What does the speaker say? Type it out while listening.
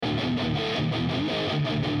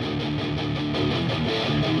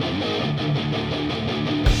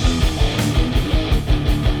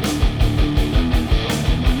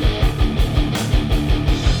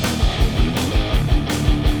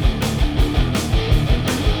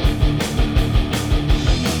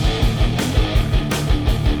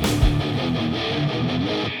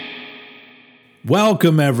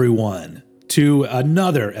Welcome, everyone, to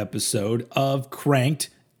another episode of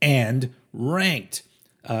Cranked and Ranked.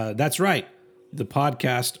 That's right, the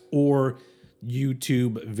podcast or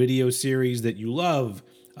YouTube video series that you love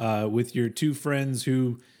with your two friends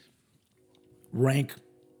who rank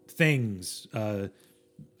things, band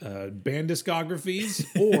discographies,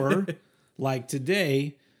 or like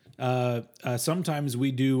today, sometimes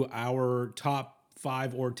we do our top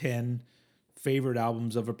 5 or 10 favorite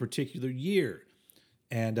albums of a particular year.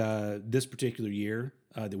 And this particular year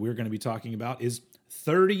that we're going to be talking about is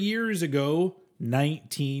 30 years ago,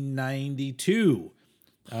 1992.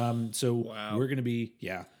 So wow. we're going to be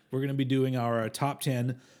doing our top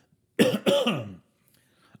 10.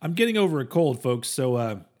 I'm getting over a cold, folks,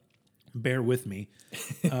 so bear with me.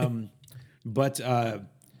 So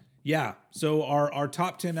our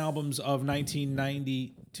top 10 albums of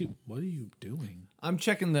 1992. What are you doing? I'm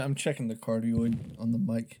checking the cardioid on the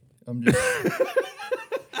mic.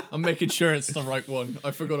 I'm making sure it's the right one.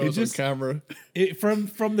 I forgot I was on camera.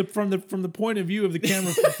 From the point of view of the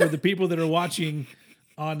camera for the people that are watching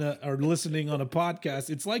on or listening on a podcast,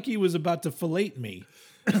 it's like he was about to fillet me.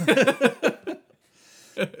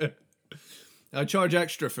 I charge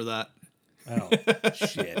extra for that. Oh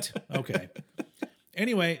shit. Okay.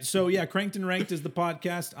 Anyway, so yeah, Cranked and Ranked is the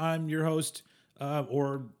podcast. I'm your host,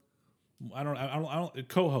 or I don't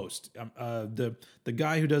co-host. The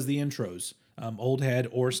guy who does the intros. Old Head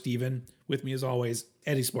or Steven. With me as always,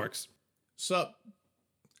 Eddie Sparks. Sup?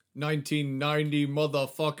 1990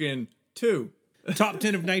 motherfucking 2. Top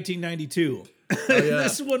 10 of 1992. Oh, yeah.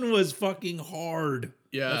 This one was fucking hard.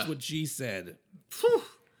 Yeah. That's what she said. Whew.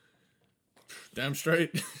 Damn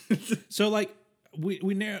straight. So like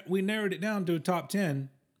we narrowed it down to a top 10.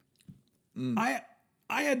 I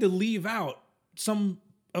had to leave out some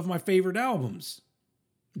of my favorite albums.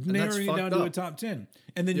 Narrowing it down to a top 10.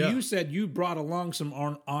 And then you said you brought along some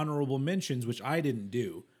honorable mentions, which I didn't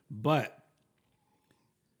do, but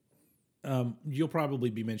you'll probably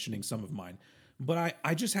be mentioning some of mine. But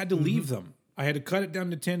I just had to leave them. I had to cut it down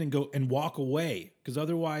to 10 and go and walk away, because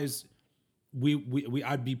otherwise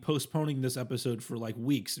I'd be postponing this episode for like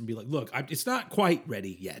weeks and be like, look, it's not quite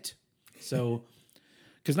ready yet. So,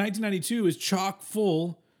 because 1992 is chock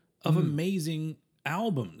full of amazing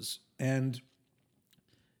albums. And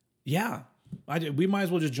yeah, we might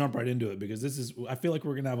as well just jump right into it, because I feel like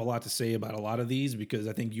we're going to have a lot to say about a lot of these, because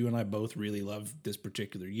I think you and I both really love this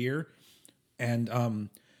particular year. And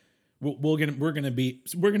we're going to be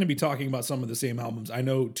talking about some of the same albums. I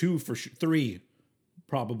know 3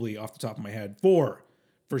 probably off the top of my head, 4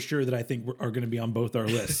 for sure that I think are going to be on both our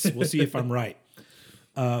lists. We'll see if I'm right.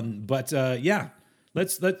 Let's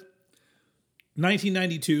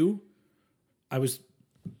 1992. I was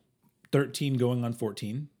 13 going on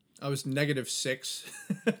 14. I was -6.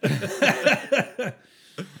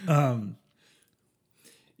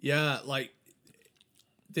 Yeah, like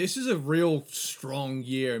this is a real strong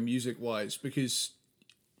year music-wise, because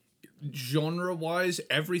genre-wise,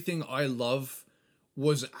 everything I love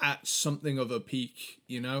was at something of a peak,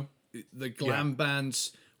 you know? The glam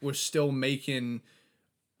bands were still making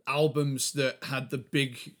albums that had the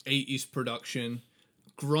big 80s production.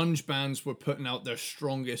 Grunge bands were putting out their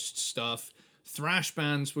strongest stuff. Thrash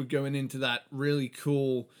bands were going into that really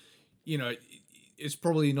cool, you know, it's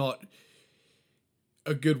probably not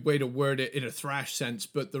a good way to word it in a thrash sense,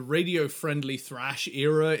 but the radio-friendly thrash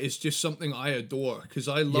era is just something I adore, because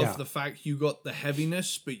I love the fact you got the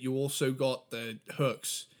heaviness, but you also got the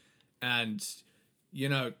hooks. And, you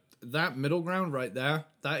know, that middle ground right there,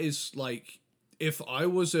 that is like, if I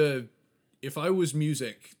was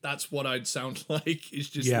music, that's what I'd sound like. It's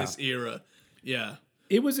just this era. Yeah.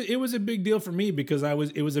 It was a big deal for me, because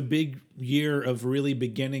it was a big year of really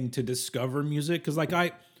beginning to discover music, because like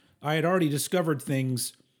I had already discovered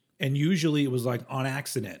things, and usually it was like on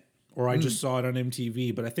accident, or I just saw it on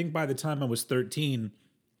MTV. But I think by the time I was 13,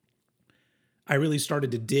 I really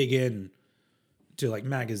started to dig in to like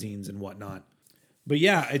magazines and whatnot. But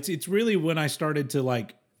yeah, it's really when I started to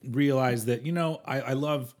like realize that, you know, I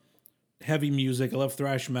love heavy music, I love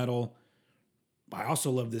thrash metal. I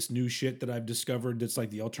also love this new shit that I've discovered that's like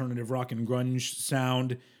the alternative rock and grunge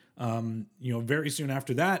sound. You know, very soon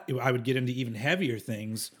after that, I would get into even heavier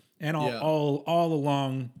things, and all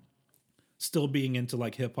along still being into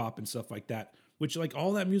like hip hop and stuff like that, which like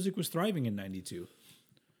all that music was thriving in 92.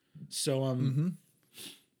 So,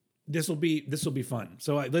 this will be fun.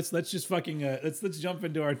 So let's just fucking let's jump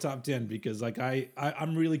into our top 10 because like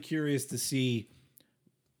I'm really curious to see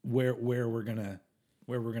where we're gonna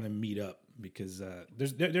meet up because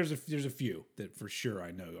there's a few that for sure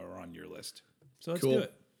I know are on your list. So let's do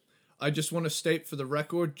it. I just want to state for the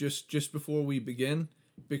record, just before we begin,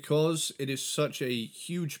 because it is such a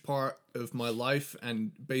huge part of my life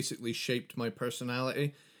and basically shaped my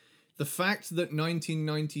personality, the fact that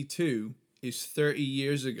 1992 is 30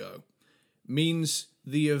 years ago means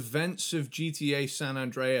the events of GTA San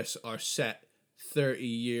Andreas are set 30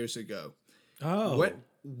 years ago. Oh.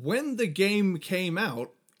 When the game came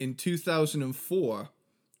out in 2004,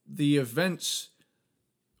 the events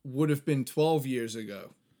would have been 12 years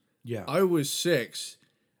ago. Yeah. I was 6,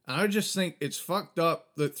 and I just think it's fucked up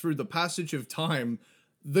that through the passage of time,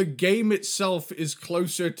 the game itself is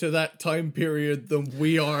closer to that time period than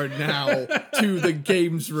we are now to the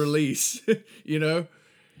game's release. You know?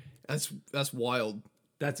 That's wild.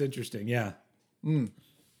 That's interesting, yeah.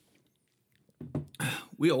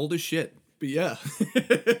 We old as shit, but yeah.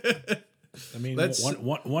 I mean,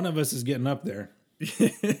 one of us is getting up there.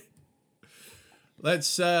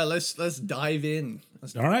 Let's dive in.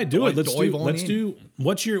 All right, do it. Let's do.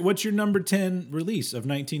 What's your number 10 release of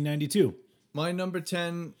 1992? My number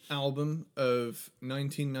 10 album of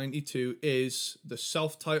 1992 is the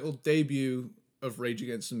self-titled debut of Rage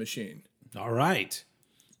Against the Machine. All right.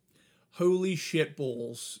 Holy shit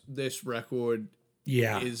balls, this record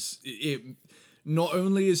is it. Not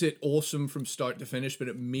only is it awesome from start to finish, but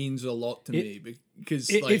it means a lot to me because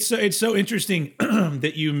it's so interesting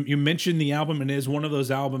that you mentioned the album, and it is one of those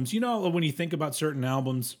albums. You know, when you think about certain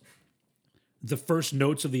albums, the first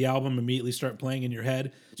notes of the album immediately start playing in your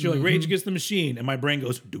head. So you're like Rage Against the Machine, and my brain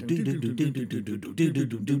goes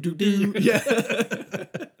yeah.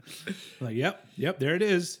 Like yep, there it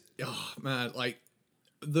is. Oh man, like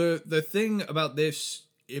the thing about this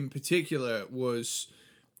in particular was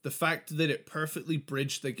the fact that it perfectly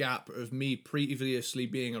bridged the gap of me previously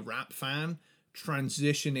being a rap fan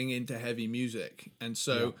transitioning into heavy music. And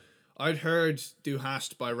so I'd heard Du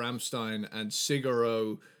Hast by Rammstein and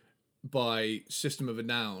Figaro by System of a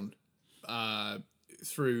Down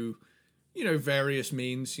through, various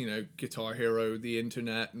means, Guitar Hero, the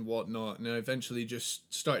internet and whatnot. And I eventually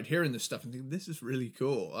just started hearing this stuff and thinking, this is really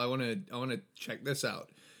cool. I want to check this out.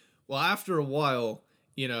 Well, after a while,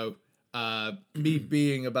 me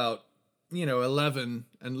being about 11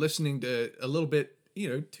 and listening to a little bit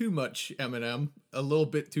too much Eminem, a little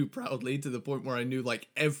bit too proudly, to the point where I knew like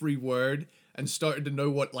every word and started to know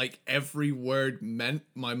what like every word meant.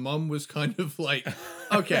 My mom was kind of like,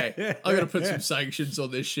 okay, I'm gonna put some sanctions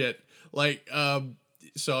on this shit. Like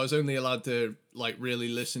so I was only allowed to like really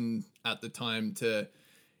listen at the time to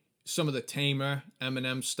some of the tamer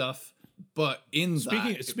Eminem stuff. But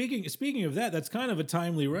speaking of that, that's kind of a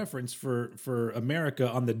timely reference for America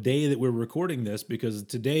on the day that we're recording this, because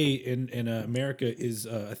today in America is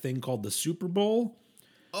a thing called the Super Bowl.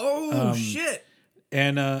 Oh shit!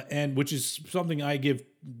 And which is something I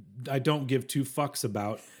don't give two fucks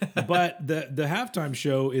about. But the halftime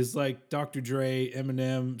show is like Dr. Dre,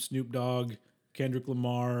 Eminem, Snoop Dogg, Kendrick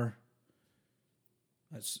Lamar.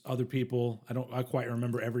 That's other people. I quite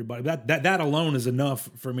remember everybody. That alone is enough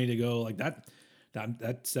for me to go like that.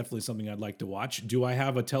 That's definitely something I'd like to watch. Do I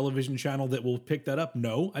have a television channel that will pick that up?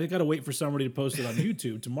 No, I got to wait for somebody to post it on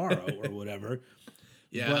YouTube tomorrow or whatever.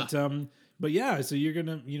 Yeah. But yeah. So you're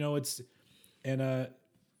gonna, it's and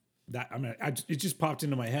that it just popped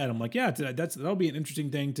into my head. I'm like, yeah, that'll be an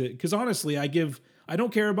interesting thing because honestly, I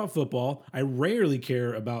don't care about football. I rarely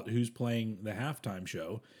care about who's playing the halftime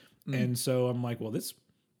show. And so I'm like, well, this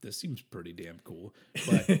seems pretty damn cool.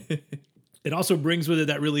 But it also brings with it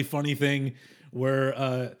that really funny thing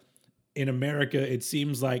where in America, it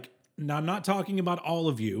seems like, now I'm not talking about all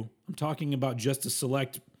of you. I'm talking about just a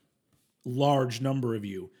select large number of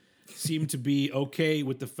you seem to be okay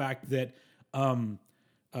with the fact that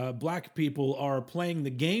black people are playing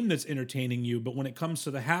the game that's entertaining you. But when it comes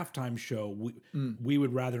to the halftime show, we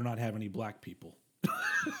would rather not have any black people.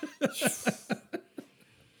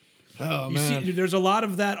 Oh, you man. see, there's a lot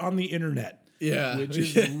of that on the internet. Yeah. Which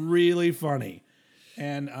is really funny.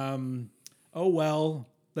 And, oh, well,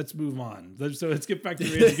 let's move on. So let's get back to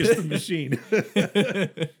Rage Against the Machine.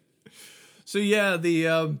 So, yeah,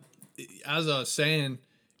 as I was saying,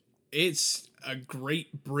 it's a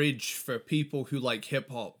great bridge for people who like hip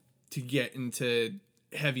hop to get into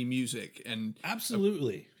heavy music and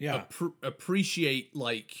absolutely, appreciate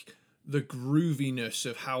like the grooviness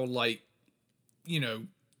of how like,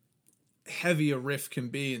 heavy a riff can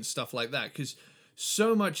be and stuff like that, because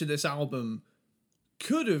so much of this album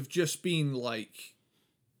could have just been like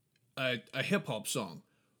a hip hop song,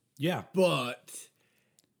 Yeah. but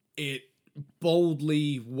it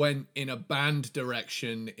boldly went in a band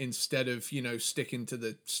direction instead of, sticking to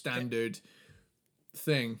the standard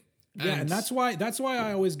thing. Yeah, and that's why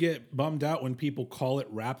I always get bummed out when people call it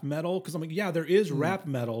rap metal, because I'm like, yeah, there is rap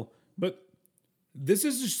metal, but this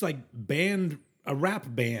is just like a rap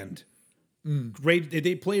band.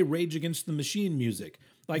 They play Rage Against the Machine music,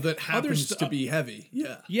 like that happens to be heavy.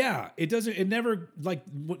 Yeah. Yeah, it doesn't. It never, like,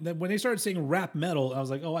 when they started saying rap metal, I was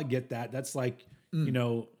like, oh, I get that. That's like,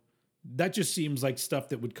 that just seems like stuff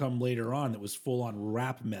that would come later on that was full on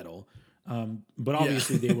rap metal. But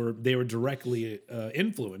obviously they were directly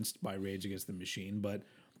influenced by Rage Against the Machine. But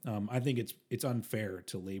I think it's unfair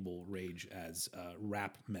to label Rage as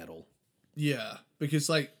rap metal. Yeah, because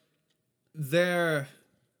like they're,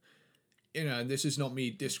 this is not me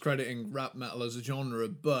discrediting rap metal as a genre,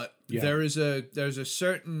 but there's a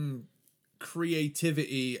certain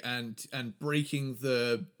creativity and breaking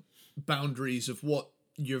the boundaries of what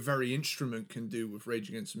your very instrument can do with Rage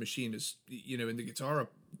Against the Machine, is, in the guitar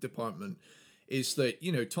department, is that,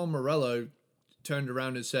 Tom Morello turned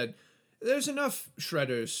around and said, there's enough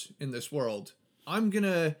shredders in this world. I'm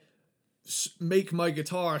gonna make my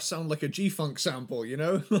guitar sound like a G-Funk sample,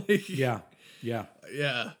 like, Yeah.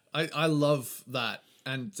 I love that.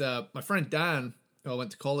 And my friend Dan, who I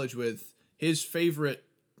went to college with, his favorite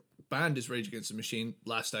band is Rage Against the Machine,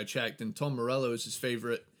 last I checked, and Tom Morello is his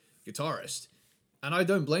favorite guitarist. And I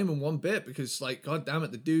don't blame him one bit, because, like, god damn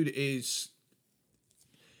it, the dude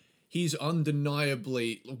he's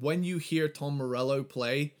undeniably, when you hear Tom Morello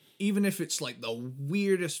play, even if it's like the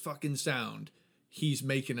weirdest fucking sound he's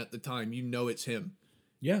making at the time, it's him.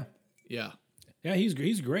 Yeah. Yeah. Yeah,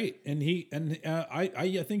 he's great, and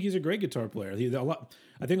I think he's a great guitar player.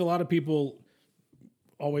 I think a lot of people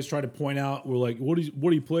always try to point out, we're like, what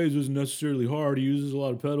he plays isn't necessarily hard. He uses a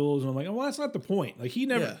lot of pedals, and I'm like, oh, well, that's not the point. Like, he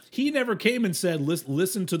never came and said,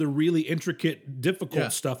 listen to the really intricate,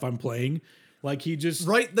 difficult stuff I'm playing. Like, he just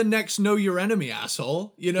write the next Know Your Enemy,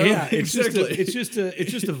 asshole. Yeah, exactly. It's just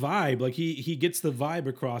a vibe. Like, he gets the vibe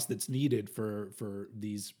across that's needed for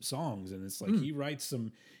these songs, and it's like he writes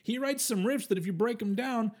some riffs that, if you break them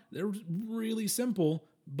down, they're really simple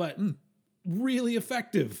but really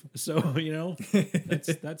effective. So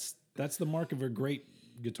that's the mark of a great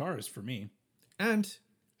guitarist for me. And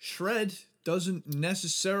shred doesn't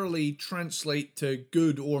necessarily translate to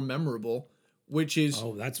good or memorable, which is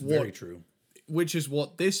that's very true. Which is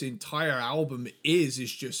what this entire album is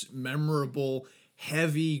just memorable,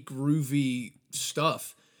 heavy, groovy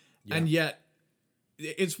stuff. Yeah. And yet,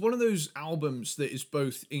 it's one of those albums that is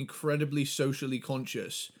both incredibly socially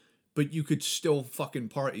conscious, but you could still fucking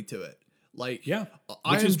party to it. Like, yeah,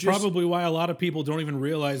 which is probably why a lot of people don't even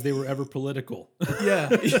realize they were ever political. Yeah.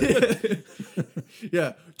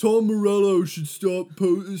 Yeah. Tom Morello should stop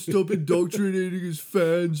indoctrinating his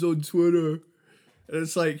fans on Twitter. And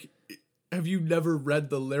it's like, have you never read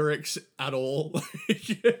the lyrics at all?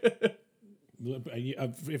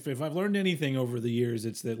 If I've learned anything over the years,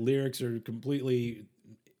 it's that lyrics are completely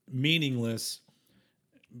meaningless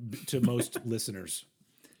to most listeners.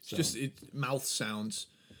 So. Just mouth sounds.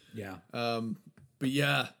 Yeah. But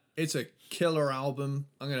yeah, it's a killer album.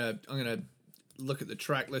 I'm gonna look at the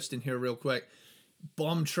track list in here real quick.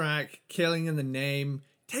 Bomb track, Killing in the Name,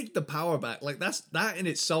 Take the Power Back. Like, that in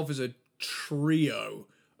itself is a trio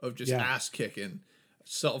of just ass kicking.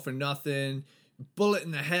 Settle for Nothing, Bullet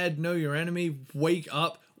in the Head, Know Your Enemy, Wake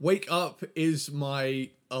Up. Wake Up is my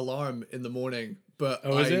alarm in the morning, but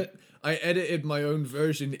is it? I edited my own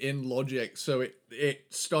version in Logic, so it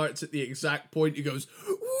starts at the exact point it goes,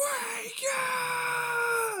 wake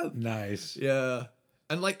up! Nice. Yeah.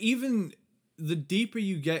 And like, even the deeper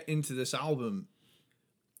you get into this album,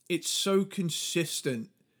 it's so consistent,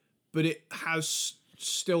 but it has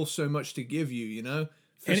still so much to give you, And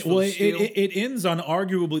it ends on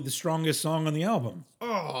arguably the strongest song on the album.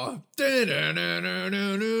 Oh,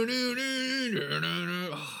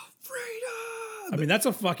 I mean, that's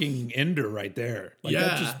a fucking ender right there. Like,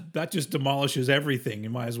 that just demolishes everything. You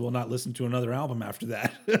might as well not listen to another album after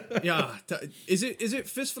that. Yeah. Is it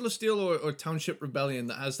Fistful of Steel or Township Rebellion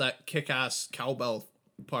that has that kick-ass cowbell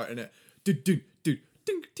part in it?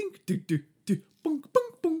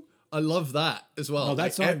 I love that as well. Oh,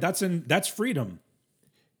 that's Freedom.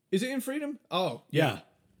 Is it in Freedom? Oh, yeah.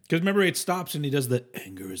 Because remember, it stops and he does the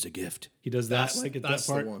 "Anger is a Gift." He does that that's that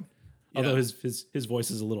part. The one. Yeah. Although his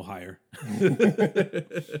voice is a little higher.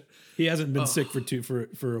 He hasn't been sick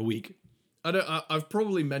for a week. I've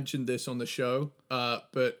probably mentioned this on the show,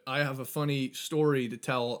 but I have a funny story to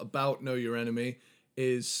tell about Know Your Enemy.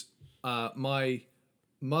 Is my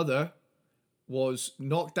mother was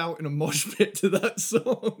knocked out in a mosh pit to that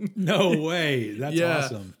song. No way. That's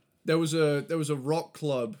awesome. There was a rock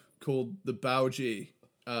club called the Bauji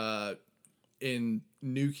in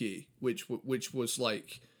Newquay, which was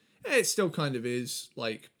like, it still kind of is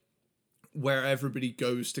like where everybody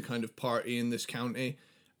goes to kind of party in this county.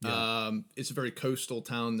 Yeah. It's a very coastal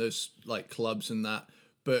town. There's like clubs and that.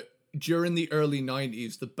 But during the early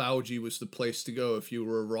 90s, the Bauji was the place to go if you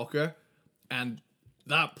were a rocker. And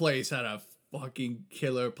that place had a fucking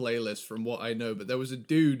killer playlist from what I know. But there was a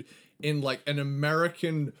dude in like an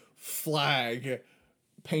American flag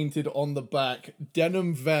painted on the back,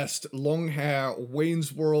 denim vest, long hair,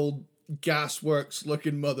 Wayne's World Gasworks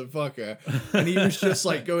looking motherfucker, and he was just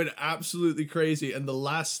like going absolutely crazy. And the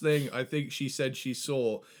last thing I think she said she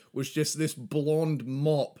saw was just this blonde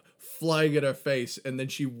mop flying at her face, and then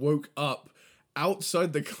she woke up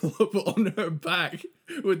outside the club on her back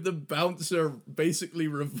with the bouncer basically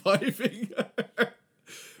reviving her.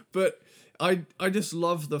 But I just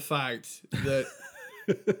love the fact that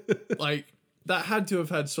like that had to have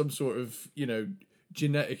had some sort of, you know,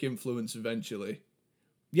 genetic influence eventually.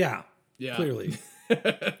 Yeah. Clearly.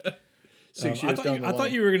 6 years down the line. I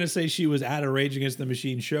thought you were going to say she was at a Rage Against the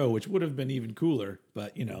Machine show, which would have been even cooler.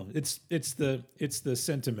 But you know, it's the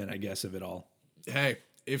sentiment, I guess, of it all. Hey,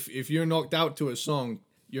 if you're knocked out to a song,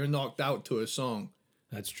 you're knocked out to a song.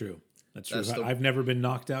 That's true. I've never been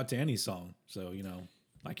knocked out to any song, so you know,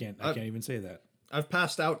 I can't even say that. I've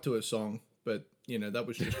passed out to a song, but you know that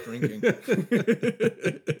was just drinking.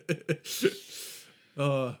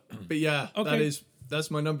 But yeah, okay.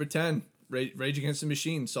 That's my number 10. Rage Against the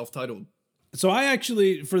Machine, self-titled. So I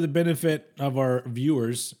actually, for the benefit of our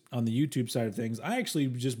viewers on the YouTube side of things, I actually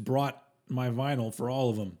just brought my vinyl for all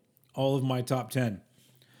of them, all of my top 10,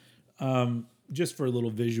 just for a little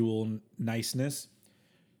visual niceness.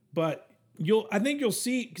 But I think you'll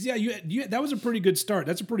see, because you that was a pretty good start.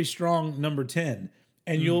 That's a pretty strong number 10,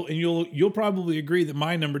 and you'll probably agree that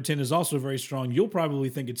my number 10 is also very strong. You'll probably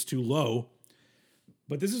think it's too low,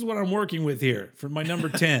 but this is what I'm working with here for my number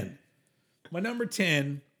 10. My number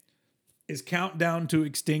 10 is Countdown to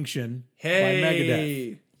Extinction by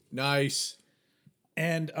Megadeth. Nice.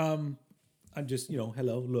 And I'm just,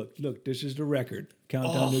 hello, look, this is the record.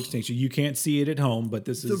 Countdown to Extinction. You can't see it at home, but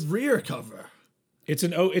this is the rear cover. It's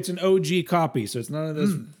an OG copy, so it's none of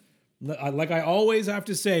this. Like I always have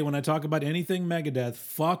to say when I talk about anything Megadeth,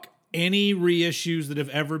 fuck any reissues that have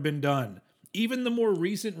ever been done. Even the more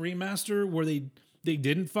recent remaster where they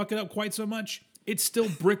didn't fuck it up quite so much, it's still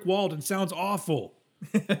brick-walled and sounds awful.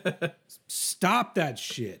 Stop that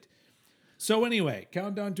shit. So anyway,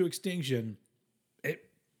 Countdown to Extinction,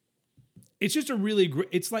 it's just a really great,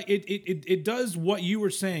 it's like, it does what you were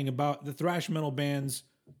saying about the thrash metal bands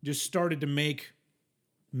just started to make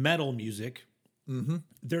metal music. Mm-hmm.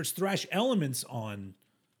 There's thrash elements on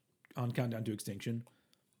Countdown to Extinction,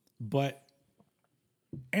 but,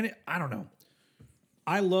 I don't know.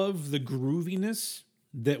 I love the grooviness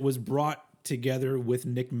that was brought together with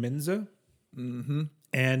Nick Menza. Mm-hmm.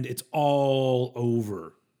 And it's all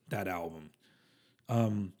over that album.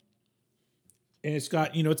 And it's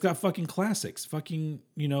got fucking classics. Fucking,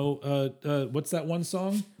 what's that one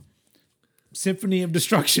song? Symphony of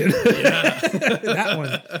Destruction. Yeah. That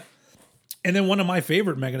one. And then one of my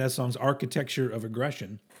favorite Megadeth songs, Architecture of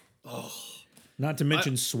Aggression. Oh. Not to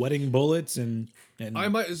mention Sweating Bullets and I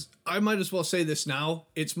might as well say this now.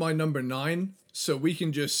 It's my number 9, so we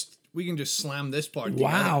can just slam this part together.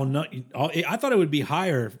 Wow, no, I thought it would be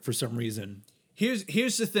higher for some reason. Here's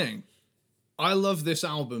the thing. I love this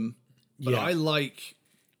album, but I like,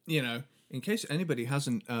 in case anybody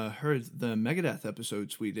hasn't heard the Megadeth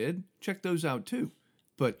episodes we did, check those out too.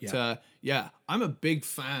 But I'm a big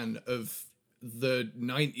fan of the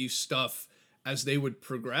 90s stuff as they would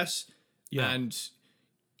progress. Yeah. And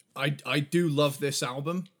I do love this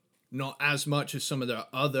album, not as much as some of their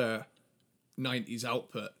other 90s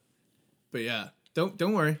output. But yeah, don't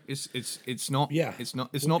worry. It's not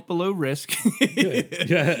below risk.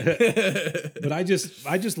 Yeah. But I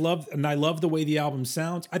just love, and I love the way the album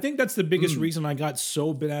sounds. I think that's the biggest reason I got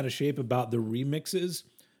so bent out of shape about the remixes,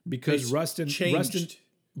 because Rust in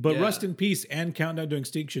Peace and Countdown to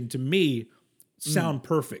Extinction to me sound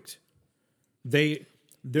perfect.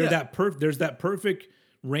 There's that perfect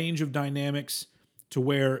range of dynamics to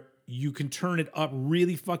where you can turn it up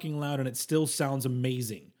really fucking loud and it still sounds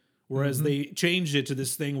amazing. Whereas they changed it to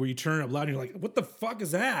this thing where you turn it up loud and you're like, what the fuck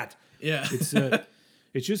is that? Yeah.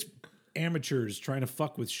 It's just amateurs trying to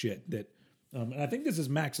fuck with shit. That, and I think this is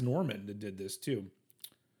Max Norman that did this too.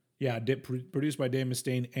 Yeah, produced by Dave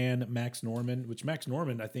Mustaine and Max Norman, which Max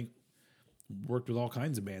Norman, I think, worked with all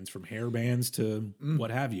kinds of bands, from hair bands to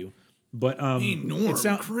what have you. But Hey, Norm,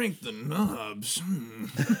 it crank the knobs.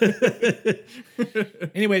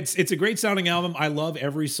 anyway, it's a great sounding album. I love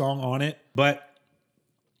every song on it, but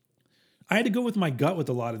I had to go with my gut with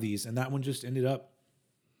a lot of these, and that one just ended up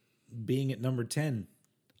being at number 10.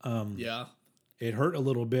 Yeah. It hurt a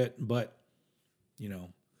little bit, but you know,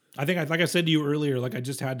 I think like I said to you earlier, like I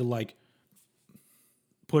just had to like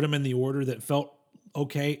put them in the order that felt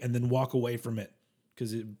okay, and then walk away from it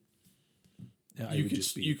because it.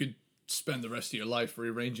 You could spend the rest of your life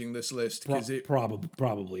rearranging this list because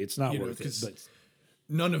probably it's not worth it, but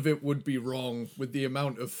none of it would be wrong with the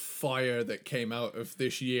amount of fire that came out of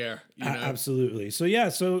this year. You know? Absolutely. So yeah,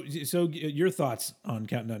 so your thoughts on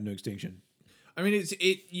Countdown to Extinction? I mean,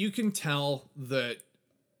 you can tell that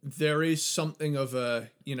there is something of a,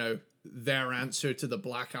 you know, their answer to the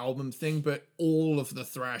Black Album thing, but all of the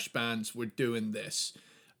thrash bands were doing this.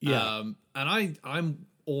 Yeah. And I'm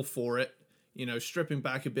all for it. You know, stripping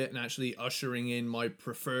back a bit and actually ushering in my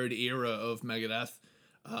preferred era of Megadeth.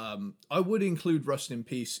 I would include Rust in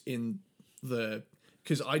Peace in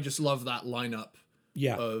because I just love that lineup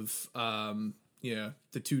of, you know,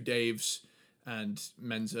 the two Daves and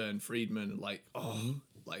Menza and Friedman. Like,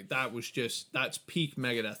 like that's peak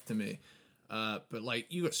Megadeth to me. But like,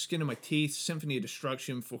 you got Skin of My Teeth, Symphony of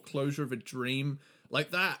Destruction, Foreclosure of a Dream,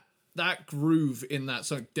 like that groove in that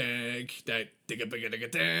song,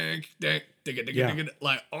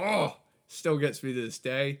 like, still gets me to this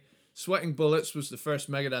day. Sweating Bullets was the first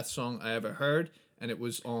Megadeth song I ever heard, and it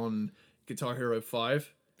was on Guitar Hero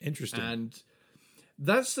 5. Interesting. And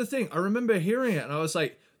that's the thing. I remember hearing it, and I was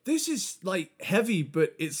like, this is like heavy,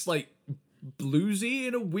 but it's like bluesy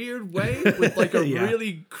in a weird way, with like a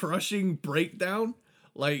really crushing breakdown.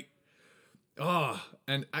 Like,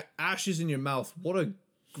 and Ashes in Your Mouth, what a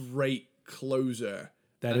great closer.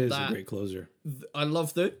 That is a great closer. I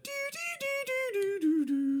love the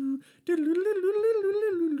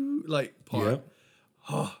like part.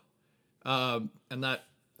 And that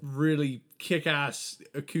really kick-ass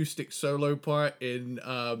acoustic solo part in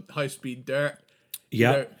High Speed Dirt.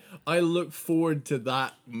 Yeah. You know, I look forward to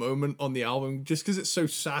that moment on the album just because it's so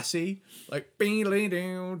sassy. Like, well,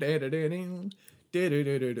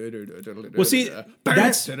 see,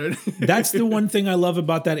 that's the one thing I love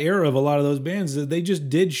about that era of a lot of those bands, that they just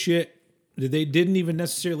did shit that they didn't even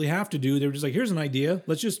necessarily have to do. They were just like, here's an idea.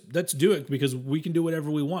 Let's do it because we can do whatever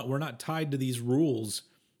we want. We're not tied to these rules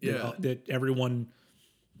that everyone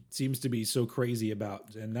seems to be so crazy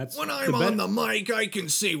about. And that's when I'm on the mic, I can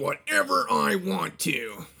say whatever I want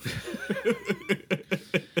to.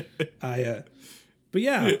 But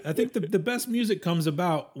yeah, I think the best music comes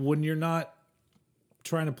about when you're not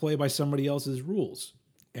trying to play by somebody else's rules.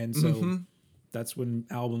 And so that's when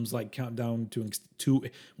albums like Countdown to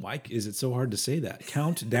why is it so hard to say that?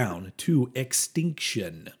 Countdown to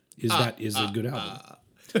Extinction is a good album.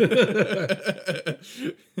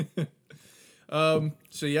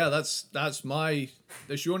 So yeah, that's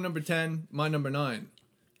your number 10, my number 9.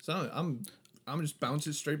 So I'm just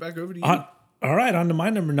bouncing straight back over to you. All right, on to my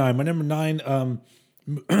number 9. My number 9,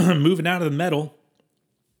 moving out of the metal,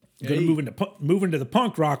 gonna move into the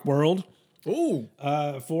punk rock world. Oh,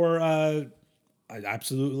 I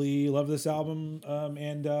absolutely love this album.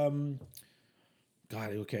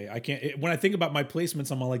 God, okay, I can't. When I think about my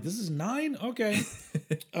placements, I'm all like, this is 9? Okay.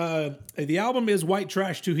 The album is White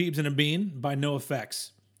Trash, Two Heebs and a Bean by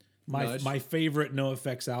NoFX. My favorite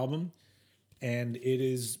NoFX album. And it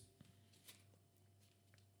is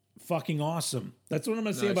fucking awesome. That's what I'm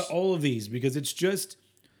going to say about all of these, because it's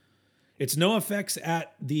NoFX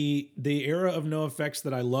at the era of NoFX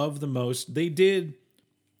that I love the most. They did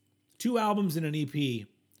 2 albums in an EP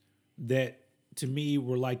that to me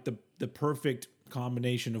were like the perfect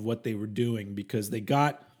combination of what they were doing, because they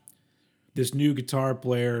got this new guitar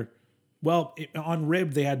player. Well, on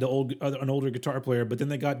Rib they had an older guitar player, but then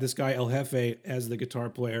they got this guy El Jefe as the guitar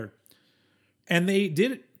player, and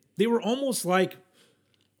they were almost like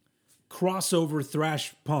crossover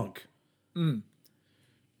thrash punk,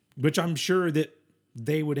 which I'm sure that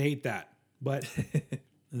they would hate that, but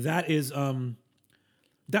that is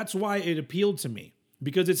that's why it appealed to me,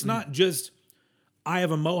 because it's not just I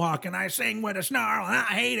have a mohawk and I sing with a snarl and I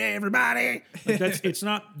hate everybody. It's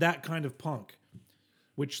not that kind of punk,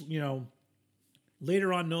 which, you know,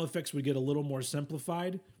 later on NoFX would get a little more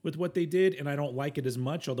simplified with what they did, and I don't like it as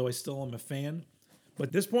much, although I still am a fan.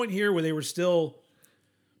 But this point here, where they were still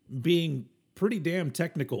being pretty damn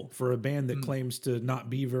technical for a band that claims to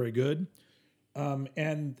not be very good,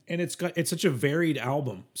 and it's such a varied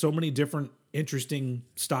album, so many different interesting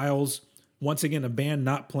styles. Once again, a band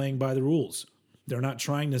not playing by the rules. They're not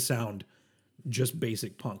trying to sound just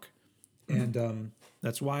basic punk. And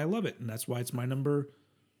that's why I love it, and that's why it's my number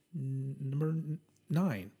 9.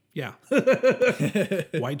 Yeah.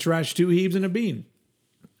 White Trash, 2 Heaves, and a Bean.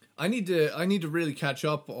 I need to really catch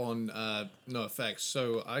up on NoFX.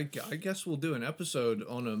 So I guess we'll do an episode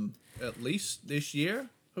on them at least this year,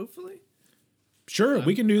 hopefully. Sure,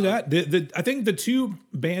 we can do that. I think the 2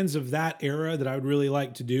 bands of that era that I would really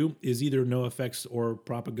like to do is either NoFX or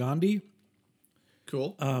Propagandhi.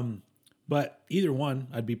 Cool. But either one,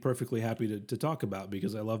 I'd be perfectly happy to talk about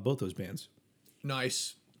because I love both those bands.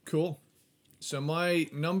 Nice. Cool. So my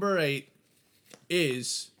number 8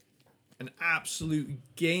 is an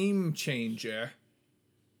absolute game changer.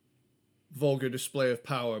 Vulgar Display of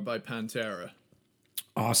Power by Pantera.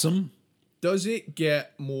 Awesome. Does it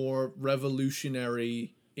get more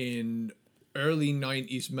revolutionary in early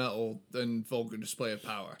 90s metal than Vulgar Display of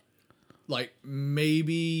Power? Like,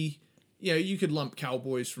 maybe, you could lump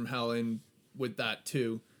Cowboys from Hell in with that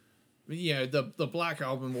too. But yeah, the Black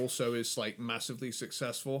Album also is, like, massively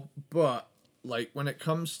successful. But, like, when it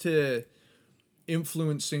comes to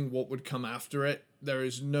influencing what would come after it, there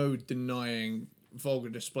is no denying Vulgar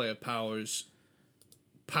Display of Power's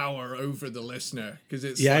power over the listener, because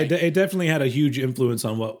it's it definitely had a huge influence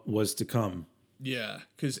on what was to come. Yeah,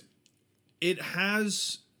 because it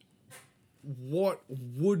has what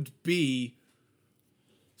would be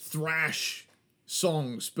thrash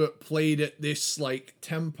songs, but played at this like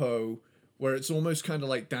tempo where it's almost kind of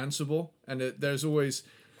like danceable, and there's always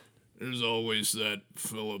that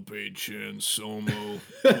Philip H. Anselmo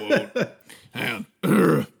quote. And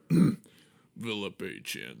Philip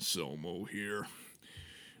H. Anselmo here.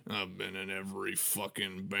 I've been in every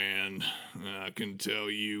fucking band. I can tell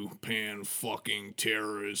you, Pan fucking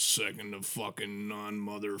Terror is second to fucking none,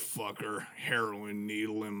 motherfucker. Heroin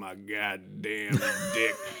needle in my goddamn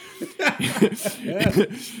dick.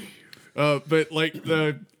 But like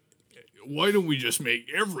why don't we just make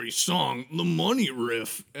every song the Money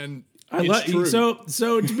riff? And true.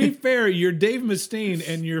 So to be fair, your Dave Mustaine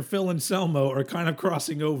and your Phil Anselmo are kind of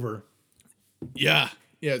crossing over. Yeah,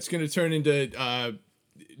 it's gonna turn into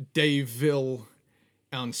Daveville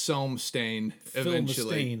Anselmstein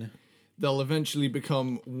eventually. Mustaine. They'll eventually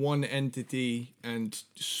become one entity and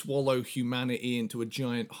swallow humanity into a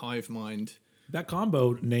giant hive mind. That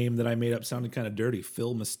combo name that I made up sounded kind of dirty.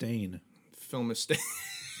 Phil Mustaine. Phil Mustaine.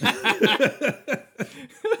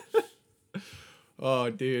 Oh,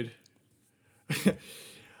 dude.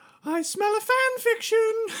 I smell a fan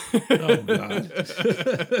fiction. Oh, God.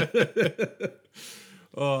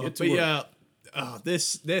 But yeah.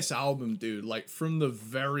 This album, dude, like from the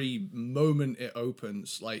very moment it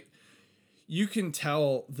opens, like you can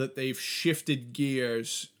tell that they've shifted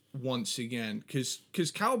gears once again, because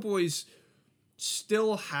Cowboys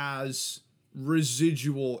still has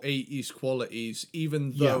residual 80s qualities,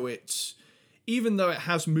 even though it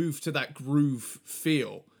has moved to that groove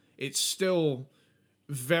feel. It's still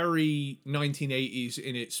very 1980s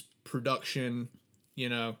in its production,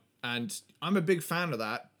 and I'm a big fan of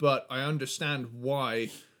that, but I understand why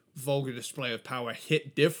Vulgar Display of Power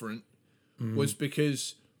hit different was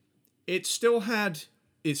because it still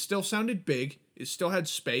sounded big, it still had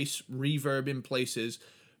space, reverb in places,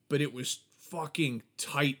 but it was fucking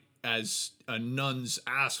tight as a nun's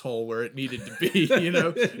asshole where it needed to be,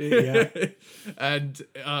 Yeah. And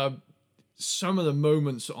some of the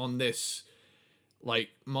moments on this, like,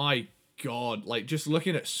 my God, like just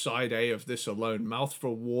looking at side A of this alone, Mouth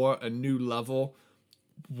for War, A New Level,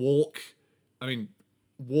 Walk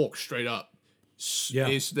straight up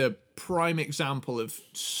is the prime example of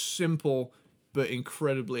simple but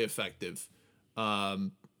incredibly effective.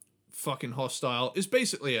 Fucking Hostile is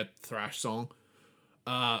basically a thrash song,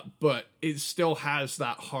 but it still has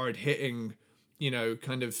that hard hitting,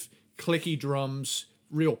 kind of clicky drums,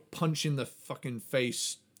 real punch in the fucking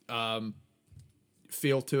face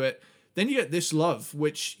feel to it. Then you get This Love,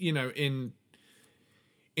 which, in a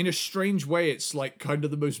strange way, it's like kind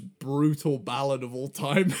of the most brutal ballad of all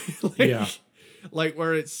time. Like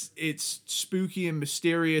where it's spooky and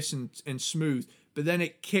mysterious and smooth, but then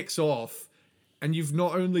it kicks off, and you've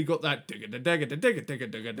not only got that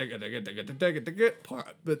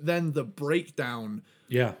part, but then the breakdown.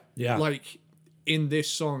 Yeah. Like in this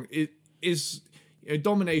song, it is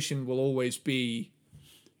Domination will always be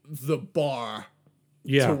the bar.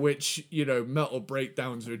 To which, metal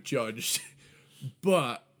breakdowns are judged.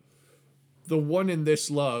 But the one in This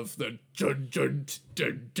Love, the dun dun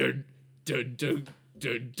dun dun dun dun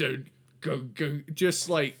dun dun go just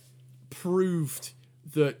like proved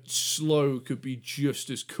that slow could be just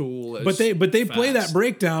as cool as But they play that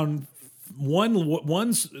breakdown one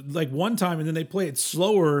time, and then they play it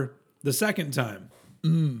slower the second time.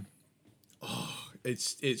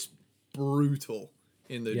 It's brutal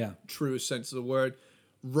in the truest sense of the word.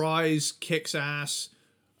 Rise kicks ass.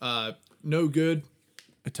 No Good.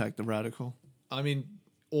 Attack the Radical. I mean,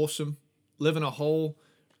 awesome. Live in a Hole.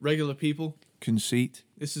 Regular People. Conceit.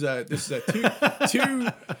 This is a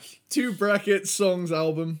two bracket songs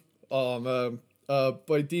album.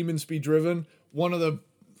 By Demons Be Driven. One of the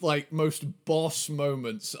most boss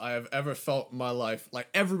moments I have ever felt in my life. Like,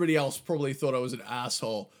 everybody else probably thought I was an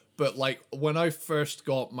asshole, but when I first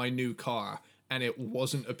got my new car and it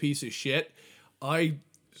wasn't a piece of shit, I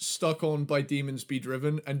stuck on By Demons Be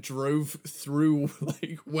Driven and drove through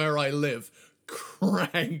where I live,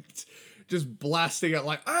 cranked, just blasting it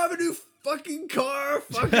I have a new fucking car,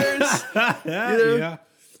 fuckers. Yeah.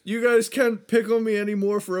 You guys can't pick on me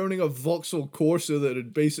anymore for owning a Vauxhall Corsa that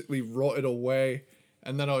had basically rotted away.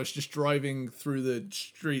 And then I was just driving through the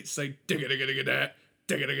streets like digga-digga-digga-da,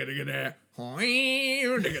 digga-digga-digga-da,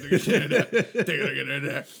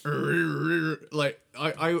 like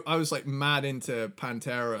I was mad into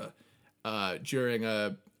Pantera during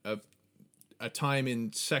a time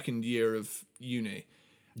in second year of uni.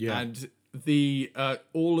 Yeah. And the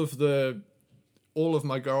all of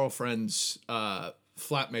my girlfriend's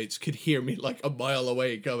flatmates could hear me a mile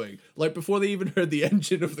away going, before they even heard the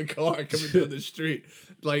engine of the car coming down the street.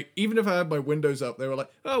 Even if I had my windows up, they were like,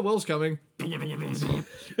 oh, Will's coming.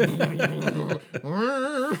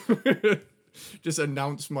 Just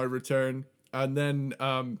announce my return. And then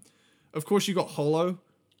of course you got Hollow,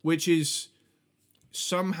 which is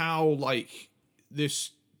somehow this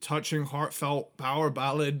touching, heartfelt power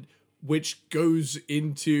ballad which goes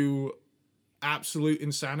into absolute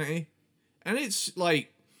insanity. And it's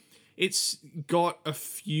got a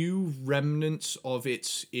few remnants of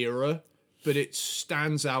its era, but it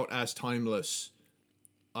stands out as timeless,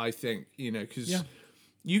 I think, because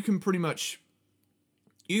you can pretty much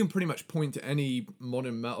point to any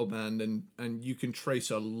modern metal band and you can trace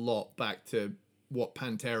a lot back to what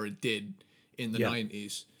Pantera did in the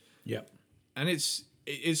 90s. Yep. And it's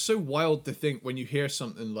so wild to think when you hear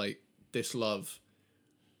something like This Love,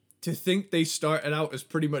 to think they started out as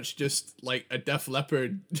pretty much just a Def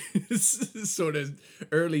Leppard sort of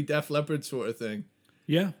early Def Leppard sort of thing.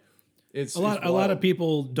 Yeah. It's a lot of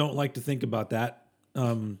people don't like to think about that.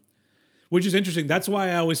 Which is interesting. That's why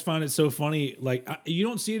I always found it so funny. You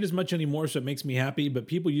don't see it as much anymore, so it makes me happy, but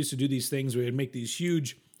people used to do these things where they'd make these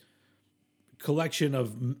huge collection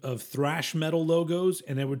of thrash metal logos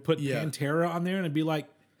and they would put Pantera on there and it'd be like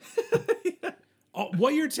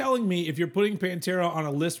what you're telling me, if you're putting Pantera on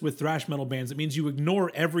a list with thrash metal bands, it means you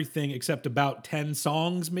ignore everything except about 10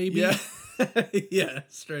 songs, maybe. Yeah, yeah,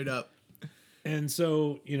 straight up. And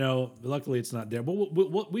so, luckily it's not there. But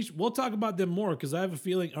we'll talk about them more because I have a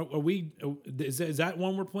feeling. Is that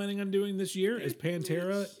one we're planning on doing this year? Is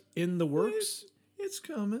Pantera in the works? It's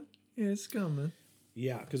coming. It's coming.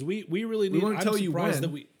 Yeah, because we really need. We won't tell you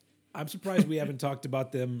when. I'm surprised we haven't talked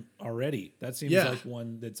about them already. That seems like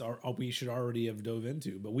one we should already have dove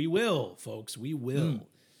into, but we will, folks. We will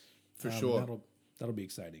for sure. That'll be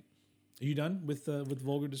exciting. Are you done with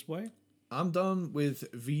Vulgar Display? I'm done with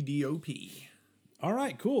VDOP. All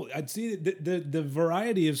right, cool. I'd see the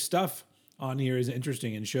variety of stuff on here is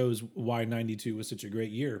interesting and shows why 92 was such a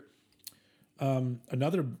great year.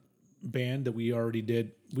 Another band that we already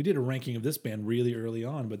did. We did a ranking of this band really early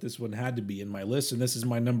on, but this one had to be in my list, and this is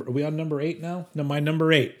my number. Are we on number 8 now? No, my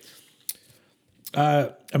number 8.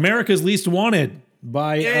 America's Least Wanted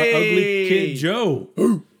by Ugly Kid Joe.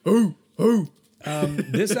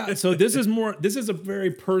 This is a very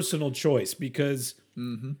personal choice because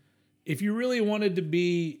if you really wanted to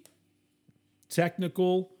be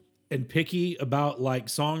technical and picky about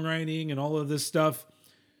songwriting and all of this stuff,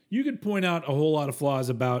 you could point out a whole lot of flaws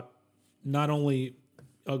about not only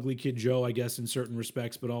Ugly Kid Joe, I guess, in certain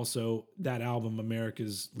respects, but also that album,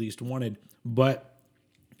 America's Least Wanted. But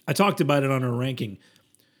I talked about it on our ranking.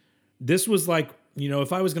 This was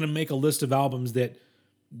if I was going to make a list of albums that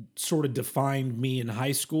sort of defined me in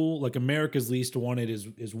high school, America's Least Wanted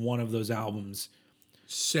is one of those albums.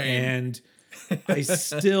 Same. And I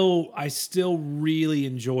still really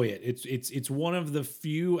enjoy it. It's one of the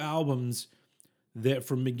few albums that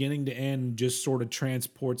from beginning to end just sort of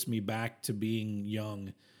transports me back to being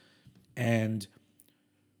young. And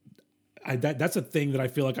that's a thing that I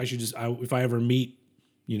feel like I should just, if I ever meet,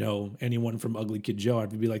 anyone from Ugly Kid Joe,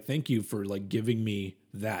 I'd be like, thank you for giving me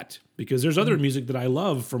that, because there's other music that I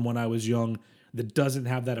love from when I was young that doesn't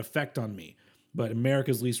have that effect on me. But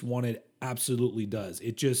America's Least Wanted absolutely does.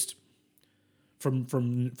 It just, from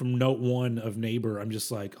note one of Neighbor, I'm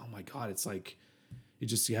just like, oh my God, it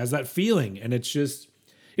just has that feeling. And it's just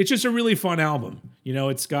a really fun album.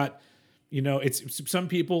 It's got You know, it's some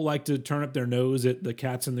people like to turn up their nose at the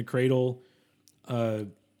Cats in the Cradle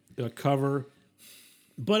cover,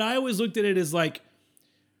 but I always looked at it as like,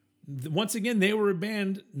 once again, they were a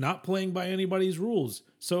band not playing by anybody's rules.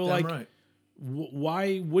 So Damn like, right.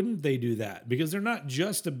 why wouldn't they do that? Because they're not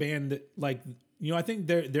just a band that like, you know, I think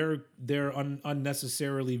they're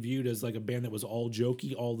unnecessarily viewed as like a band that was all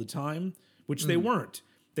jokey all the time, which they weren't.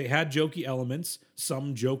 They had jokey elements,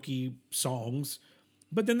 some jokey songs,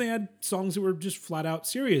 but then they had songs that were just flat out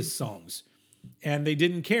serious songs. And they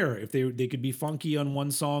didn't care if they could be funky on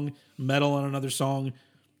one song, metal on another song,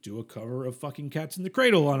 do a cover of fucking Cats in the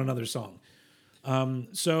Cradle on another song.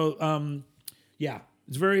 Yeah,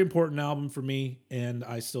 it's a very important album for me, and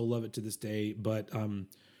I still love it to this day. But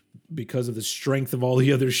because of the strength of all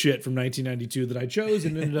the other shit from 1992 that I chose, it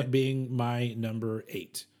ended up being my number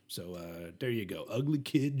 8. So there you go, Ugly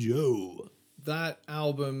Kid Joe. That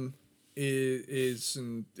album is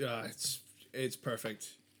it's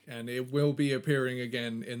perfect, and it will be appearing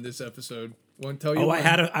again in this episode. Won't tell you. Oh, when.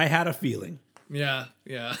 I had a feeling. Yeah.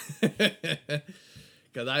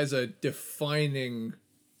 God, that is a defining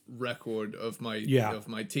record of my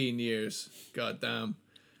teen years. God damn.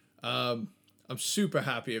 I'm super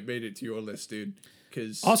happy it made it to your list, dude.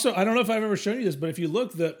 Because also, I don't know if I've ever shown you this, but if you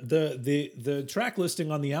look, the track listing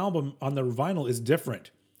on the album on the vinyl is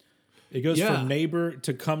different. It goes from Neighbor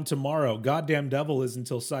to Come Tomorrow. Goddamn Devil is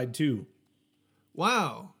until side 2.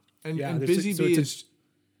 Wow. And Busy Bee is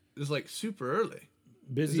like super early.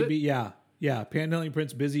 Busy Bee, yeah. Panhandling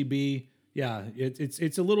Prince, Busy Bee, yeah.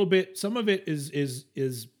 It's a little bit. Some of it is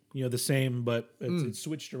you know the same, but it's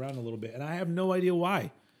switched around a little bit, and I have no idea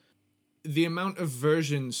why. The amount of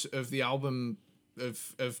versions of the album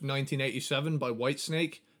of 1987 by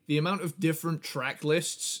Whitesnake, the amount of different track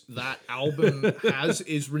lists that album has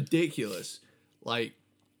is ridiculous. Like,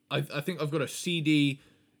 I think I've got a CD,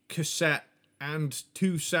 cassette, and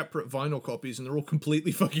 2 separate vinyl copies, and they're all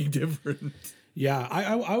completely fucking different. Yeah,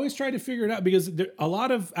 I always try to figure it out because a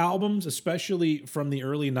lot of albums, especially from the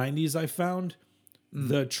early 90s, I found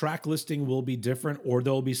the track listing will be different, or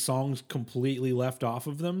there'll be songs completely left off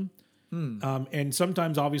of them. And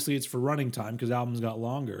sometimes, obviously, it's for running time because albums got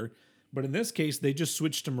longer. But in this case, they just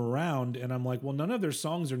switched them around, and I'm like, well, none of their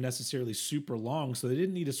songs are necessarily super long, so they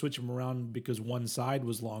didn't need to switch them around because one side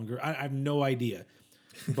was longer. I have no idea.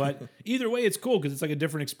 But either way, it's cool because it's like a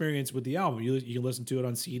different experience with the album. You can listen to it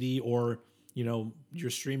on CD, or you know, your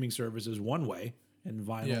streaming service is one way and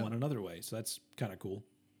vinyl on another way. So that's kind of cool.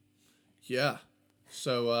 Yeah.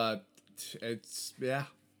 So it's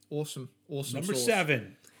awesome. Number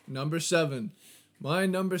 7. Number 7. My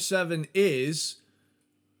number 7 is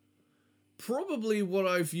probably what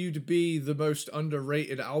I view to be the most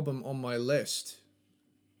underrated album on my list.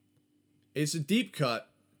 It's a deep cut.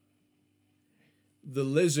 The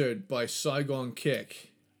Lizard by Saigon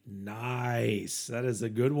Kick. Nice. That is a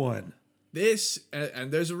good one. This,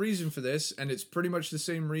 and there's a reason for this, and it's pretty much the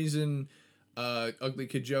same reason Ugly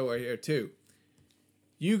Kid Joe are here too.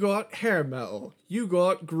 You got hair metal, you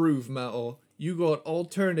got groove metal, you got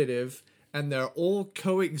alternative, and they're all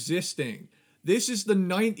coexisting. This is the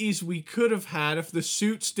 90s we could have had if the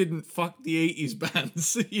Suits didn't fuck the 80s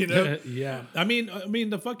bands, you know? Yeah. I mean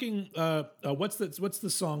the fucking what's the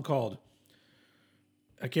song called?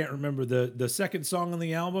 I can't remember the second song on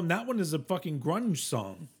the album. That one is a fucking grunge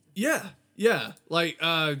song. Yeah. Like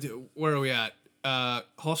where are we at?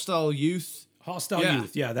 Hostile Youth.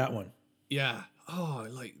 Youth. Yeah, that one. Yeah. Oh,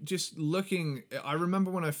 like just looking. I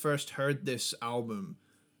remember when I first heard this album.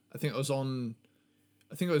 I think I was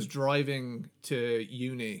driving to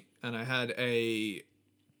uni, and I had a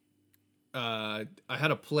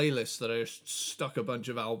playlist that I stuck a bunch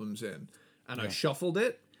of albums in, and I shuffled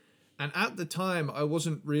it. And at the time, I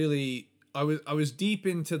wasn't really. I was deep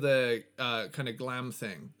into the kind of glam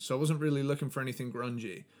thing, so I wasn't really looking for anything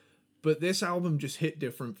grungy. But this album just hit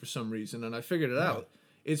different for some reason, and I figured it out.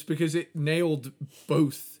 It's because it nailed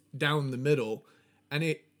both down the middle, and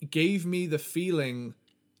it gave me the feeling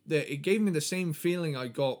that it gave me the same feeling I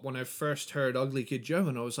got when I first heard Ugly Kid Joe,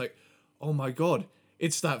 and I was like, oh my god,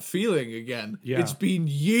 it's that feeling again. Yeah. It's been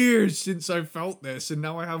years since I felt this, and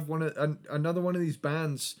now I have another one of these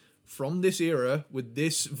bands from this era with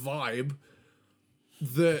this vibe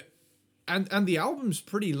that and the album's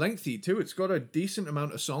pretty lengthy too. It's got a decent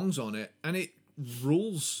amount of songs on it, and it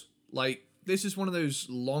rules. Like, this is one of those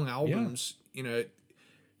long albums, you know,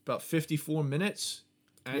 about 54 minutes.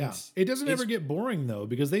 And it doesn't ever get boring though,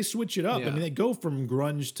 because they switch it up. I mean, they go from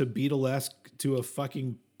grunge to Beatlesque to a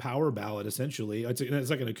fucking power ballad essentially. It's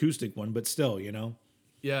like an acoustic one, but still, you know.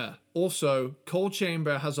 Yeah. Also, Coal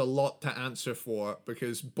Chamber has a lot to answer for,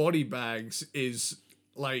 because Body Bags is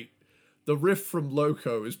like The riff from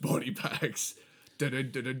Loco is Body Bags. There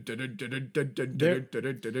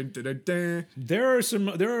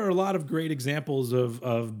are a lot of great examples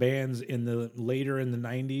of bands in the later in the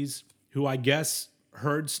 90s who I guess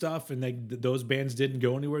heard stuff and those bands didn't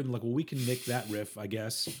go anywhere and like, well, we can nick that riff, I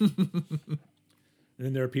guess. And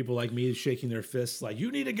then there are people like me shaking their fists like,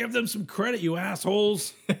 you need to give them some credit, you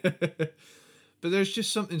assholes. But there's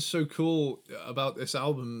just something so cool about this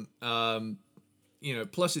album.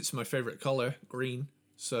 Plus it's my favorite color, green.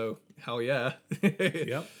 So hell yeah.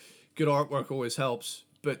 Yep. Good artwork always helps.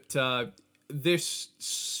 But this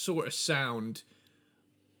sort of sound,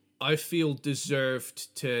 I feel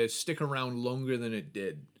deserved to stick around longer than it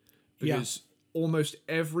did. Because almost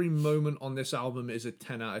every moment on this album is a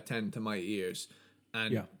 10 out of 10 to my ears.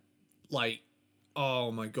 And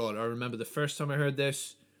oh my God, I remember the first time I heard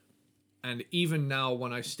this. And even now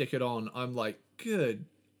when I stick it on, I'm like, good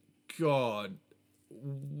God,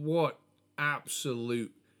 what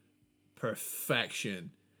absolute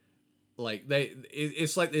perfection. Like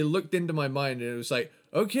it's like they looked into my mind and it was like,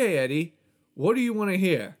 okay, Eddie, what do you want to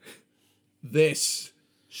hear? This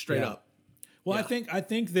straight up. Well, I think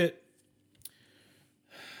that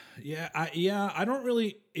I don't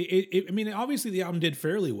really I mean, obviously the album did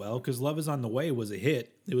fairly well because Love Is on the Way was a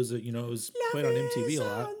hit. It was it was played on MTV a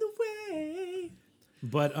lot.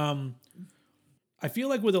 But I feel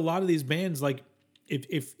like with a lot of these bands, like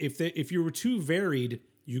if you were too varied,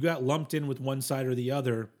 you got lumped in with one side or the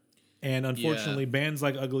other. And unfortunately, bands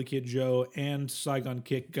like Ugly Kid Joe and Saigon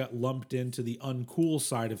Kick got lumped into the uncool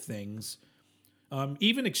side of things.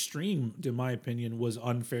 Even Extreme, in my opinion, was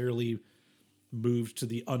unfairly moved to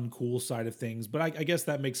the uncool side of things. But I guess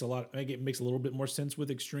that makes a little bit more sense with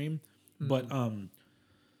Extreme. Mm-hmm. But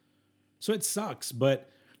so it sucks. But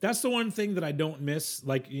that's the one thing that I don't miss.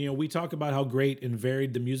 Like, we talk about how great and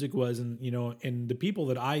varied the music was, and and the people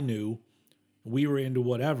that I knew, we were into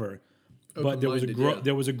whatever. But there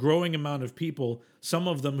was a growing amount of people, some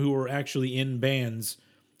of them who were actually in bands,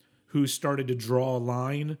 who started to draw a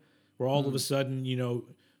line where all of a sudden, you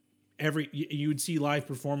would see live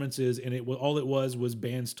performances and all it was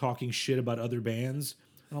bands talking shit about other bands.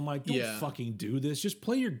 And I'm like, don't fucking do this. Just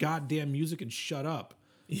play your goddamn music and shut up.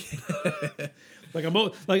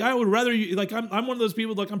 I would rather you, I'm one of those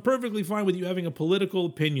people, like, I'm perfectly fine with you having a political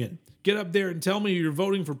opinion. Get up there and tell me you're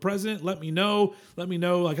voting for president. Let me know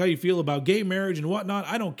like how you feel about gay marriage and whatnot.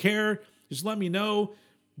 I don't care. Just let me know.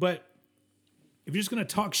 But if you're just going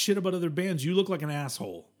to talk shit about other bands, you look like an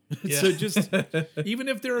asshole. Yeah. So just, even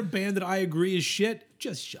if they're a band that I agree is shit,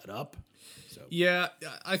 just shut up. So. Yeah,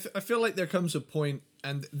 I feel like there comes a point,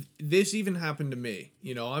 and this even happened to me.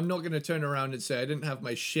 I'm not going to turn around and say I didn't have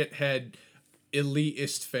my shithead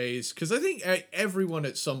elitist phase, because I think everyone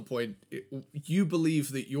at some point, you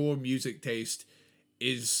believe that your music taste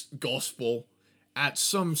is gospel at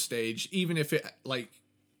some stage, even if it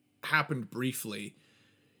happened briefly.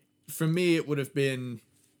 For me, it would have been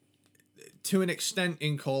to an extent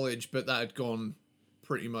in college, but that had gone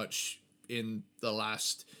pretty much in the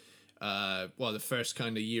last the first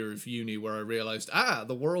kind of year of uni, where I realized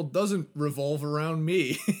the world doesn't revolve around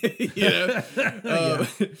me.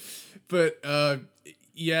 But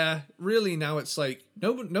really now it's like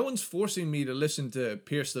no one's forcing me to listen to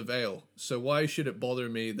Pierce the Veil, so why should it bother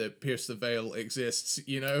me that Pierce the Veil exists?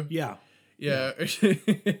 Yeah.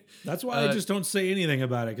 That's why I just don't say anything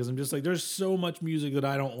about it, because I'm just like, there's so much music that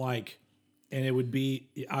I don't like, and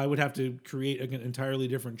I would have to create an entirely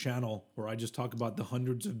different channel where I just talk about the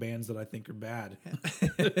hundreds of bands that I think are bad.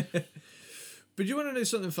 But you want to know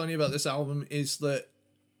something funny about this album is that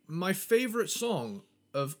my favorite song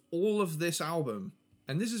of all of this album,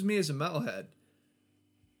 and this is me as a metalhead,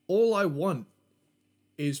 All I Want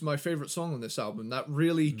is my favorite song on this album. That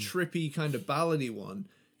really trippy kind of ballady one,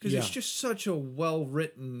 because it's just such a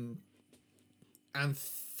well-written,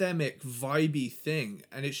 anthemic, vibey thing,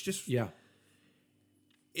 and it's just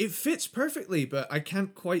it fits perfectly, but I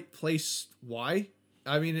can't quite place why.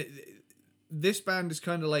 I mean, this band is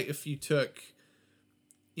kind of like if you took,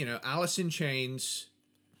 Alice in Chains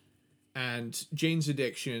and Jane's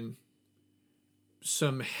Addiction,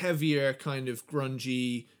 some heavier kind of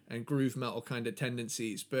grungy and groove metal kind of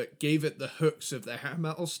tendencies, but gave it the hooks of the hair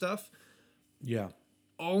metal stuff. Yeah.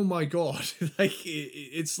 Oh my God.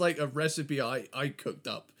 It's like a recipe I cooked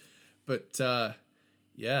up. But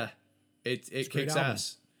it kicks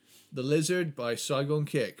ass. The Lizard by Saigon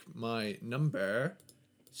Kick, my number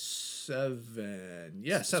 7.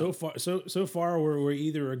 Yeah, 7. So far we're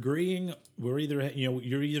either agreeing, you're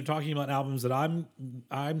either talking about albums that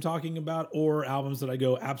I'm talking about, or albums that I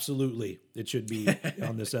go, absolutely, it should be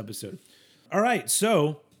on this episode. All right,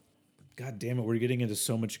 so God damn it, we're getting into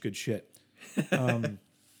so much good shit. I'll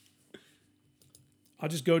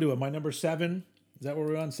just go to it. My number 7. Is that where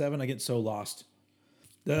we're on 7? I get so lost.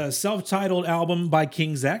 The self-titled album by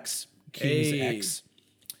King's X. King's X.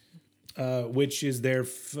 Which is their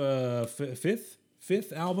fifth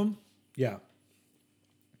album. Yeah.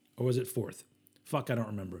 Or was it 4th? Fuck, I don't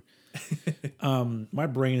remember. My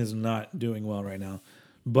brain is not doing well right now.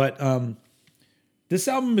 But this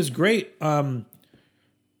album is great.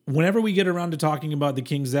 Whenever we get around to talking about the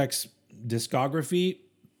King's X discography,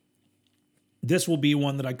 this will be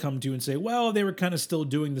one that I come to and say, well, they were kind of still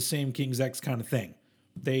doing the same King's X kind of thing.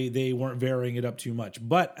 They weren't varying it up too much.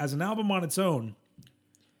 But as an album on its own,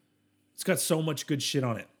 it's got so much good shit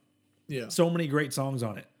on it. Yeah. So many great songs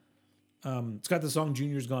on it. It's got the song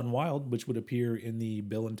Junior's Gone Wild, which would appear in the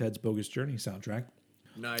Bill and Ted's Bogus Journey soundtrack.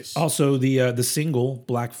 Nice. Also, the single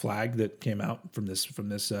Black Flag that came out from this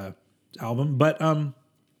album. But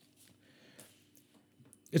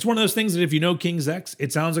it's one of those things that if you know King's X,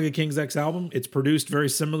 it sounds like a King's X album. It's produced very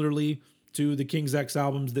similarly to the King's X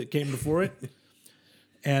albums that came before it.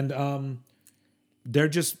 And they're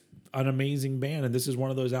just an amazing band. And this is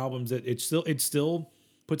one of those albums that it still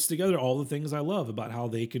puts together all the things I love about how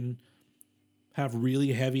they can have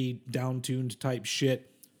really heavy, down-tuned type shit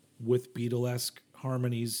with Beatlesque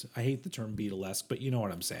harmonies. I hate the term Beatlesque, but you know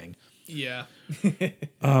what I'm saying. Yeah.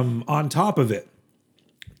 On top of it.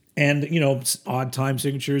 And, odd time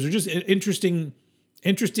signatures are just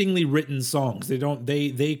interestingly written songs.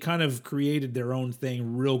 They kind of created their own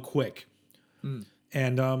thing real quick.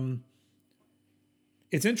 And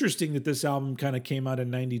it's interesting that this album kind of came out in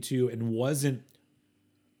 92 and wasn't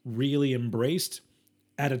really embraced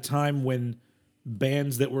at a time when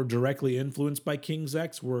bands that were directly influenced by King's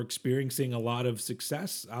X were experiencing a lot of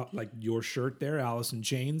success. Like your shirt there, Alice in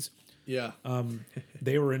Chains. Yeah.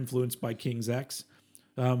 They were influenced by King's X.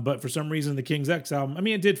 But for some reason, the King's X album,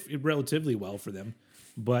 it did relatively well for them.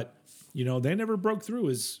 But, they never broke through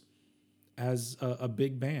as a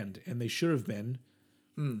big band, and they should have been.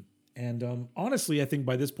 And honestly, I think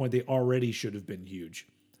by this point, they already should have been huge.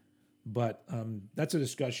 But that's a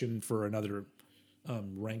discussion for another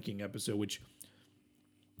ranking episode, which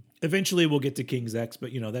eventually we'll get to King's X.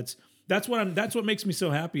 But that's what makes me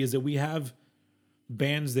so happy is that we have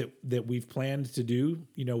bands that we've planned to do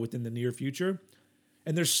within the near future,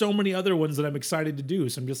 and there's so many other ones that I'm excited to do.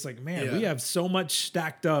 So I'm just like, man, we have so much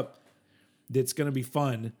stacked up that's gonna be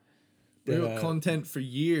fun. We got content for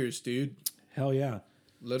years, dude. Hell yeah.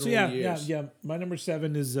 Literally years. Yeah. My number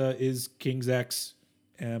 7 is King's X.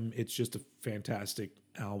 It's just a fantastic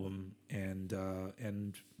album,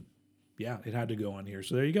 and yeah, it had to go on here.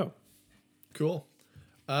 So there you go. Cool.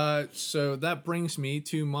 So that brings me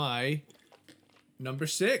to my number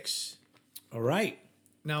 6. All right.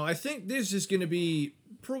 Now, I think this is going to be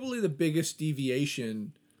probably the biggest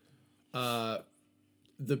deviation. The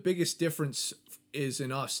biggest difference is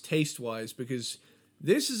in us taste-wise, because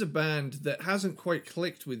this is a band that hasn't quite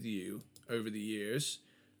clicked with you over the years.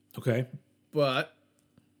 Okay. But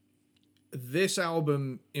this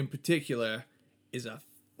album in particular is a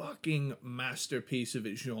fucking masterpiece of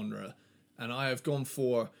its genre. And I have gone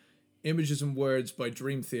for Images and Words by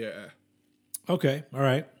Dream Theater. Okay. All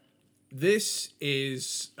right. This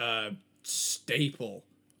is a staple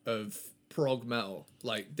of prog metal.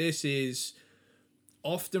 Like, this is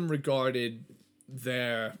often regarded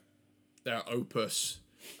their opus.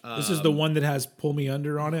 This is the one that has Pull Me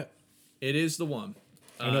Under on it. It is the one.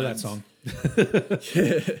 I know that song.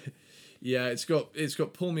 Yeah, it's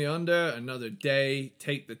got Pull Me Under, Another Day,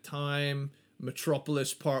 Take the Time,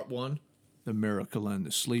 Metropolis Part 1, The Miracle and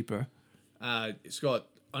the Sleeper. It's got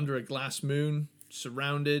Under a Glass Moon,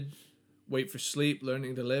 Surrounded, Wait for Sleep,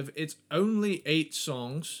 Learning to Live. It's only 8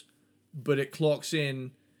 songs, but it clocks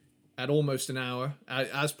in at almost an hour,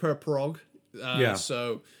 as per prog. Yeah.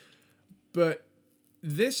 But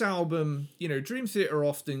this album, Dream Theater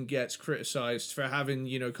often gets criticized for having,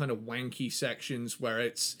 kind of wanky sections where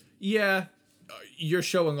it's, you're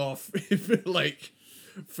showing off, like,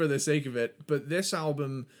 for the sake of it. But this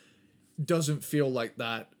album doesn't feel like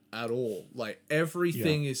that at all. Like,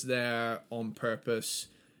 everything is there on purpose.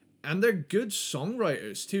 And they're good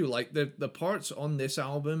songwriters, too. Like, the parts on this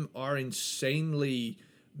album are insanely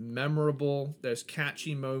memorable. There's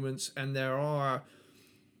catchy moments, and there are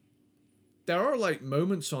like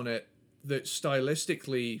moments on it that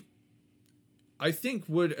stylistically I think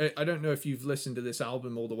I don't know if you've listened to this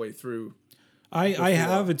album all the way through. I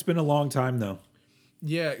have. It's been a long time though.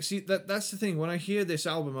 Yeah, see that's the thing. When I hear this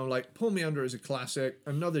album, I'm like, Pull Me Under is a classic.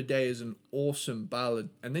 Another Day is an awesome ballad,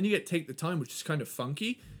 and then you get Take the Time, which is kind of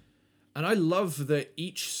funky. And I love that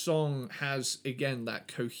each song has, again, that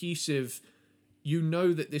cohesive, you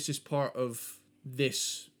know that this is part of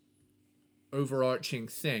this overarching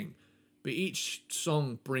thing, but each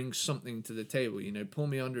song brings something to the table. You know, Pull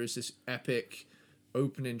Me Under is this epic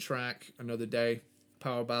opening track, Another Day,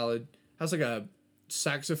 power ballad, has like a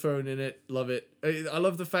saxophone in it, love it. I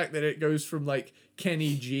love the fact that it goes from like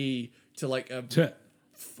Kenny G to like a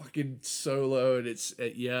fucking solo, and it's,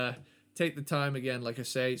 yeah. Take the Time, again, like I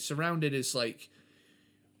say, Surrounded is like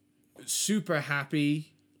super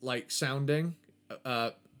happy, like sounding,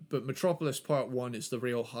 but Metropolis Part 1 is the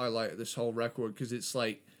real highlight of this whole record, because it's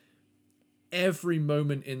like every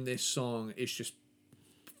moment in this song is just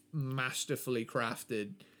masterfully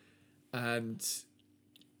crafted, and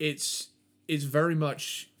it's very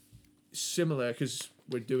much similar, because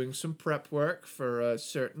we're doing some prep work for a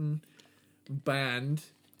certain band.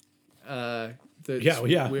 When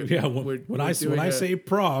I say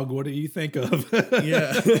prog, what do you think of?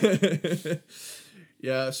 Yeah.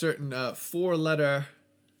 Yeah, a certain 4-letter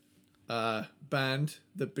band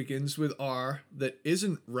that begins with R that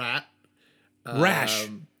isn't Rat. Rash.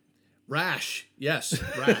 Yes,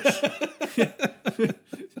 Rash.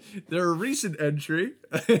 They're a recent entry.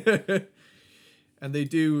 And they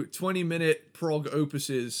do 20-minute prog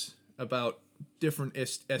opuses about different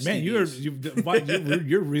STDs. Man,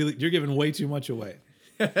 you're giving way too much away.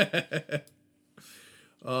 But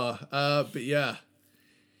yeah.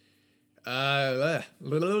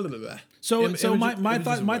 So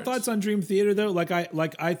my thoughts on Dream Theater, though,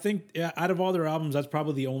 I think out of all their albums, that's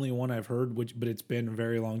probably the only one I've heard, but it's been a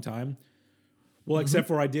very long time. Well, except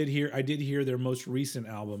for I did hear their most recent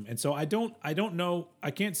album, and so I don't know,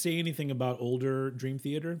 I can't say anything about older Dream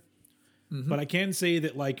Theater, but I can say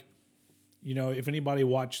that, like, you know, if anybody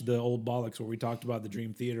watched the old Bollocks where we talked about the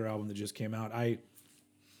Dream Theater album that just came out, I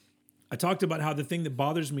talked about how the thing that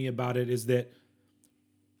bothers me about it is that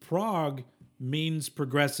prog means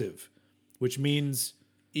progressive, which means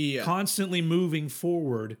constantly moving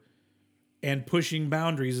forward and pushing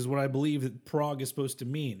boundaries is what I believe that prog is supposed to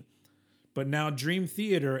mean. But now Dream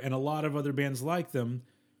Theater and a lot of other bands like them,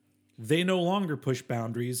 they no longer push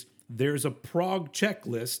boundaries. There's a prog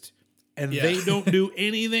checklist, and they don't do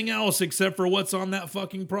anything else except for what's on that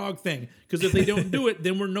fucking prog thing. Because if they don't do it,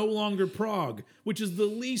 then we're no longer prog, which is the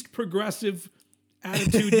least progressive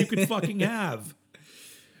attitude you could fucking have.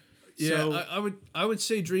 Yeah, So, I would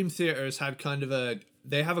say Dream Theater has had kind of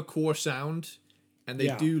they have a core sound, and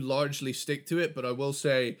they do largely stick to it. But I will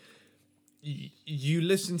say, you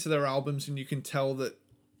listen to their albums and you can tell that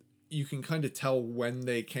you can kind of tell when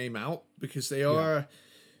they came out, because they are,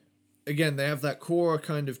 again, they have that core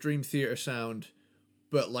kind of Dream Theater sound,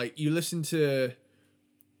 but like you listen to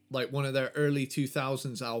like one of their early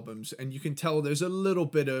 2000s albums and you can tell there's a little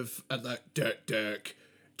bit of like dirt,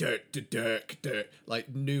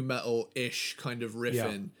 like new metal-ish kind of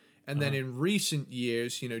riffing. And then in recent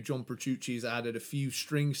years, you know, John Petrucci's added a few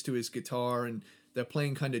strings to his guitar, and they're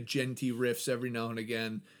playing kind of djenty riffs every now and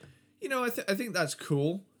again. You know, I think that's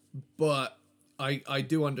cool, but I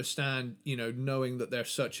do understand, you know, knowing that they're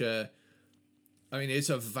such a... I mean, it's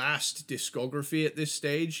a vast discography at this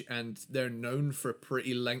stage, and they're known for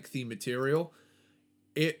pretty lengthy material.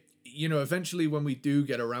 You know, eventually when we do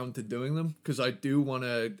get around to doing them, because I do want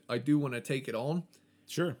to take it on.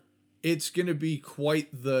 sure. It's gonna be quite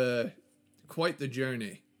the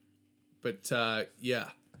journey. But yeah,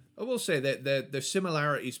 I will say that the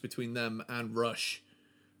similarities between them and Rush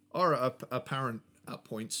are apparent at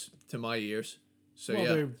points to my ears. So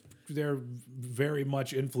well, they're very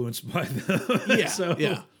much influenced by them.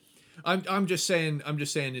 Yeah. I'm just saying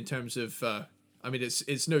in terms of I mean,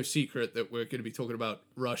 it's no secret that we're going to be talking about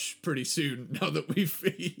Rush pretty soon, now that we've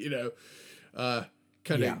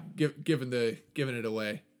kind of given it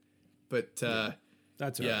away. But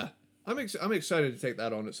that's all right. I'm excited to take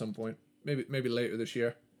that on at some point. Maybe later this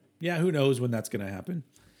year. Yeah, who knows when that's going to happen?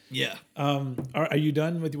 Yeah. Are you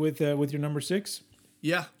done with your number 6?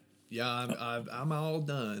 Yeah. I'm all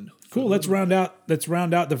done. Cool. Let's round out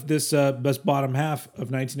this best bottom half of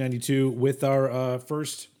 1992 with our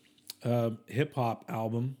first hip hop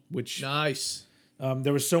album, which nice.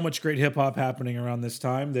 There was so much great hip hop happening around this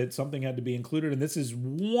time that something had to be included, and this is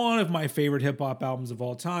one of my favorite hip hop albums of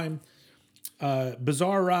all time.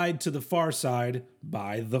 Bizarre Ride to the Far Side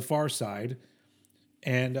by The Far Side.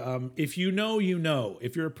 And if you know, you know.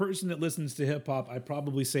 If you're a person that listens to hip hop, I'd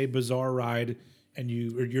probably say Bizarre Ride, and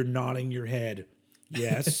you're nodding your head,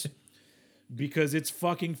 yes, because it's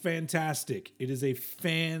fucking fantastic. It is a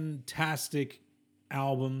fantastic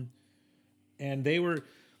album, and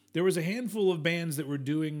there was a handful of bands that were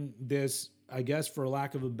doing this, I guess, for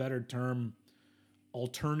lack of a better term,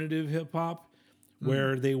 alternative hip hop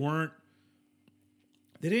where they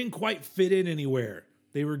didn't quite fit in anywhere.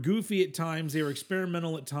 They were goofy at times. They were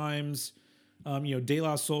experimental at times. De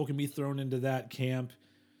La Soul can be thrown into that camp.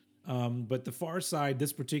 But the Far Side,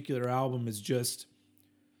 this particular album is just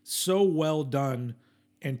so well done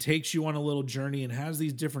and takes you on a little journey and has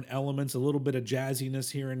these different elements, a little bit of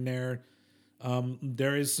jazziness here and there.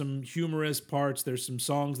 There is some humorous parts. There's some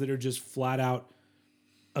songs that are just flat out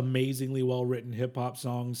amazingly well written hip hop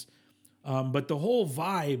songs. But the whole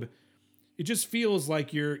vibe, it just feels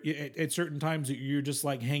like you're at certain times you're just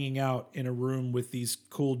like hanging out in a room with these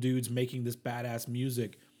cool dudes making this badass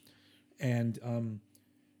music. And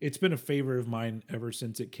it's been a favorite of mine ever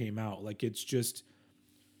since it came out. Like it's just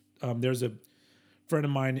there's a friend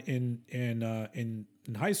of mine in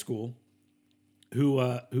high school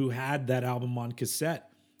who had that album on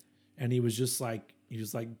cassette, and he was like,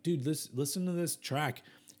 dude, listen to this track,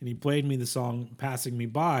 and he played me the song "Passing Me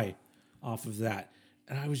By" off of that,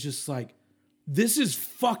 and I was just like, this is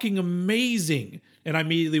fucking amazing. And I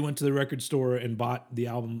immediately went to the record store and bought the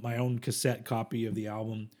album, my own cassette copy of the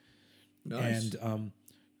album. Nice.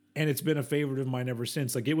 And it's been a favorite of mine ever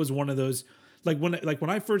since. Like it was one of those, like when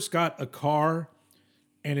I first got a car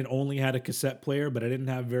and it only had a cassette player, but I didn't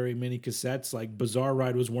have very many cassettes. Like Bizarre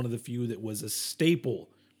Ride was one of the few that was a staple.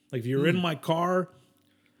 Like if you're in my car,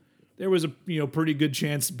 there was a pretty good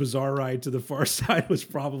chance Bizarre Ride to the Far Side was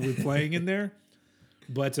probably playing in there.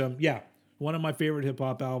 But yeah, one of my favorite hip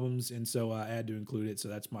hop albums, and so I had to include it. So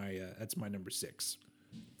that's my number 6.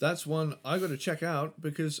 That's one I got to check out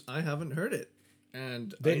because I haven't heard it,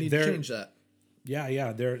 and I need to change that.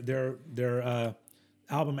 Yeah, their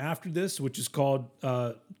album after this, which is called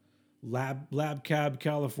Lab Cab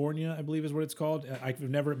California, I believe is what it's called. I've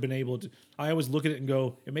never been able to. I always look at it and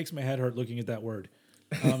go, it makes my head hurt looking at that word.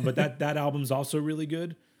 But that album's also really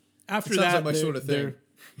good. After that, like my sort of thing.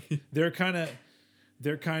 They're kind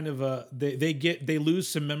of they lose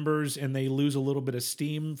some members and they lose a little bit of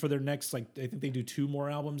steam for their next, like I think they do 2 more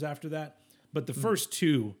albums after that. But the first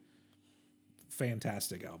 2,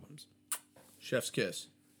 fantastic albums. Chef's kiss.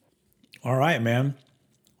 All right, man.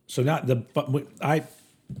 So not the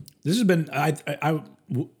this has been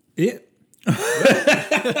it.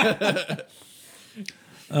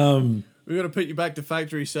 We got to put you back to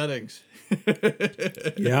factory settings.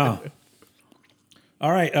 Yeah.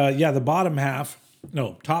 All right.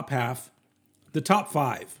 Top half. The top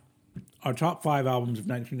 5. Our top 5 albums of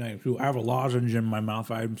 1992. I have a lozenge in my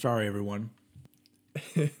mouth. I'm sorry, everyone.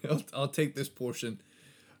 I'll take this portion.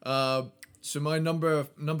 So my number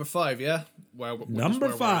 5, yeah? Number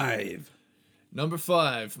 5. Number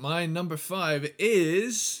 5. My number 5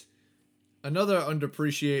 is another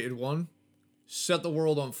underappreciated one. Set the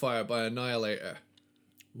World on Fire by Annihilator.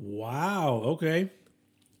 Wow, okay.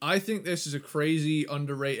 I think this is a crazy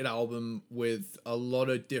underrated album with a lot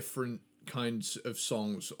of different kinds of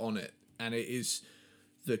songs on it. And it is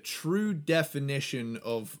the true definition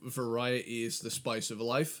of variety is the spice of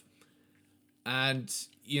life. And,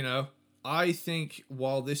 I think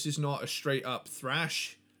while this is not a straight up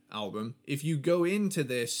thrash album, if you go into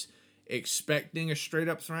this expecting a straight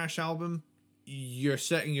up thrash album, you're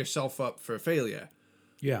setting yourself up for failure.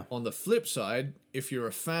 Yeah. On the flip side, if you're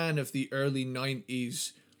a fan of the early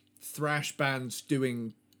 90s thrash bands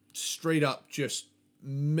doing straight up just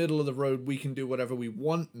middle of the road, we can do whatever we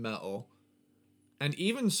want metal, and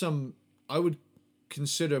even some, I would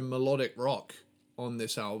consider melodic rock on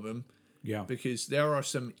this album. Yeah. Because there are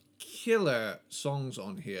some killer songs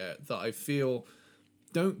on here that I feel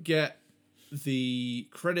don't get the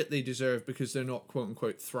credit they deserve because they're not quote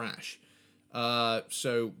unquote thrash.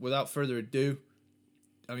 So without further ado,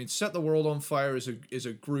 I mean, Set the World on Fire is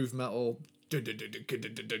a groove metal.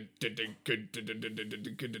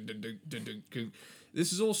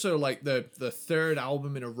 This is also like the 3rd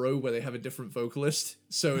album in a row where they have a different vocalist.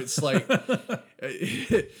 So it's like,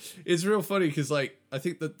 it's real funny because like, I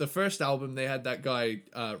think that the first album they had that guy,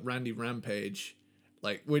 Randy Rampage,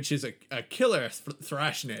 like, which is a killer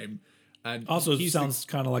thrash name. And also sounds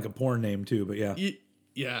kind of like a porn name too, but yeah.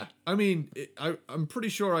 Yeah. I mean, I'm pretty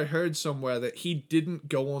sure I heard somewhere that he didn't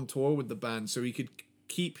go on tour with the band so he could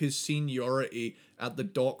keep his seniority at the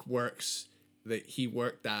dock works that he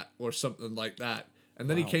worked at or something like that. And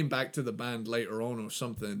then he came back to the band later on or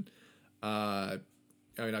something. I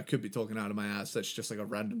mean, I could be talking out of my ass. That's just like a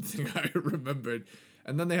random thing I remembered.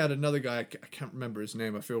 And then they had another guy. I can't remember his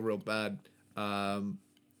name. I feel real bad.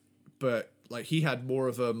 But like he had more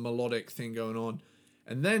of a melodic thing going on.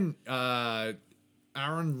 And then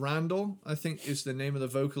Aaron Randall, I think, is the name of the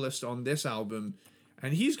vocalist on this album.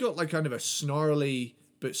 And he's got like kind of a snarly,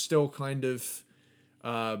 but still kind of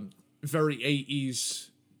very 80s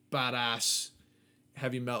badass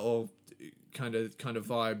heavy metal kind of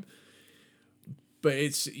vibe. But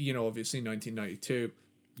it's, obviously 1992.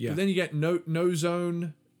 Yeah. But then you get No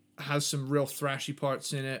Zone has some real thrashy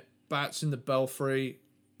parts in it. Bats in the Belfry,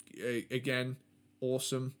 again,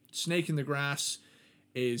 awesome. Snake in the Grass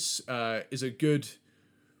is a good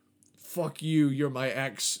fuck you, you're my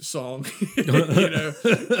ex song.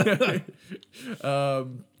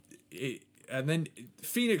 And then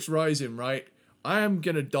Phoenix Rising, right? I am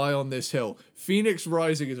gonna die on this hill. Phoenix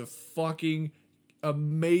Rising is a fucking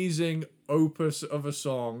amazing opus of a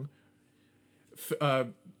song.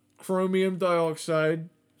 Chromium Dioxide.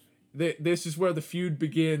 This is where the feud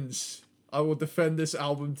begins. I will defend this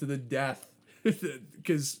album to the death.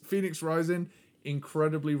 Because Phoenix Rising,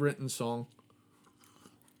 incredibly written song.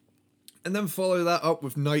 And then follow that up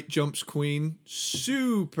with Night Jumps Queen.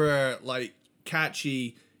 Super,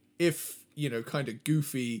 catchy, if, kind of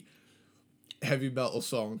goofy heavy metal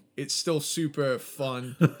song. It's still super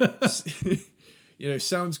fun.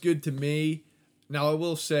 Sounds good to me. Now, I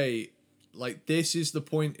will say, this is the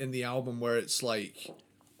point in the album where it's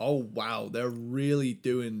oh, wow, they're really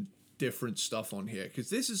doing different stuff on here. Because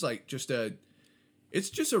this is, it's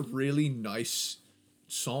just a really nice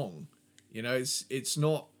song. It's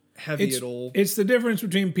not heavy at all. It's the difference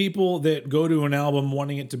between people that go to an album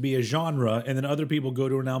wanting it to be a genre, and then other people go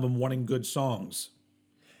to an album wanting good songs.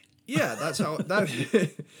 Yeah, that's how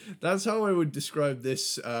that's how I would describe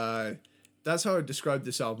this. That's how I would describe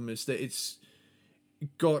this album, is that it's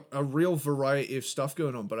got a real variety of stuff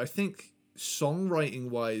going on. But I think songwriting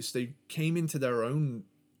wise, they came into their own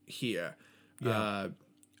here. Yeah.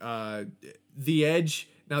 The Edge.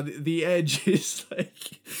 Now, the Edge is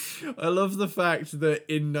I love the fact that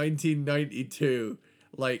in 1992,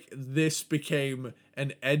 this became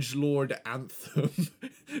an edgelord anthem.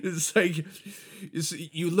 It's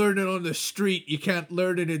you learn it on the street, you can't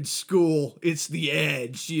learn it in school. It's the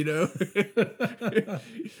Edge,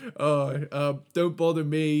 Don't Bother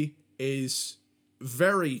Me is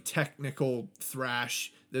very technical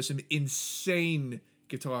thrash. There's some insane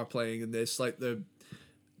guitar playing in this.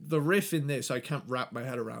 The riff in this, I can't wrap my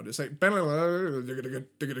head around. It's how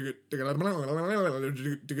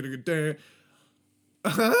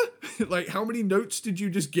many notes did you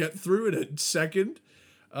just get through in a second?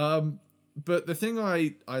 But the thing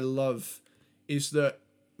I love is that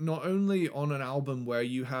not only on an album where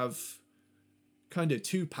you have kind of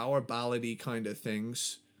two power ballady kind of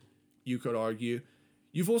things, you could argue,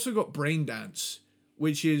 you've also got Brain Dance,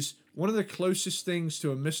 which is one of the closest things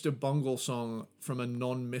to a Mr. Bungle song from a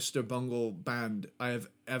non-Mr. Bungle band I have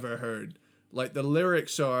ever heard. The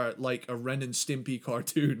lyrics are like a Ren and Stimpy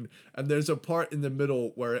cartoon, and there's a part in the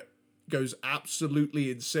middle where it goes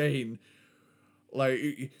absolutely insane.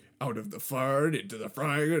 Out of the fire and into the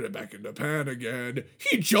frying and back in the pan again.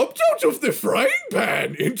 He jumped out of the frying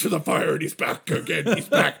pan into the fire and he's back again. He's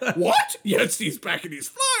back. What? Yes, he's back and he's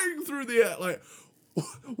flying through the air.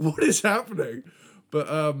 What is happening?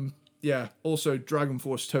 But, yeah, also Dragon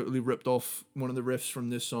Force totally ripped off one of the riffs from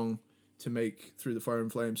this song to make Through the Fire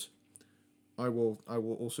and Flames. I will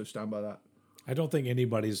also stand by that. I don't think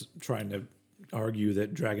anybody's trying to argue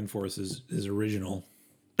that Dragon Force is original.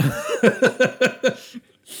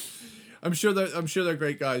 I'm sure they're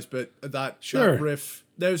great guys, but that riff,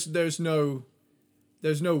 there's no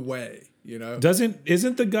way,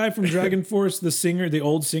 Isn't the guy from Dragon Force the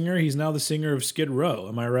old singer? He's now the singer of Skid Row.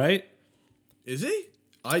 Am I right? Is he?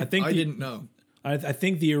 I didn't know. I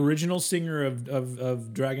think the original singer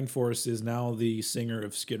of Dragon Force is now the singer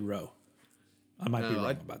of Skid Row. I might be wrong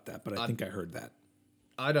about that, but I think I heard that.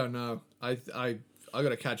 I don't know. I got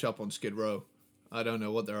to catch up on Skid Row. I don't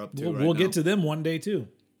know what they're up to. We'll get to them one day too.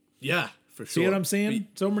 Yeah, for sure. See what I'm saying?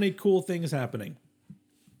 So many cool things happening.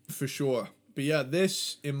 For sure. But yeah,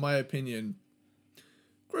 this, in my opinion,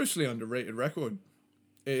 grossly underrated record.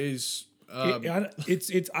 It is.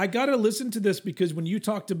 It's. I gotta listen to this because when you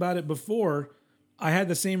talked about it before, I had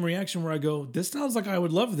the same reaction where I go, "This sounds like I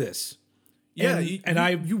would love this." Yeah,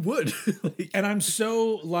 you would. And I'm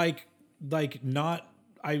so not.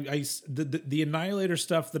 The Annihilator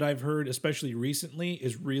stuff that I've heard, especially recently,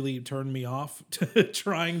 is really turned me off to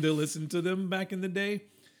trying to listen to them back in the day.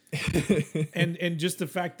 and just the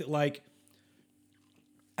fact that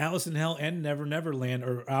Alice in Hell and Never Never Land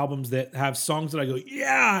are albums that have songs that I go,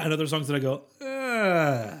 yeah, and other songs that I go,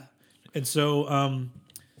 ah. And so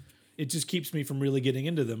it just keeps me from really getting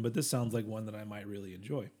into them. But this sounds like one that I might really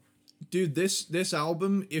enjoy. Dude, this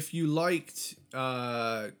album, if you liked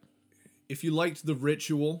The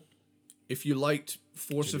Ritual, if you liked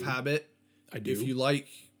Force of Habit, I do. If you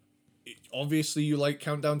obviously you like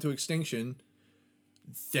Countdown to Extinction,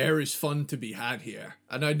 there is fun to be had here.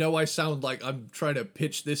 And I know I sound like I'm trying to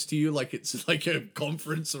pitch this to you like it's like a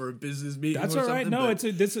conference or a business meeting. That's or all right.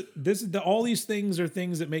 something, No, but all these things are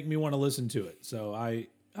things that make me want to listen to it. So I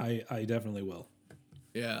definitely will.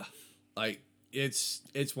 yeah, like it's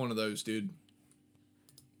one of those, dude.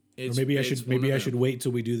 Or maybe I should wait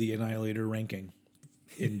till we do the Annihilator ranking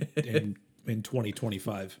in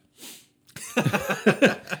 2025.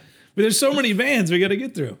 But there's so many bands we got to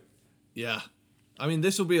get through. Yeah, I mean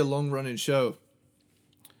this will be a long running show.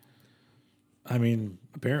 I mean,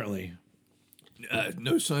 apparently,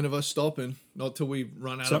 no sign of us stopping. Not till we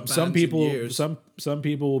run out of bands some people and years. some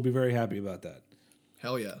people will be very happy about that.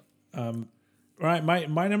 Hell yeah. All right,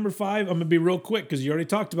 my number 5, I'm going to be real quick because you already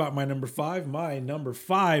talked about my number 5. My number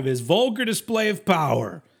 5 is Vulgar Display of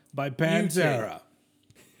Power by Pantera.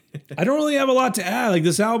 I don't really have a lot to add. Like,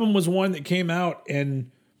 this album was one that came out and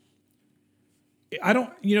I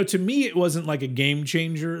don't, to me, it wasn't like a game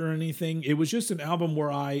changer or anything. It was just an album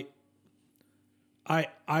where I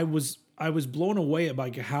was blown away at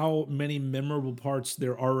like how many memorable parts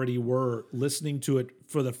there already were listening to it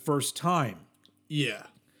for the first time. Yeah.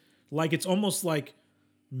 Like it's almost like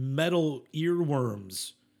metal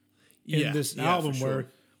earworms in this album where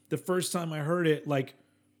the first time I heard it, like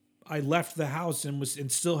I left the house and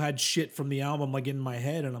still had shit from the album like in my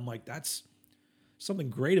head, and I'm like, that's something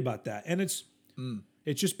great about that. And it's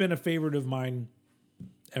just been a favorite of mine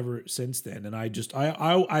ever since then. And I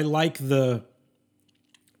like the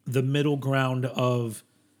middle ground of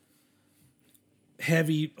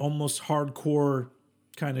heavy, almost hardcore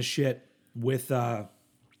kind of shit with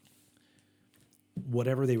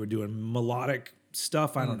whatever they were doing, melodic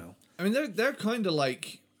stuff. I don't know. I mean, they're kind of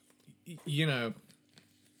like, they're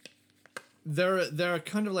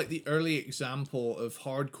kind of like the early example of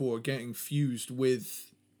hardcore getting fused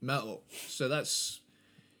with metal. So that's,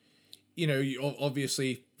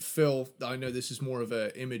 obviously Phil, I know this is more of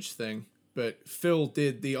an image thing, but Phil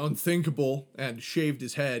did the unthinkable and shaved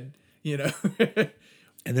his head,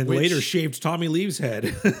 And then later shaved Tommy Lee's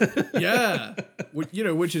head. Yeah.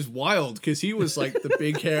 Which is wild because he was like the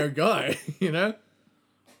big hair guy,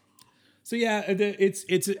 So yeah,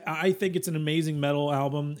 I think it's an amazing metal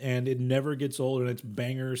album and it never gets old and it's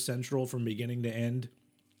banger central from beginning to end.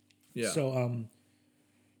 Yeah. So,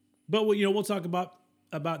 but we'll talk about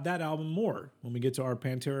that album more when we get to our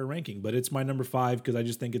Pantera ranking, but it's my number 5 because I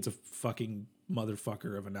just think it's a fucking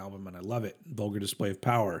motherfucker of an album and I love it. Vulgar Display of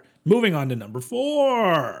Power. Moving on to number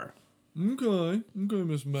 4. Okay,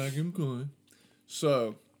 Miss Mac, okay.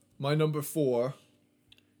 So, my number 4.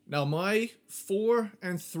 Now, my 4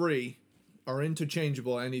 and 3 are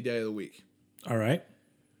interchangeable any day of the week. All right.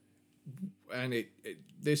 And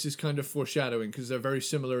this is kind of foreshadowing because they're very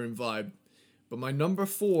similar in vibe. But my number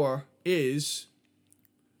 4 is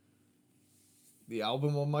the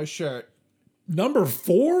album on my shirt. Number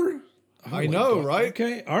 4? Oh, I know, God. right?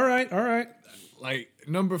 Okay. All right. Like,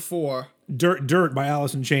 number 4. Dirt by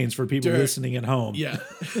Alice in Chains for people listening at home. Yeah.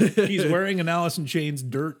 He's wearing an Alice in Chains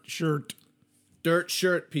dirt shirt. Dirt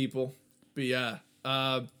shirt, people. But yeah.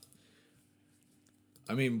 I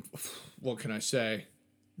mean, what can I say?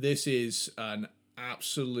 This is an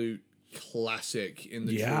absolute classic in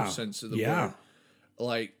the true sense of the word.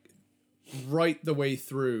 Like, right the way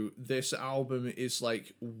through, this album is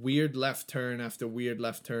like weird left turn after weird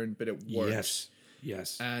left turn, but it works.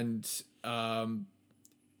 Yes. And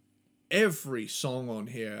every song on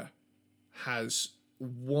here has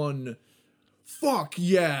one fuck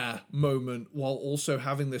yeah moment while also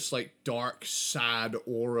having this like dark, sad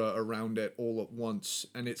aura around it all at once.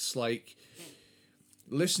 And it's like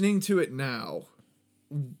listening to it now,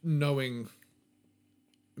 knowing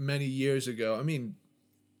many years ago, I mean,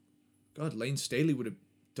 God, Lane Staley would have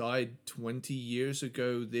died 20 years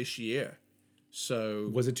ago this year. So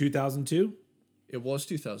was it 2002? It was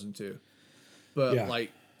 2002. But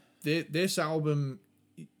like this album,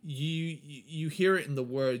 you hear it in the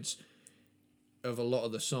words of a lot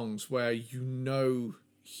of the songs where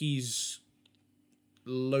he's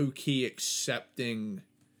low-key accepting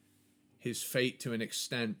his fate to an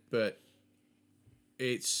extent, but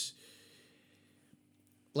it's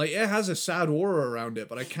like it has a sad aura around it,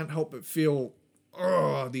 but I can't help but feel,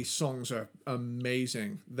 these songs are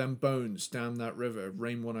amazing. Them Bones, Down That River,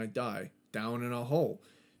 Rain When I Die, Down in a Hole,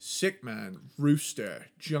 Sick Man, Rooster,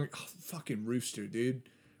 fucking Rooster, dude.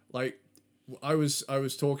 Like, I was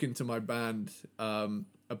talking to my band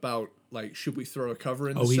about like, should we throw a cover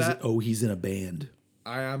in the set? He's in a band.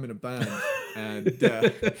 I am in a band, and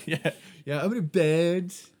yeah, I'm in a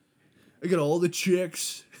band. I got all the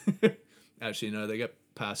chicks. Actually, no, they get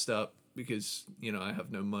passed up because I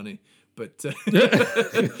have no money. But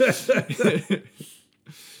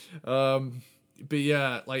But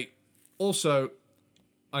yeah, like also,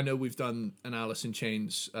 I know we've done an Alice in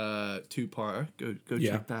Chains two-parter. Go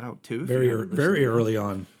Yeah. check that out too. If Very you haven't listened very to that. early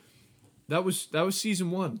on. That was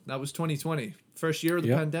season 1. That was 2020, first year of the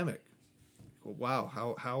Yep. pandemic. Well,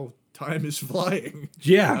 wow, how time is flying.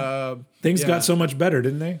 Yeah. Things yeah. got so much better,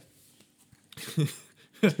 didn't they?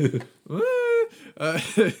 A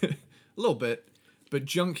little bit, but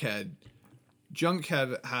Junkhead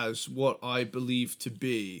has what I believe to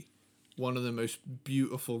be one of the most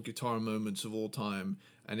beautiful guitar moments of all time,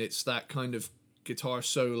 and it's that kind of guitar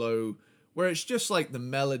solo where it's just like the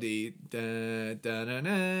melody.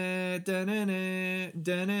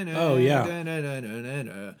 Oh,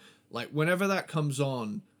 yeah. Like whenever that comes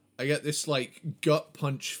on, I get this like gut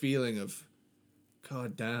punch feeling of,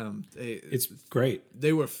 God damn, It's great.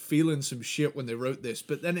 they were feeling some shit when they wrote this,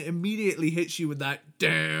 but then it immediately hits you with that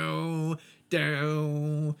down,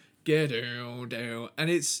 down, get down, down. And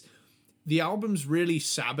the album's really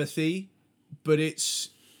Sabbathy, but it's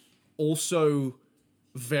also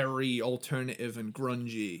very alternative and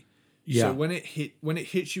grungy. Yeah. So when it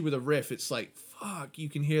hits you with a riff, it's like, fuck, you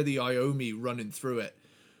can hear the Iommi running through it.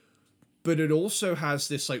 But it also has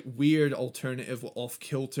this like weird alternative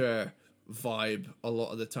off-kilter vibe a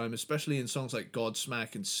lot of the time, especially in songs like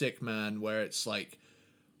Godsmack and Sick Man, where it's like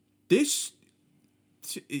this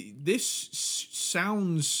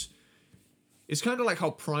sounds, it's kind of like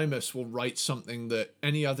how Primus will write something that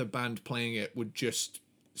any other band playing it would just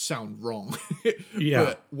sound wrong. Yeah.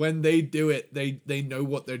 But when they do it, they know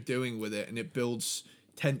what they're doing with it, and it builds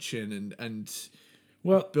tension and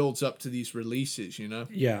Well, builds up to these releases, you know?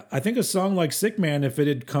 yeah. I think a song like Sick Man, if it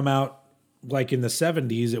had come out like in the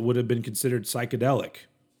 70s, it would have been considered psychedelic,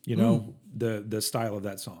 you know, the style of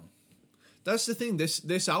that song. That's the thing.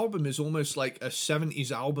 This album is almost like a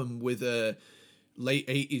 70s album with a late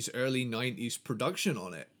 80s, early 90s production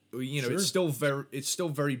on it. You know, Sure. it's still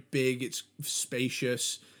very big, it's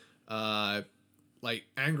spacious. Like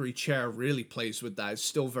Angry Chair really plays with that. It's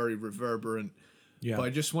still very reverberant. Yeah. But I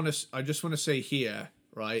just want to say here,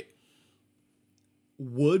 right?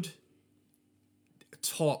 Wood,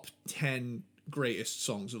 top 10 greatest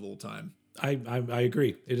songs of all time. I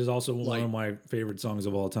agree. It is also one Like- of my favorite songs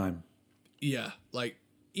of all time. Yeah, like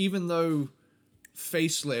even though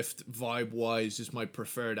Facelift vibe wise is my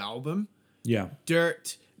preferred album, Yeah.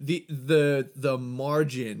 Dirt, the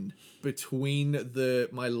margin between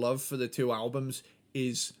my love for the two albums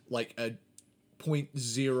is like a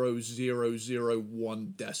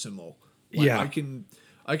 0.0001 decimal. Like Yeah.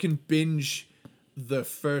 I can binge the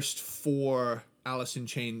first 4 Alice in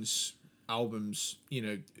Chains albums, you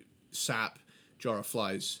know, Sap, Jar of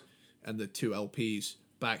Flies, and the 2 LPs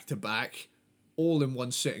back to back, all in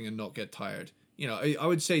one sitting and not get tired. You know, I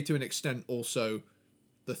would say to an extent also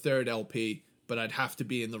the 3rd LP, but I'd have to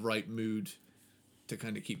be in the right mood to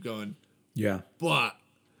kind of keep going. Yeah. But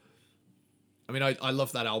I mean, I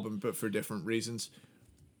love that album, but for different reasons.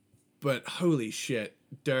 But holy shit,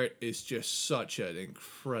 Dirt is just such an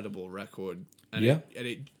incredible record. And Yeah.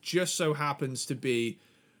 it just so happens to be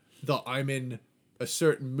that I'm in a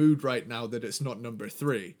certain mood right now that it's not number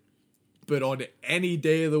 3. But on any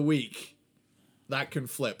day of the week, that can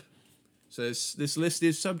flip. So this list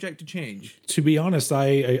is subject to change. To be honest,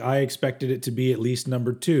 I expected it to be at least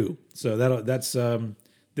number 2. So that's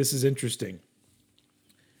this is interesting.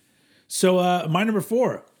 So my number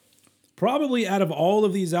 4, probably out of all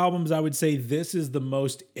of these albums, I would say this is the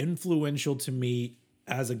most influential to me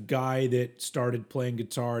as a guy that started playing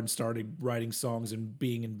guitar and started writing songs and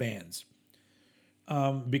being in bands.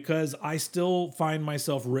 Because I still find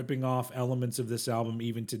myself ripping off elements of this album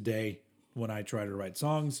even today when I try to write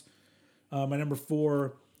songs. My number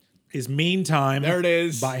 4 is Meantime. There it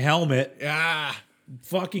is. By Helmet. Yeah.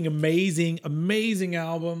 Fucking amazing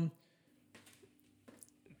album.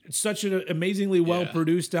 It's such an amazingly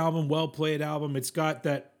well-produced album, well-played album. It's just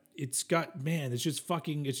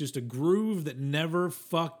a groove that never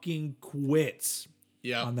fucking quits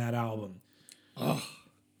Yeah. on that album.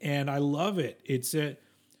 And I love it.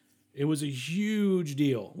 It was a huge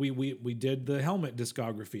deal. We did the Helmet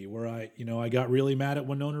discography where I got really mad at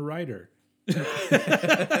Winona Ryder.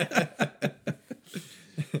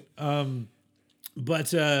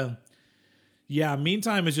 Yeah,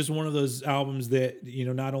 Meantime is just one of those albums that,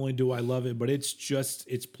 not only do I love it, but it's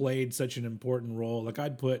played such an important role. Like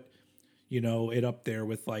I'd put, it up there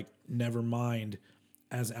with like Nevermind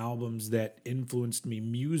as albums that influenced me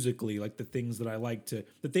musically, like the things that I like the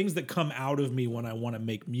things that come out of me when I want to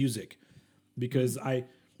make music. Because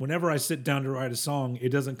whenever I sit down to write a song, it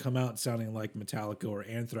doesn't come out sounding like Metallica or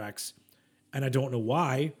Anthrax. And I don't know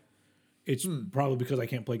why. It's probably because I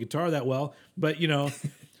can't play guitar that well, but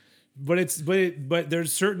but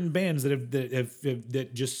there's certain bands that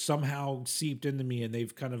just somehow seeped into me, and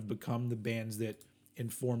they've kind of become the bands that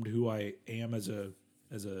informed who I am as a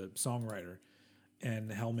songwriter.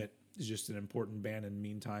 And Helmet is just an important band, and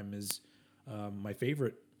Meantime is my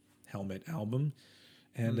favorite Helmet album.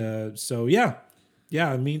 And so yeah.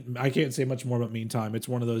 I mean, I can't say much more about Meantime. It's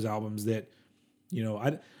one of those albums that,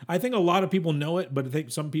 I think a lot of people know it, but I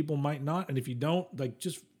think some people might not. And if you don't, like,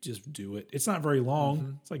 just do it. It's not very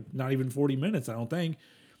long. It's like not even 40 minutes, I don't think.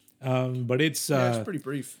 But it's pretty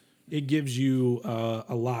brief. It gives you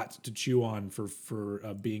a lot to chew on for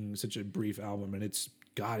being such a brief album. And it's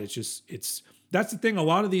that's the thing. A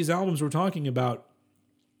lot of these albums we're talking about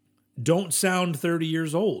don't sound 30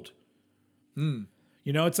 years old.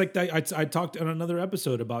 It's like that. I talked on another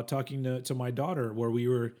episode about talking to my daughter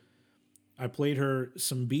where I played her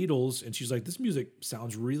some Beatles and she's like, this music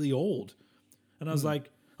sounds really old. And I was like,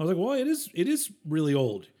 well, it is really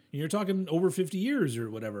old. And you're talking over 50 years or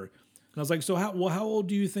whatever. And I was like, so how old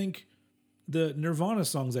do you think the Nirvana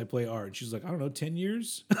songs I play are? And she's like, I don't know, 10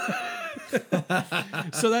 years.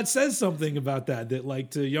 So that says something about that like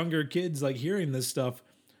to younger kids, like hearing this stuff,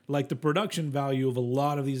 like the production value of a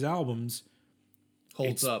lot of these albums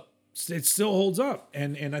holds up. It still holds up.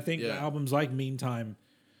 And I think albums like Meantime,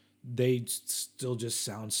 they still just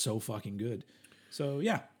sound so fucking good. So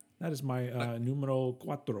yeah, that is my numero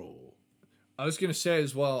cuatro. I was going to say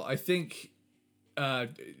as well, I think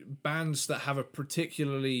bands that have a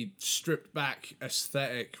particularly stripped back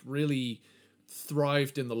aesthetic really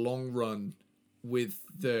thrived in the long run with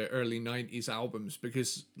the early 90s albums,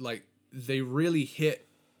 because like they really hit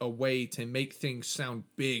a way to make things sound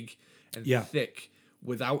big and thick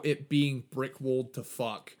without it being brick walled to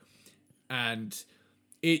fuck. And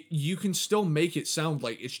you can still make it sound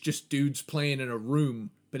like it's just dudes playing in a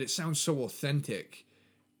room, but it sounds so authentic.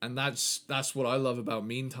 And that's what I love about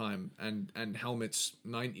Meantime and Helmet's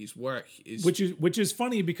 90s work is which is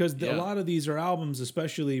funny because a lot of these are albums,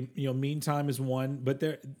 especially Meantime is one, but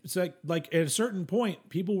it's like at a certain point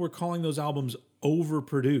people were calling those albums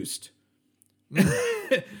overproduced.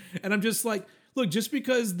 And I'm just like, look, just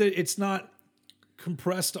because it's not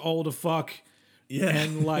compressed all to fuck. Yeah,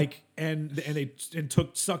 and like, and they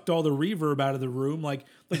sucked all the reverb out of the room. Like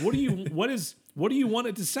what do you want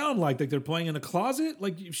it to sound like? Like they're playing in a closet?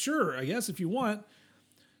 Like, sure, I guess if you want,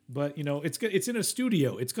 but it's in a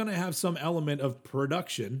studio. It's gonna have some element of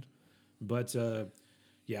production, but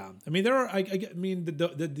yeah. I mean,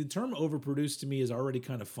 the term overproduced to me is already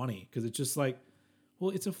kind of funny because it's just like,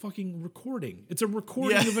 well, it's a fucking recording. It's a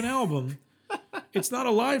recording of an album. It's not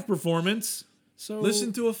a live performance. So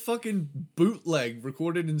listen to a fucking bootleg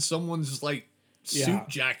recorded in someone's like suit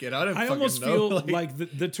jacket. I almost feel like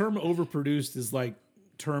the term overproduced is like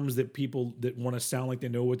terms that people that want to sound like they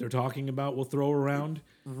know what they're talking about will throw around.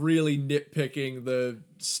 Really nitpicking the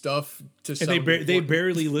stuff to sound. And they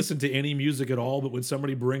barely listen to any music at all, but when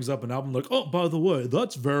somebody brings up an album like, oh, by the way,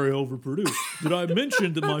 that's very overproduced. Did I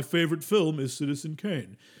mention that my favorite film is Citizen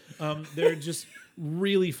Kane? They're just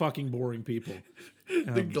really fucking boring people.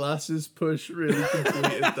 The glasses push really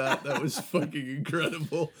completed that. That was fucking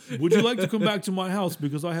incredible. Would you like to come back to my house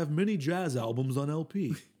because I have many jazz albums on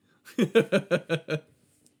LP?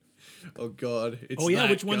 Oh God!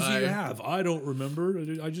 Which ones do you have? I don't remember.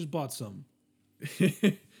 I just bought some.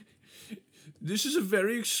 This is a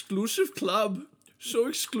very exclusive club. So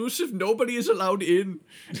exclusive, nobody is allowed in.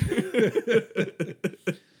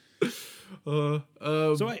 So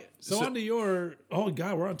on to your. Oh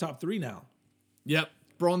God, we're on top 3 now. Yep,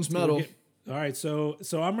 bronze medal. All right, so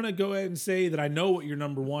I'm gonna go ahead and say that I know what your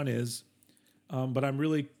number 1 is, but I'm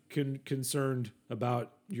really concerned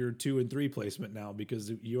about your 2 and 3 placement now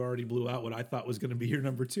because you already blew out what I thought was gonna be your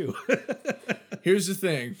number 2. Here's the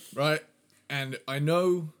thing, right? And I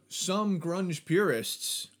know some grunge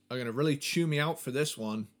purists are gonna really chew me out for this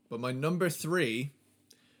one, but my number 3,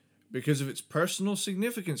 because of its personal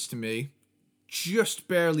significance to me, just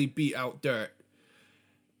barely beat out Dirt.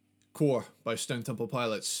 Core by Stone Temple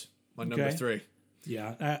Pilots, my number 3.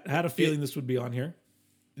 Yeah, I had a feeling this would be on here.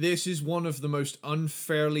 This is one of the most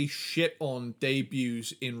unfairly shit on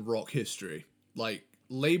debuts in rock history. Like,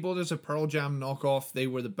 labeled as a Pearl Jam knockoff, they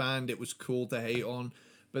were the band it was cool to hate on.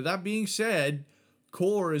 But that being said,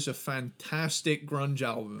 Core is a fantastic grunge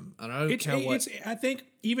album, and I don't care what. I think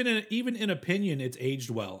even in opinion, it's aged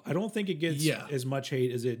well. I don't think it gets as much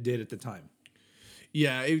hate as it did at the time.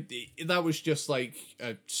 Yeah, that was just like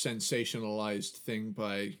a sensationalized thing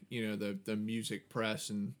by the music press,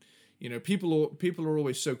 and people are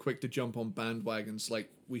always so quick to jump on bandwagons, like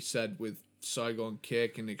we said with Saigon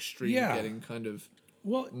Kick and Extreme getting kind of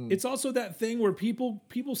Well, it's also that thing where people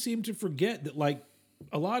seem to forget that like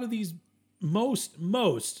a lot of these most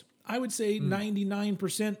I would say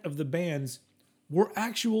 99% of the bands were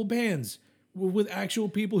actual bands with actual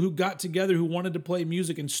people who got together who wanted to play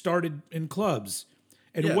music and started in clubs.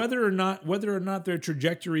 And whether or not their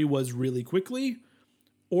trajectory was really quickly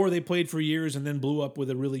or they played for years and then blew up with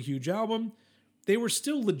a really huge album, they were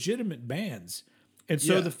still legitimate bands. And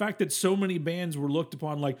so the fact that so many bands were looked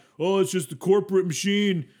upon like, oh, it's just the corporate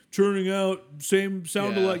machine churning out same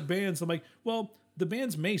sound-alike bands. I'm like, well, the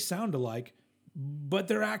bands may sound alike, but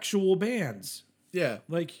they're actual bands. Yeah.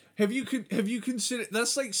 Like, have you considered,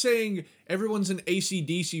 that's like saying everyone's an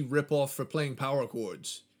AC/DC ripoff for playing power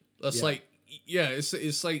chords. That's like,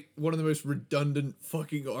 it's like one of the most redundant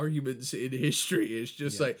fucking arguments in history. It's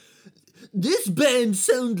just like, this band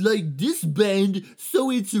sounds like this band,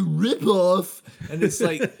 so it's a ripoff. And it's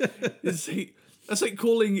like, that's like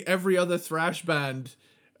calling every other thrash band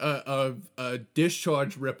a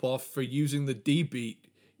Discharge ripoff for using the D beat,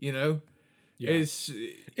 you know? Yeah.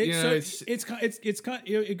 It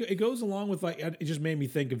goes along with like, it just made me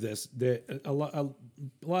think of this, that a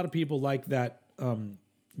lot of people like that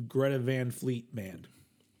Greta Van Fleet band.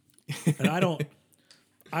 And I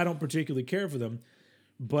don't particularly care for them.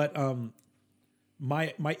 But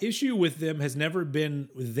my issue with them has never been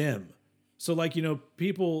with them. So like,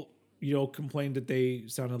 people, complained that they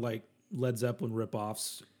sounded like Led Zeppelin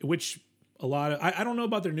ripoffs, which a lot of, I don't know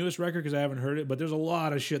about their newest record because I haven't heard it, but there's a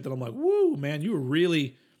lot of shit that I'm like, woo, man, you were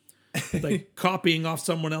really like copying off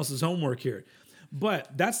someone else's homework here.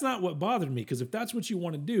 But that's not what bothered me, because if that's what you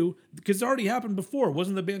want to do, because it already happened before.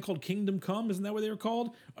 Wasn't the band called Kingdom Come? Isn't that what they were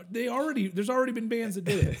called? There's already been bands that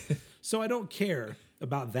did it. So I don't care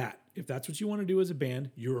about that. If that's what you want to do as a band,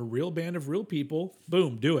 you're a real band of real people,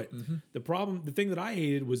 boom, do it. Mm-hmm. The thing that I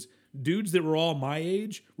hated was dudes that were all my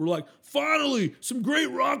age were like, finally, some great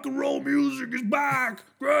rock and roll music is back.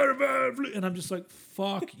 And I'm just like,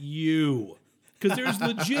 fuck you. Because there's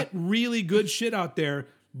legit really good shit out there,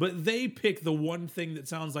 but they pick the one thing that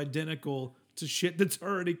sounds identical to shit that's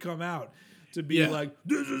already come out to be like,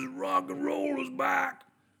 this is rock and roll is back.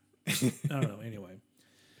 I don't know. Anyway.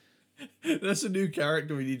 That's a new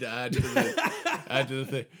character we need to add to the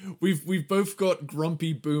thing. We've both got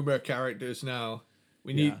grumpy boomer characters now.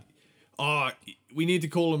 We need to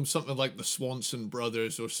call them something like the Swanson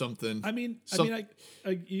brothers or something. It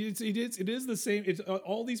is the same. It's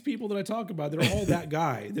all these people that I talk about. They're all that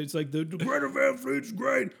guy. It's like the Greta Van Fleet's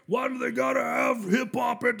great. Why do they gotta have hip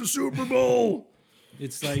hop at the Super Bowl?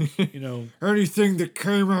 It's like, anything that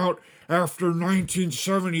came out after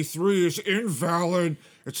 1973 is invalid.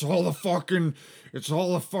 It's all a fucking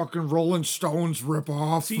Rolling Stones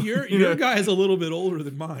ripoff. See, your guy is a little bit older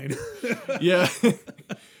than mine. Yeah.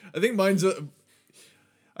 I think mine's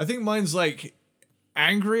like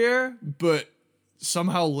angrier, but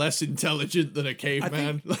somehow less intelligent than a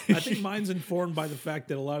caveman. I think mine's informed by the fact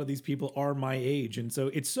that a lot of these people are my age. And so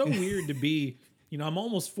it's so weird to be, I'm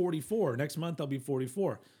almost 44. Next month I'll be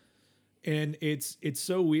 44. And it's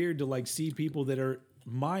so weird to like see people that are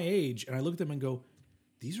my age, and I look at them and go,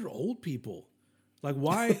 these are old people. Like,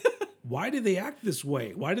 why do they act this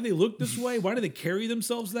way? Why do they look this way? Why do they carry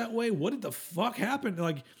themselves that way? What did the fuck happen?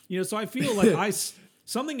 Like, so I feel like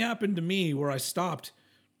something happened to me where I stopped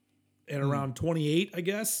at around 28, I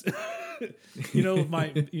guess.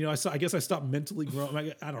 I guess I stopped mentally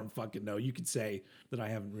growing. I don't fucking know. You could say that I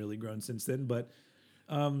haven't really grown since then, but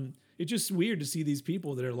it's just weird to see these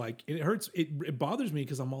people that are like, it hurts. It bothers me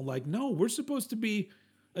because I'm all like, no, we're supposed to be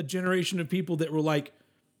a generation of people that were like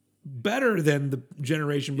better than the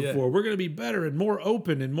generation before. We're going to be better and more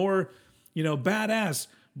open and more, badass,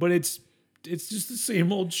 but it's just the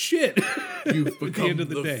same old shit. You've become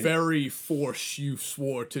the very force you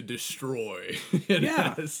swore to destroy.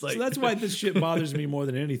 Yeah. So that's why this shit bothers me more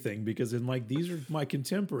than anything, because I'm like, these are my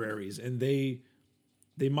contemporaries and they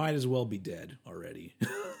might as well be dead already.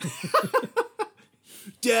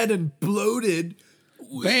 Dead and bloated.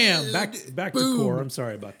 Bam! Back to core. I'm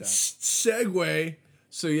sorry about that. Segue.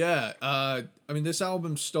 So this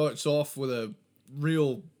album starts off with a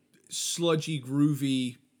real sludgy,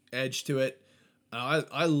 groovy edge to it.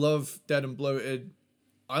 I love Dead and Bloated.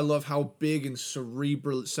 I love how big and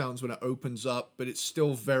cerebral it sounds when it opens up, but it's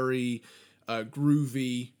still very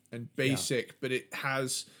groovy and basic. But it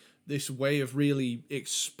has this way of really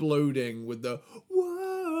exploding with the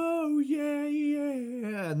whoa, yeah,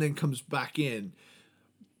 yeah, and then comes back in.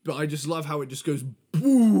 But I just love how it just goes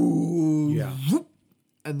boom, whoop,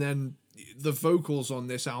 and then the vocals on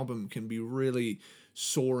this album can be really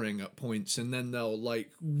soaring at points, and then they'll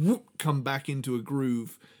like whoop, come back into a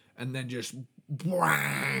groove, and then just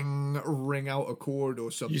bang, ring out a chord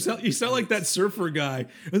or something. You sound like that surfer guy.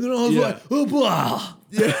 And then I was Yeah. like, oh, blah.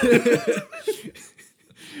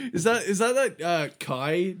 Is that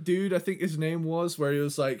Kai dude? I think his name was, where he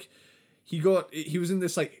was like, he was in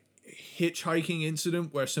this like hitchhiking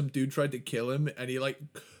incident where some dude tried to kill him, and I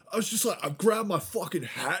was just like, I grabbed my fucking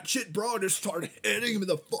hatchet, bro, and just started hitting him in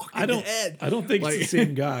the fucking head. I don't think it's the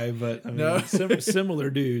same guy, but I mean, No. similar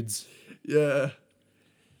dudes. Yeah,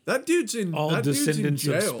 that dude's in All that descendants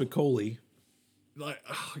dude's in of jail. Spicoli. Like,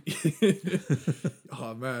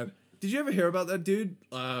 oh man, did you ever hear about that dude?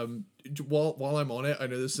 While I'm on it, I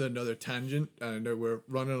know this is another tangent, and I know we're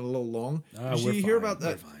running a little long. Did you hear about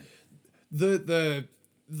that?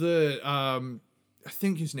 The I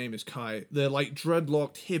think his name is Kai, the like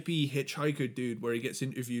dreadlocked hippie hitchhiker dude, where he gets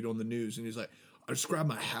interviewed on the news, and he's like, I just grabbed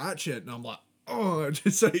my hatchet, and I'm like, oh,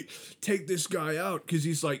 just like take this guy out because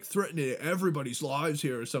he's like threatening everybody's lives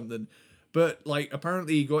here or something. But like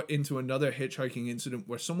apparently he got into another hitchhiking incident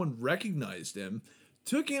where someone recognized him,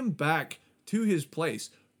 took him back to his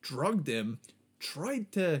place, drugged him,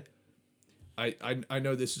 tried to. I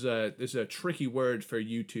know this is a tricky word for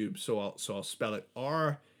YouTube, so I'll spell it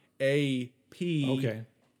RAPE. Okay.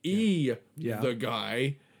 Yeah. The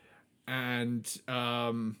guy, and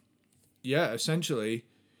essentially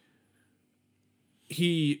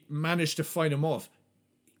he managed to fight him off,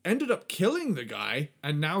 ended up killing the guy,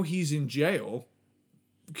 and now he's in jail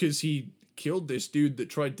because he killed this dude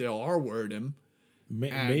that tried to R-word him.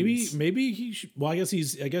 Maybe he should, well, I guess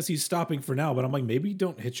he's stopping for now, but I'm like, maybe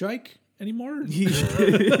don't hitchhike anymore.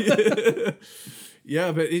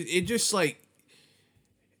 Yeah, but it just like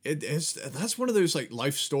that's one of those like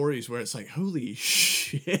life stories where it's like, holy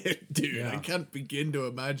shit, dude. Yeah. I can't begin to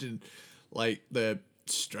imagine like the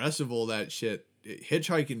stress of all that shit.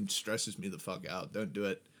 Hitchhiking stresses me the fuck out. Don't do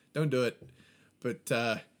it.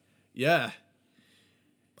 But yeah.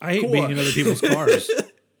 I hate Cool. being in other people's cars.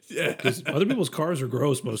 Yeah. Because other people's cars are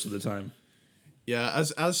gross most of the time. Yeah,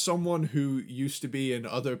 as someone who used to be in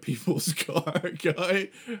other people's car guy,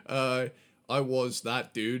 I was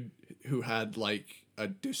that dude who had like a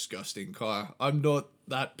disgusting car. I'm not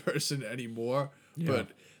that person anymore, but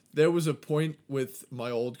there was a point with my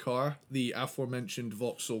old car, the aforementioned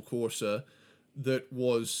Vauxhall Corsa, that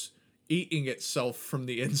was eating itself from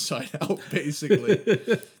the inside out, basically.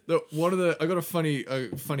 I got a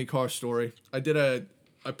funny car story.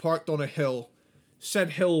 I parked on a hill.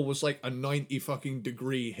 Said hill was like a 90 fucking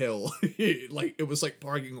degree hill. Like it was like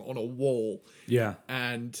parking on a wall. Yeah.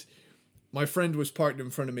 And my friend was parked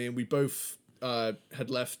in front of me, and we both had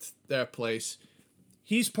left their place.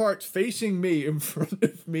 He's parked facing me in front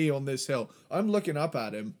of me on this hill. I'm looking up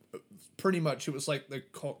at him. Pretty much it was like the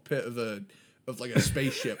cockpit of like a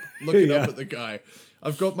spaceship looking up at the guy.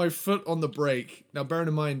 I've got my foot on the brake. Now bearing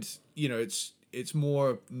in mind, it's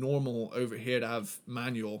more normal over here to have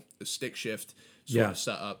manual, a stick shift sort of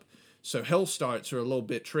setup. So hill starts are a little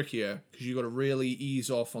bit trickier because you got to really ease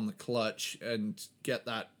off on the clutch and get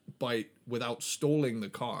that bite without stalling the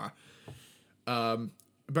car. Bearing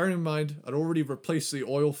in mind, I'd already replaced the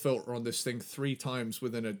oil filter on this thing 3 times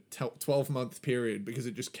within a 12-month period because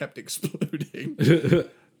it just kept exploding.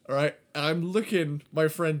 All right, I'm looking my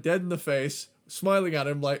friend dead in the face, smiling at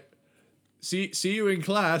him like, see you in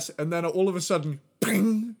class, and then all of a sudden,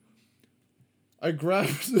 ping! I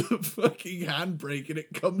grabbed the fucking handbrake and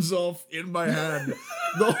it comes off in my hand.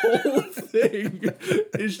 The whole thing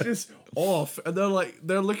is just off, and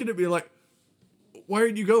they're looking at me like, where are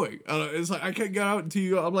you going? And it's like, I can't get out until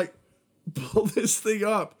you go. I'm like, pull this thing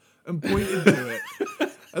up and pointed to it.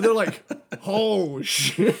 And they're like, oh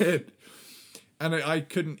shit. And I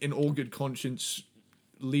couldn't, in all good conscience,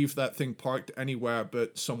 leave that thing parked anywhere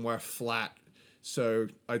but somewhere flat. So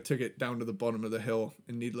I took it down to the bottom of the hill,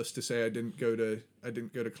 and needless to say, I didn't go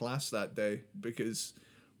to class that day because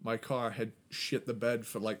my car had shit the bed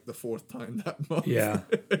for like the 4th time that month. Yeah.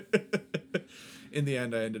 In the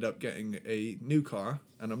end, I ended up getting a new car,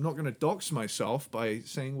 and I'm not going to dox myself by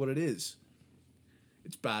saying what it is.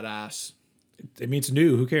 It's badass. It means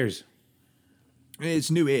new. Who cares? It's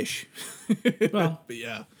new-ish. Well, But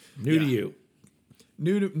yeah. new to you.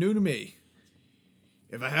 New to me.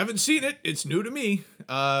 If I haven't seen it, it's new to me.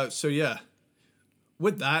 So yeah.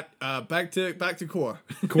 With that, back to core.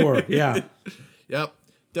 Core. Yeah. Yep.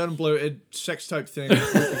 Done and bloated, sex type thing,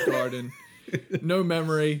 perfect garden. No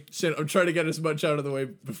memory. So I'm trying to get as much out of the way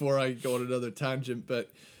before I go on another tangent,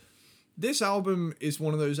 but this album is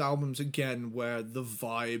one of those albums again where the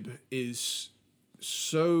vibe is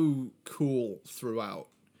so cool throughout.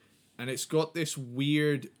 And it's got this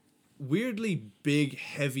weirdly big,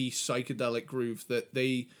 heavy psychedelic groove that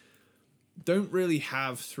they don't really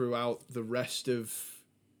have throughout the rest of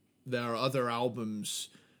their other albums.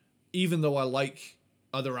 Even though I like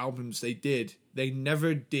other albums they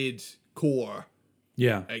never did Core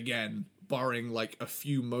Yeah. again, barring like a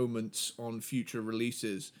few moments on future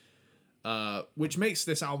releases, which makes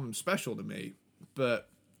this album special to me. But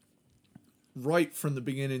right from the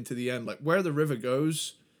beginning to the end, like Where the River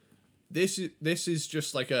Goes, this is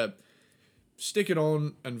just like a stick it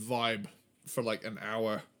on and vibe for like an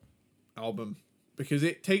hour album, because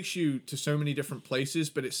it takes you to so many different places,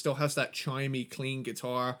 but it still has that chimey, clean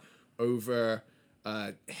guitar over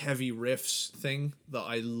heavy riffs thing that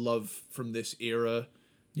I love from this era.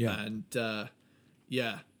 Yeah. And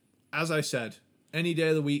as I said, any day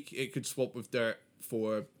of the week it could swap with Dirt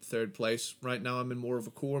for third place. Right now I'm in more of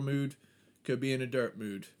a Core mood, could be in a Dirt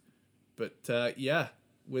mood. But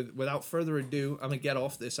without further ado, I'm gonna get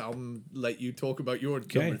off this album, let you talk about your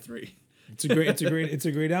number 3. It's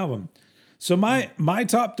a great album. So my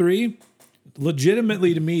top 3,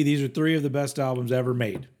 legitimately to me, these are 3 of the best albums ever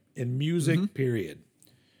made in music. Period.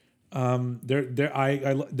 There are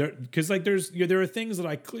things that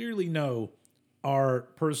I clearly know are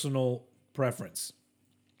personal preference.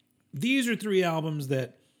 These are 3 albums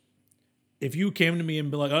that if you came to me and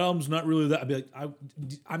be like, "Oh, album's not really that," I'd be like,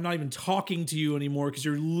 I'm not even talking to you anymore because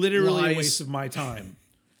you're literally a waste of my time.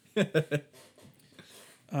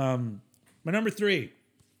 My number 3,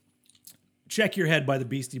 Check Your Head by the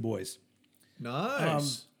Beastie Boys.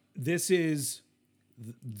 Nice. This is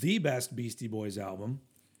the best Beastie Boys album.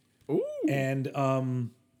 Ooh. And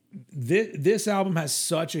this album has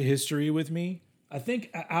such a history with me. I think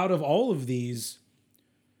out of all of these,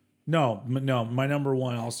 no, my number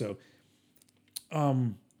 1 also.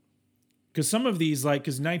 Because some of these, like,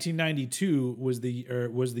 because 1992 was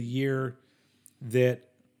the year that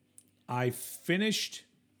I finished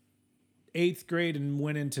 8th grade and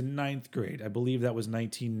went into 9th grade. I believe that was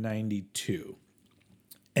 1992.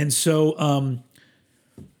 And so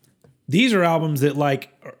these are albums that like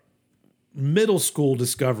are middle school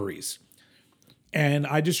discoveries. And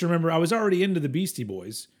I just remember I was already into the Beastie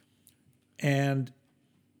Boys. And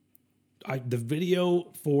the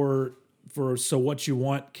video for So What You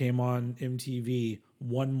Want came on MTV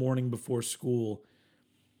one morning before school.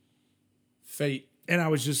 Fate. And I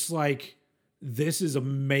was just like, this is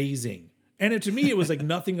amazing. And to me, it was like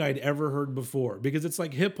nothing I'd ever heard before, because it's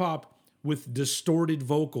like hip hop with distorted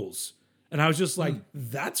vocals. And I was just like,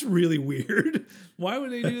 that's really weird. Why would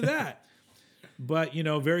they do that? But,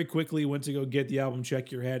 very quickly went to go get the album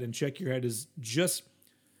Check Your Head. And Check Your Head is just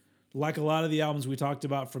like a lot of the albums we talked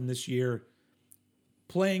about from this year,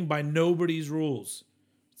 playing by nobody's rules.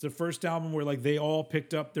 It's the first album where like they all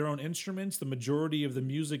picked up their own instruments. The majority of the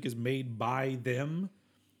music is made by them.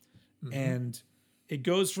 And it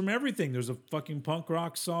goes from everything. There's a fucking punk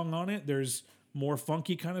rock song on it. There's more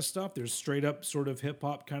funky kind of stuff. There's straight up sort of hip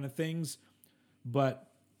hop kind of things. But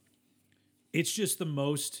it's just the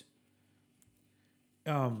most,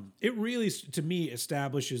 it really, to me,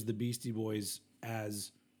 establishes the Beastie Boys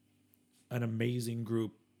as an amazing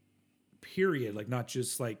group, period. Like, not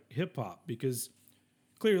just like hip hop, because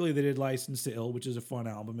clearly they did License to Ill, which is a fun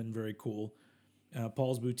album and very cool.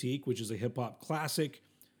 Paul's Boutique, which is a hip hop classic.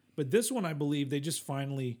 But this one, I believe they just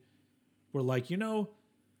finally were like,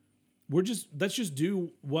 let's just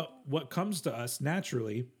do what comes to us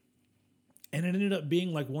naturally. And it ended up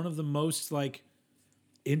being like one of the most like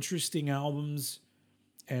interesting albums.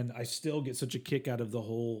 And I still get such a kick out of the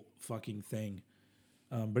whole fucking thing.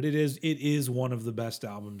 But it is one of the best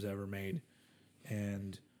albums ever made.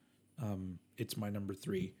 And it's my number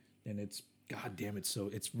 3. And it's, God damn it, so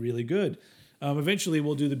it's really good. Eventually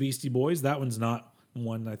we'll do the Beastie Boys. That one's not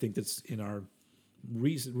one I think that's in our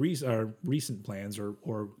recent plans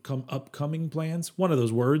or upcoming plans. One of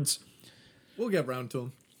those words. We'll get round to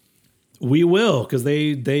them. We will, because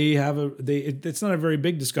they have it's not a very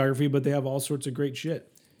big discography, but they have all sorts of great shit.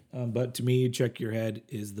 But to me, Check Your Head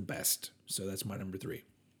is the best. So that's my number 3.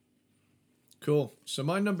 Cool. So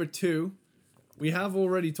my number 2, we have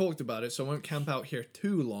already talked about it, so I won't camp out here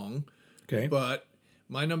too long. Okay. But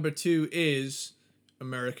my number 2 is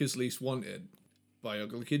America's Least Wanted by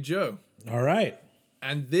Ugly Kid Joe. All right.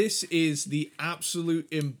 And this is the absolute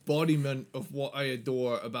embodiment of what I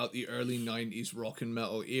adore about the early 90s rock and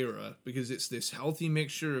metal era, because it's this healthy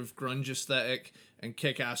mixture of grunge aesthetic and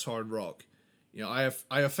kick-ass hard rock. I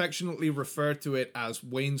affectionately refer to it as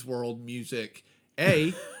Wayne's World music.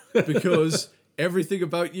 A, because everything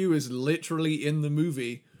about you is literally in the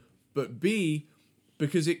movie, but B,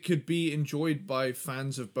 because it could be enjoyed by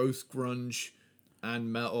fans of both grunge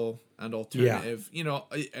and metal and alternative.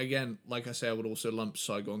 Again, like I say, I would also lump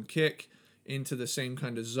Saigon Kick into the same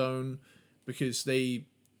kind of zone. because they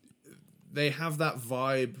have that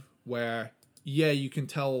vibe where, yeah, you can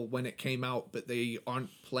tell when it came out, but they aren't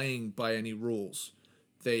playing by any rules.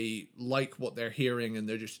 They like what they're hearing and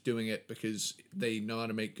they're just doing it because they know how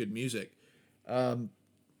to make good music.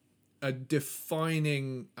 A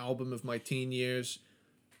defining album of my teen years.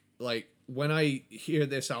 Like, when I hear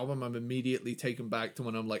this album, I'm immediately taken back to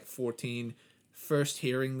when I'm like 14, first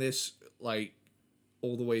hearing this, like,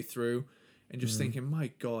 all the way through, and just thinking,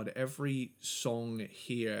 my God, every song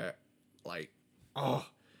here, like,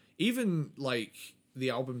 even like the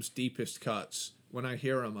album's deepest cuts, when I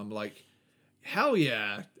hear them, I'm like, hell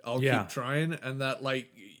yeah, I'll keep trying. And that, like,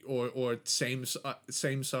 or same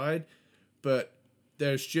side, but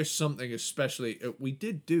there's just something, especially we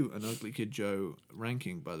did do an Ugly Kid Joe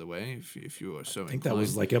ranking, by the way, if you are so inclined. I think that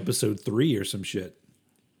was like episode 3 or some shit.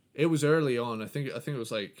 It was early on. I think it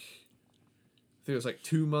was like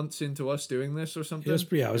 2 months into us doing this or something. It was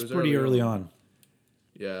pretty early on.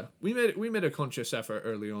 Yeah, we made a conscious effort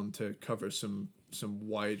early on to cover some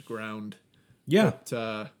wide ground. Yeah.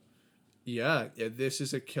 But, yeah, this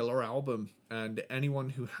is a killer album, and anyone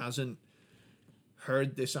who hasn't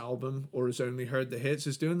heard this album or has only heard the hits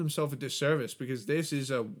is doing themselves a disservice, because this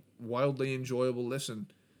is a wildly enjoyable listen.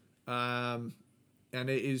 And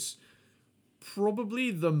it is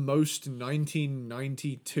probably the most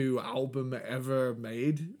 1992 album ever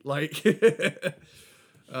made. Like, and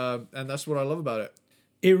that's what I love about it.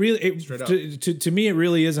 It really, to me, it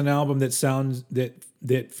really is an album that sounds,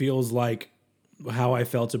 that feels like how I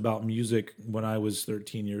felt about music when I was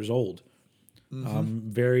 13 years old.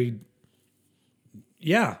 Very,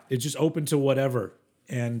 it's just open to whatever.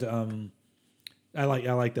 And I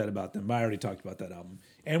like that about them. I already talked about that album.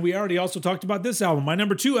 And we already also talked about this album. My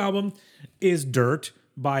number 2 album is Dirt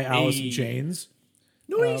by Alice in Chains.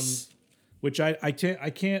 Nice. Which I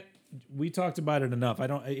can't, we talked about it enough.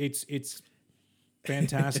 It's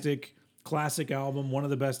fantastic, classic album, one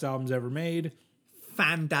of the best albums ever made.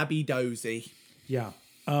 Fan dabby dozy. Yeah.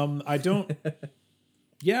 I don't.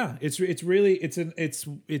 Yeah, it's really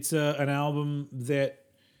an album that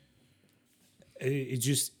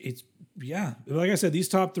like I said, these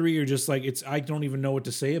top 3 are just like, I don't even know what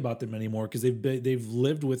to say about them anymore, because they've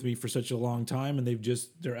lived with me for such a long time, and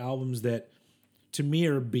they're albums that to me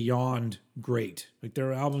are beyond great. Like,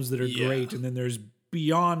 there are albums that are great, and then there's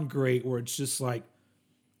beyond great where it's just like,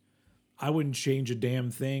 I wouldn't change a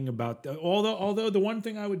damn thing about that. Although the one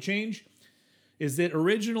thing I would change is that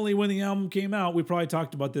originally when the album came out, we probably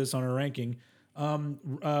talked about this on our ranking,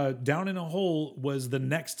 Down in a Hole was the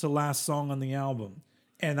next to last song on the album.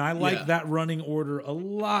 And I like that running order a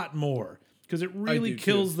lot more, because it really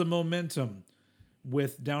kills the momentum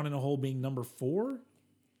with Down in a Hole being number 4.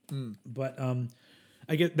 But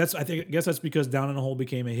I guess that's because Down in a Hole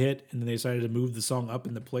became a hit, and then they decided to move the song up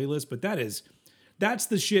in the playlist. But that's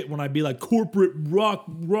the shit when I be like, corporate rock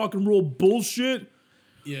and roll bullshit.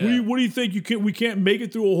 Yeah. What do you think? We can't make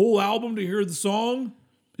it through a whole album to hear the song?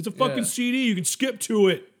 It's a fucking CD. You can skip to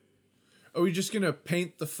it. Are we just gonna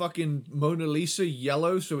paint the fucking Mona Lisa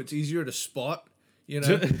yellow so it's easier to spot? You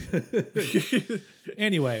know.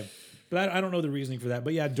 Anyway, but I don't know the reasoning for that.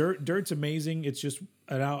 But yeah, Dirt's amazing. It's just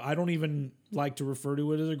I don't even like to refer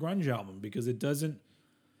to it as a grunge album, because it doesn't.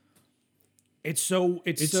 It's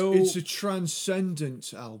a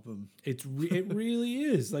transcendent album. It really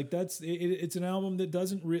is. Like, it's an album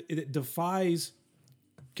that it defies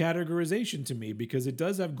categorization to me, because it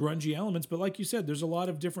does have grungy elements, but like you said, there's a lot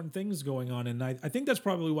of different things going on, and I think that's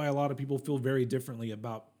probably why a lot of people feel very differently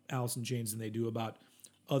about Alice in Chains than they do about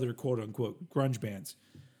other quote unquote grunge bands.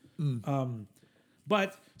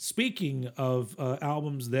 But speaking of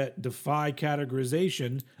albums that defy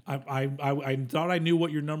categorization, I thought I knew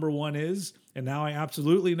what your number 1 is, and now I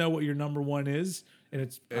absolutely know what your number 1 is, and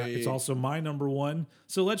it's also my number 1.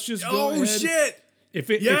 So let's just go ahead. Oh shit! If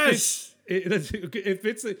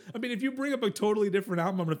you bring up a totally different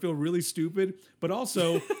album, I'm gonna feel really stupid. But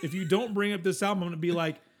also, if you don't bring up this album, I'm gonna be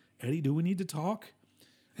like, Eddie, do we need to talk?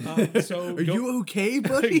 So are you okay,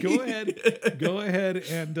 buddy? Go ahead,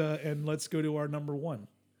 and let's go to our number 1.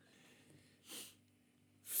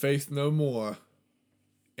 Faith No More,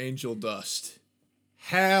 Angel Dust.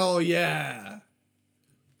 Hell yeah!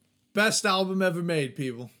 Best album ever made,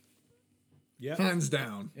 people. Yeah, hands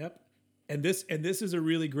down. Yep. And this is a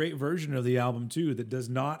really great version of the album too, that does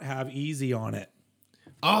not have Easy on it.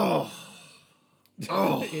 Oh.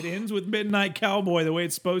 It ends with Midnight Cowboy the way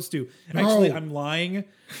it's supposed to. Actually, I'm lying,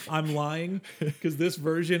 because this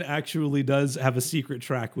version actually does have a secret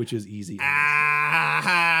track, which is Easy.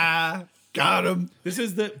 Got him. This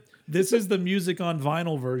is the This is the music on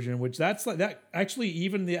vinyl version, which that's like that. Actually,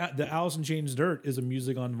 even the Alice in Chains Dirt is a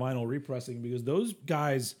music on vinyl repressing because those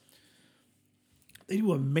guys, they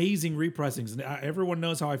do amazing repressings. And everyone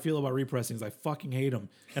knows how I feel about repressings. I fucking hate them,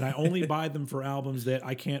 and I only buy them for albums that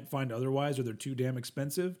I can't find otherwise, or they're too damn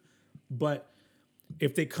expensive. But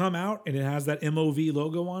if they come out and it has that MOV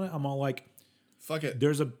logo on it, I'm all like, fuck it.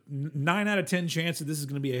 there's a 9 out of 10 chance that this is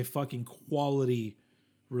going to be a fucking quality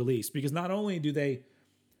release, because not only do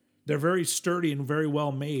they're very sturdy and very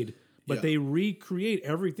well made, but they recreate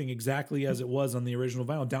everything exactly as it was on the original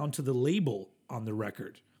vinyl, down to the label on the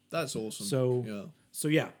record. That's awesome. So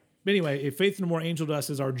yeah. But anyway, if Faith No More, Angel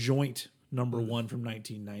Dust is our joint number one from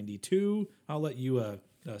 1992. I'll let you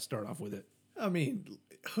start off with it. I mean,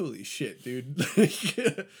 holy shit, dude.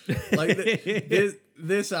 Like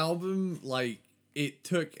this album, like, it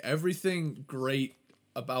took everything great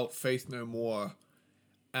about Faith No More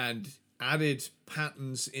and added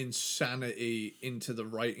Patton's insanity into the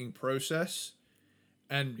writing process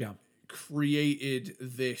and created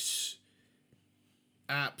this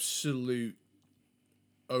absolute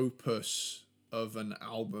opus of an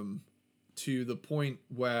album to the point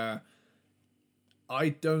where I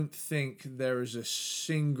don't think there is a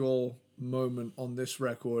single moment on this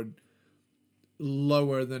record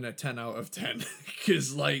lower than a 10 out of 10.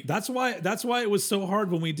 Because like that's why it was so hard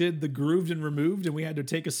when we did the Grooved and Removed and we had to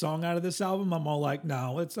take a song out of this album. I'm all like,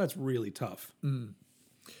 no, that's really tough.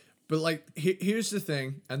 But like here's the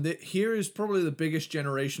thing, and here is probably the biggest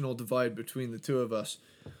generational divide between the two of us.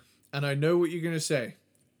 And I know what you're gonna say.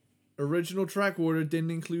 Original track order didn't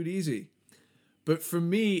include Easy, but for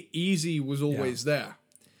me, Easy was always there.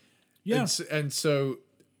 Yeah, and so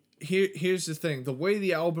here's the thing: the way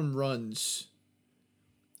the album runs,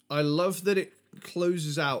 I love that it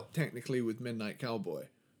closes out technically with Midnight Cowboy,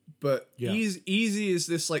 but Easy is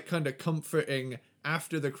this like kind of comforting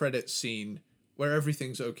after the credits scene where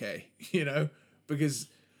everything's okay, you know, because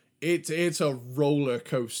it's a roller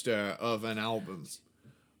coaster of an album.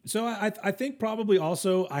 So I think probably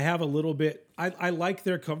also I have a little bit, I like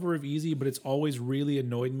their cover of Easy, but it's always really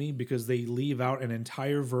annoyed me because they leave out an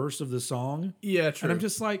entire verse of the song. Yeah, true. And I'm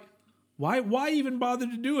just like, why even bother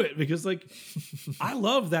to do it? Because like, I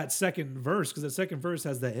love that second verse, because the second verse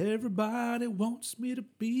has the everybody wants me to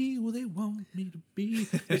be who they want me to be.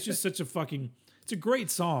 It's just such a fucking, it's a great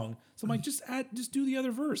song. So I'm like, just do the other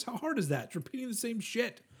verse. How hard is that? It's repeating the same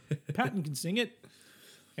shit. Patton can sing it.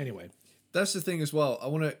 Anyway. That's the thing as well. I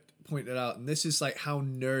want to point it out, and this is like how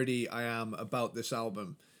nerdy I am about this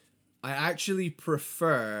album. I actually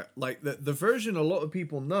prefer like the version a lot of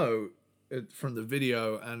people know from the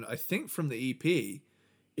video, and I think from the EP,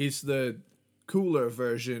 is the cooler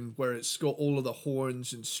version where it's got all of the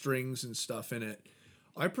horns and strings and stuff in it.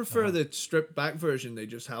 I prefer the stripped back version they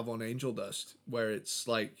just have on Angel Dust, where it's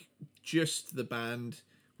like just the band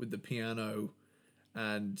with the piano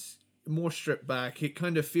and more stripped back. It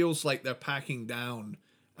kind of feels like they're packing down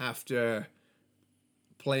after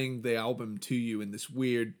playing the album to you in this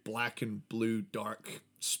weird black and blue dark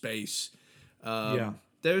space.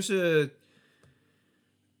 There's an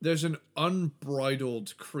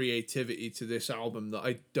unbridled creativity to this album that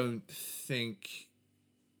I don't think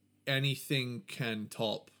anything can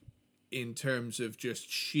top in terms of just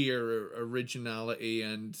sheer originality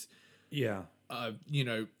and you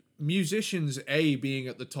know, musicians A, being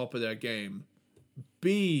at the top of their game,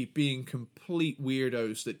 B, being complete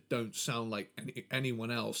weirdos that don't sound like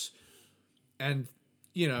anyone else, and,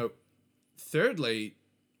 you know, thirdly,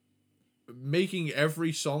 making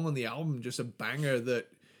every song on the album just a banger that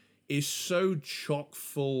is so chock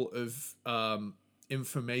full of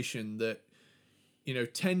information that, you know,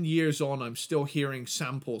 10 years on, I'm still hearing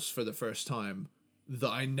samples for the first time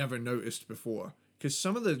that I never noticed before. Because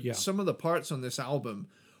some of the parts on this album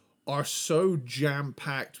are so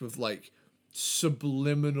jam-packed with like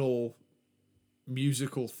subliminal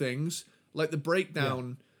musical things, like the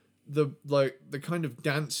breakdown, the kind of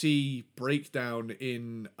dancey breakdown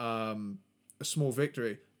in A Small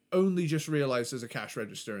Victory. Only just realized there's a cash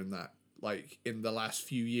register in that, like in the last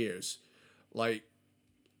few years. Like,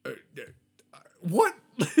 what?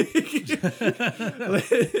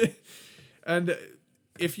 And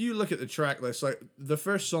if you look at the track list, like the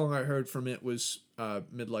first song I heard from it was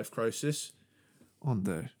Midlife Crisis on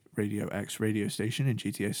the Radio X radio station in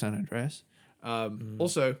GTA San Andreas.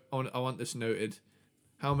 Also, I want this noted.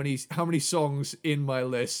 How many songs in my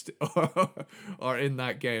list are in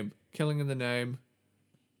that game? Killing in the Name,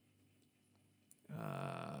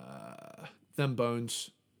 Them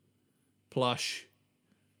Bones, Plush,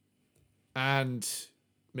 and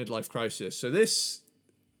Midlife Crisis. So this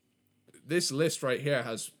list right here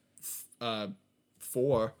has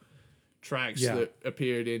 4 tracks Yeah. that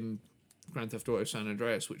appeared in Grand Theft Auto San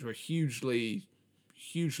Andreas, which were hugely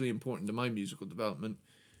important to my musical development.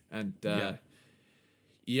 And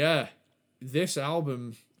this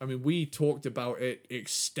album, I mean, we talked about it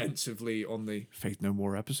extensively on the Faith No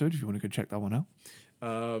More episode, if you want to go check that one out.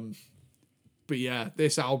 But yeah,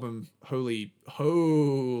 this album, holy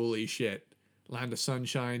shit. Land of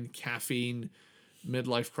Sunshine, Caffeine,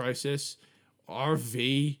 Midlife Crisis,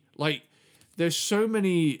 RV. Like, there's so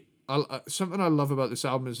many... something I love about this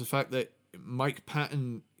album is the fact that Mike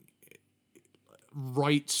Patton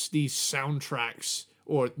writes these soundtracks,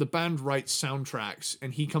 or the band writes soundtracks,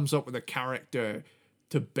 and he comes up with a character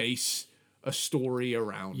to base a story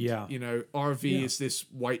around. Yeah. You know, RV is this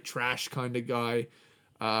white trash kind of guy.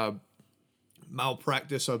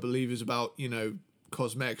 Malpractice, I believe, is about, you know,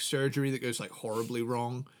 cosmetic surgery that goes like horribly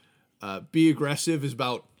wrong. Be Aggressive is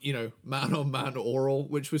about, you know, man-on-man oral,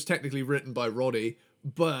 which was technically written by Roddy,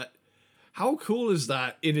 but how cool is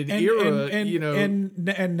that in an era, you know?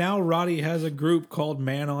 And now Roddy has a group called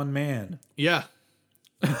Man on Man. Yeah.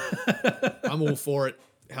 I'm all for it.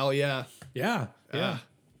 Hell yeah. Yeah. Yeah.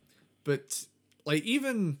 But like,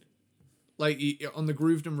 even like on the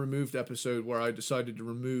Grooved and Removed episode where I decided to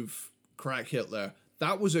remove Crack Hitler,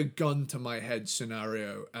 that was a gun to my head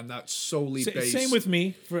scenario, and that's solely based. Same with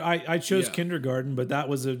me. I chose Yeah. Kindergarten, but that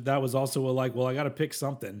was also a like, well, I got to pick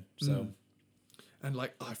something. So And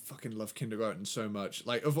like, I fucking love Kindergarten so much.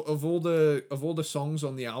 Like, of all the songs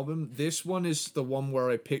on the album, this one is the one where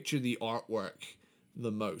I picture the artwork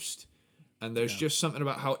the most. And there's just something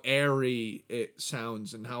about how airy it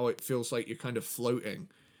sounds and how it feels like you're kind of floating.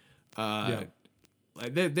 Like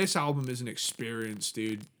this album is an experience,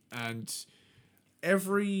 dude. And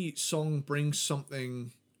every song brings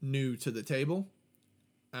something new to the table.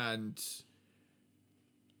 And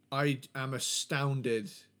I am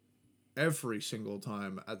astounded every single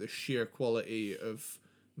time at the sheer quality of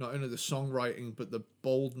not only the songwriting, but the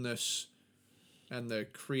boldness and the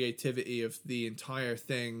creativity of the entire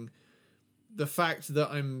thing. The fact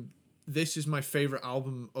that this is my favorite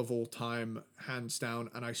album of all time, hands down,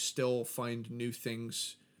 and I still find new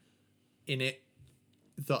things in it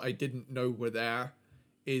that I didn't know were there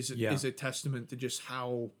is a testament to just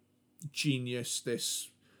how genius this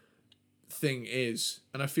thing is.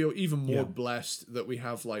 And I feel even more blessed that we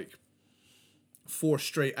have like 4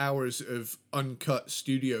 straight hours of uncut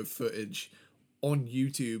studio footage on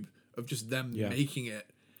YouTube of just them making it.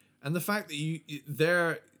 And the fact that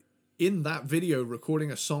they're in that video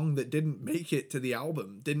recording a song that didn't make it to the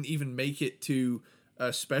album, didn't even make it to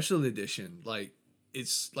a special edition. Like,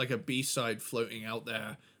 it's like a B-side floating out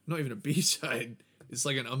there. Not even a B-side. It's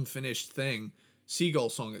like an unfinished thing. Seagull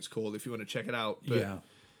Song it's called, if you want to check it out. But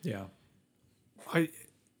yeah.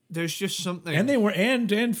 There's just something, And they were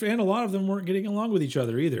and a lot of them weren't getting along with each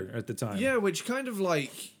other either at the time. yeah, which kind of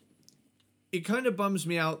like, it kind of bums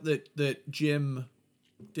me out that Jim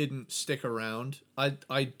didn't stick around.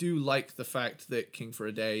 I do like the fact that King for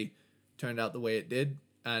a Day turned out the way it did,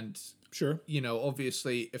 and Sure. you know,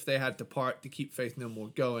 obviously if they had to part to keep Faith No More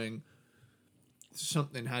going,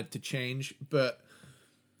 something had to change. But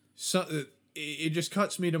it just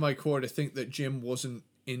cuts me to my core to think that Jim wasn't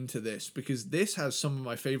into this, because this has some of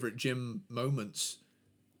my favorite Jim moments,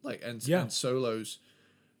 like and solos.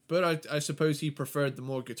 But I suppose he preferred the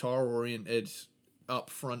more guitar oriented,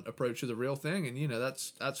 upfront approach of the real thing, and you know,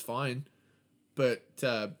 that's fine. But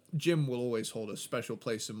Jim will always hold a special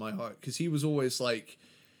place in my heart, because he was always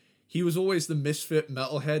the misfit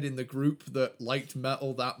metalhead in the group that liked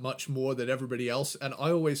metal that much more than everybody else, and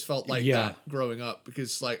I always felt like that growing up,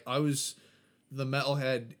 because like I was the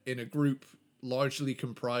metalhead in a group largely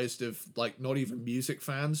comprised of like not even music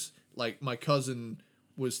fans. Like my cousin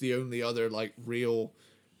was the only other like real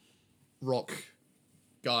rock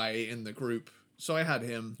guy in the group, so I had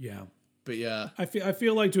him. Yeah. But yeah, I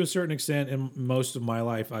feel like to a certain extent in most of my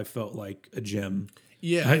life I felt like a Jim.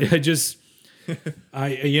 yeah, I just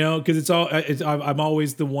you know, because I'm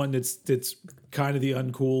always the one that's kind of the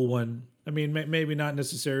uncool one. I mean, maybe not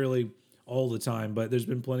necessarily all the time, but there's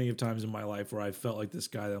been plenty of times in my life where I felt like this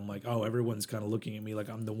guy that I'm like, oh, everyone's kind of looking at me like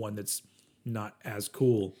I'm the one that's not as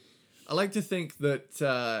cool. I like to think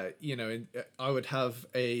that you know, I would have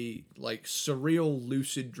a like surreal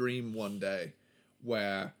lucid dream one day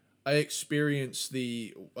where I experience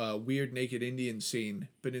the weird naked Indian scene,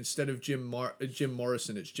 but instead of Jim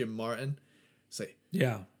Morrison, it's Jim Martin. Say,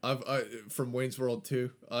 Yeah. From Wayne's World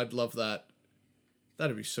 2. I'd love that.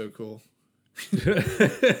 That'd be so cool.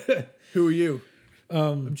 Who are you?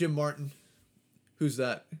 I'm Jim Martin. Who's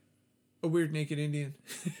that? A weird naked Indian.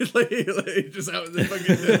 like just out in the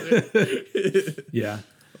fucking desert. Yeah.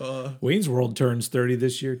 Wayne's World turns 30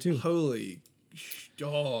 this year too. Holy,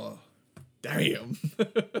 oh, damn.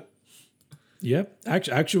 Yep,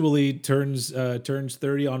 actually turns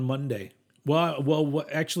 30 on Monday.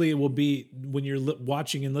 Actually, it will be when you're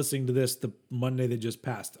watching and listening to this the Monday that just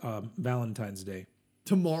passed, Valentine's Day.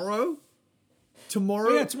 Tomorrow? Tomorrow?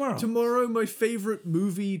 Oh, yeah, tomorrow. Tomorrow, my favorite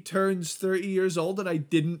movie turns 30 years old that I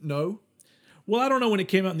didn't know. Well, I don't know when it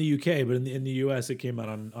came out in the UK, but in the US, it came out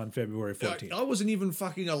on February 14th. I wasn't even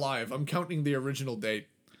fucking alive. I'm counting the original date.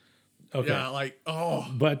 Okay. Yeah, like, oh.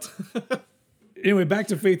 But anyway, back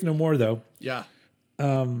to Faith No More, though. Yeah.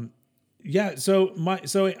 Yeah,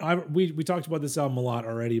 we talked about this album a lot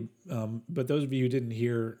already, but those of you who didn't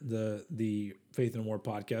hear the Faith No More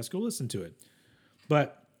podcast, go listen to it.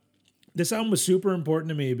 But this album was super important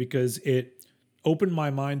to me because it opened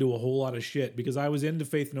my mind to a whole lot of shit, because I was into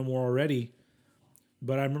Faith No More already,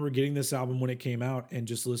 but I remember getting this album when it came out and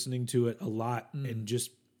just listening to it a lot and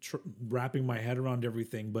just wrapping my head around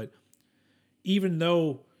everything. But even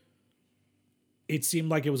though it seemed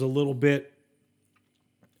like it was a little bit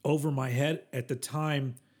over my head at the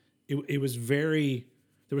time, it was there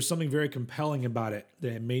was something very compelling about it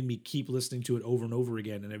that made me keep listening to it over and over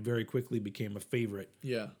again, and it very quickly became a favorite.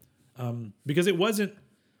 Yeah. Because it wasn't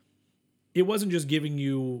just giving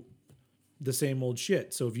you the same old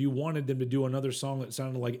shit. So if you wanted them to do another song that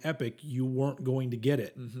sounded like Epic, you weren't going to get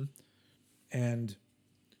it. Mm-hmm.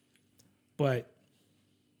 But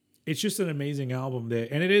it's just an amazing album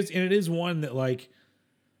and it is one that, like,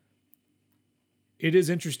 it is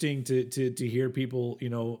interesting to hear people,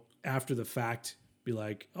 after the fact be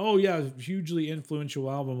like, oh yeah, hugely influential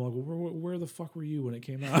album. I'm like, where the fuck were you when it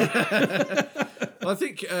came out? Well, I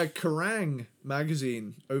think Kerrang!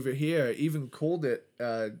 Magazine over here even called it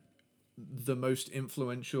the most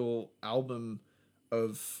influential album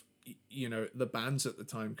of, the bands at the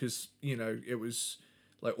time, because, it was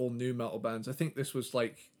like all new metal bands. I think this was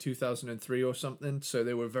like 2003 or something, so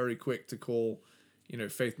they were very quick to call,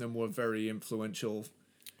 Faith No More very influential.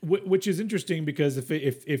 Which is interesting, because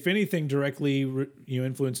if anything directly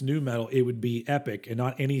influenced new metal, it would be Epic and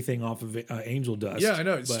not anything off of Angel Dust. Yeah, I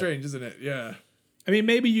know, it's strange, isn't it? Yeah. I mean,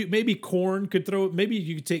 maybe Korn could maybe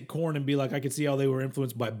you could take Korn and be like, I could see how they were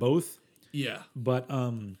influenced by both. Yeah. But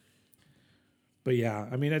yeah,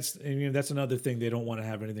 I mean that's another thing they don't want to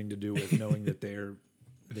have anything to do with, knowing that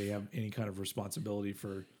they have any kind of responsibility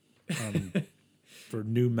for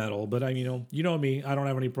new metal. But you know me, I don't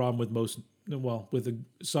have any problem with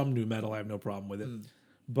some new metal. I have no problem with it.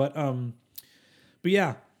 But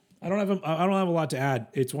yeah, I don't have a lot to add.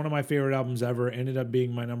 It's one of my favorite albums ever. Ended up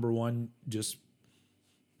being my number one just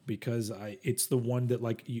because it's the one that,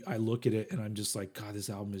 like, I look at it and I'm just like, God, this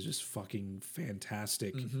album is just fucking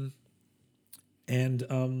fantastic. Mm-hmm.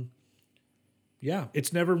 And yeah,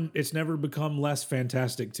 it's never become less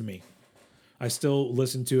fantastic to me. I still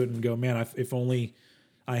listen to it and go, man, if only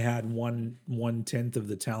I had 1/10 of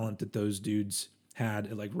the talent that those dudes had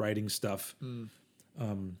at, like, writing stuff.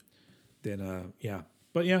 Then yeah.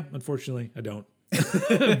 But yeah, unfortunately, I don't.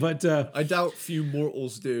 But I doubt few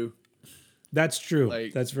mortals do. That's true.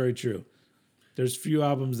 That's very true. There's few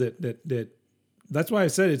albums that that's why I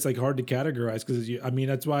said it's, like, hard to categorize, because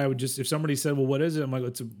that's why I would just, if somebody said, well, what is it? I'm like,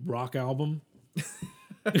 it's a rock album.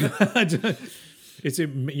 It's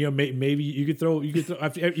maybe you could throw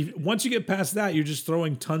once you get past that, you're just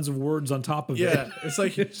throwing tons of words on top of it. Yeah, it's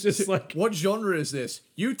like it's just like, what genre is this?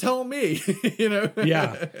 You tell me.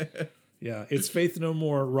 Yeah, it's Faith No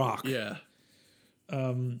More rock. Yeah.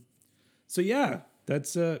 So yeah,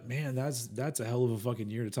 that's man, that's a hell of a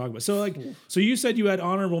fucking year to talk about. So, like, so you said you had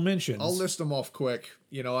honorable mentions. I'll list them off quick.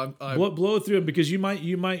 I'm blow through them, because you might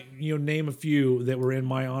name a few that were in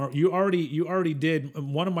my honor. You already did.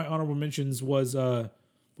 One of my honorable mentions was what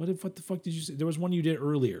the fuck did you say? There was one you did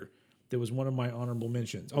earlier. That was one of my honorable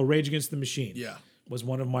mentions. Oh, Rage Against the Machine. Yeah. Was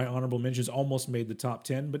one of my honorable mentions. Almost made the top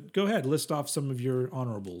 10. But go ahead, list off some of your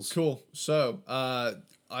honorables. Cool. So I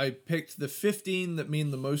picked the 15 that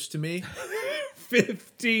mean the most to me.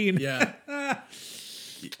 15. Yeah.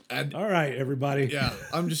 All right, everybody. Yeah,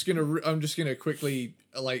 I'm just gonna quickly,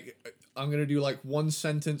 I'm gonna do, like, one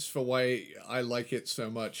sentence for why I like it so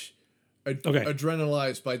much. Okay.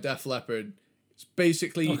 Adrenalized by Def Leppard. It's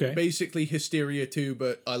basically Hysteria 2,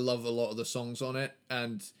 but I love a lot of the songs on it.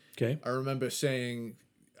 And I remember saying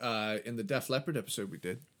in the Def Leppard episode we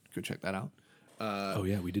did, go check that out. Oh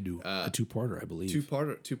yeah, we did do a two-parter, I believe.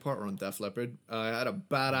 Two-parter on Def Leppard. I had a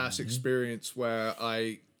badass experience where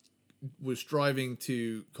I was driving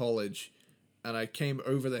to college, and I came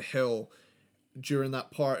over the hill during that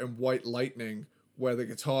part in White Lightning where the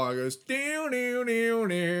guitar goes down down down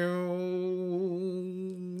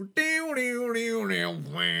down down down down.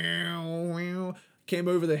 came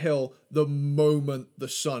over the hill the moment the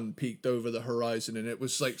sun peeked over the horizon, and it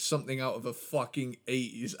was like something out of a fucking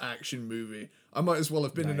 80s action movie. I might as well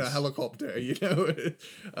have been in a Nice. helicopter, you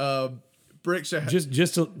know. Bricks are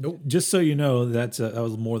Just so you know, that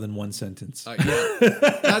was more than one sentence. yeah.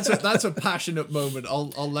 That's a passionate moment. I'll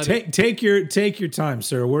let it. Take your time,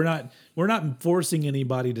 sir. We're not forcing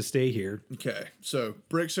anybody to stay here. Okay, so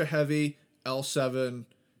Bricks Are Heavy, L7,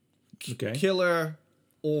 Okay. killer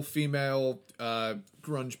all female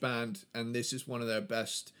grunge band, and this is one of their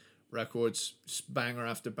best records. Just banger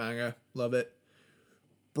after banger, love it.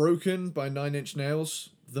 Broken by Nine Inch Nails,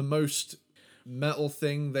 the most metal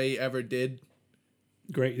thing they ever did.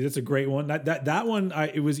 Great. That's a great one. That one,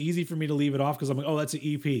 it was easy for me to leave it off because I'm like, oh, that's an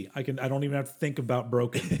EP. I don't even have to think about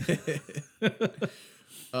Broken.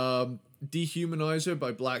 Dehumanizer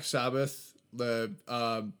by Black Sabbath, the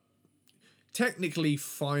technically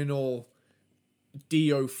final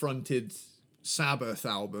Dio fronted Sabbath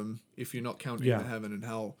album, if you're not counting Yeah. the Heaven and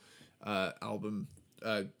Hell album,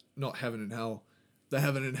 not Heaven and Hell, the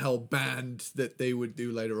Heaven and Hell band that they would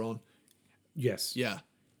do later on. Yes. Yeah,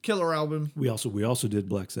 killer album. We also did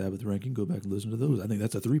Black Sabbath ranking. Go back and listen to those. I think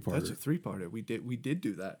that's a 3-parter. That's a 3-parter. We did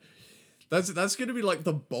do that. That's going to be like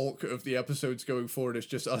the bulk of the episodes going forward. It's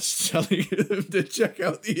just us telling them to check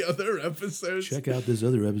out the other episodes. Check out this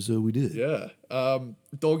other episode we did. Yeah.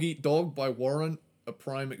 Dog Eat Dog by Warrant, a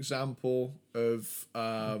prime example of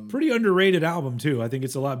Pretty underrated album too. I think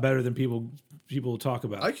it's a lot better than people talk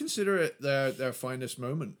about. I consider it their finest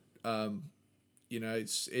moment. You know,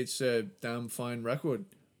 it's a damn fine record.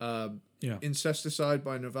 Yeah. Incesticide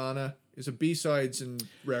by Nirvana is a B-sides and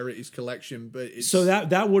rarities collection, but it's So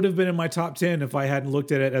that would have been in my top 10 if I hadn't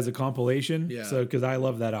looked at it as a compilation. Yeah. So because I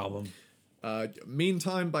love that album.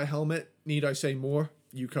 Meantime by Helmet. Need I say more?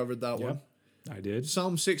 You covered that one. I did.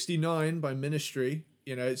 Psalm 69 by Ministry.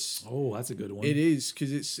 You know, it's Oh, that's a good one. it is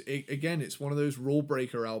because it's one of those rule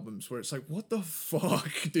breaker albums where it's like, what the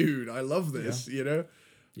fuck, dude? I love this. You know,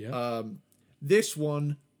 Yeah. this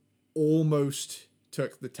one almost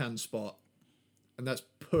took the 10 spot, and that's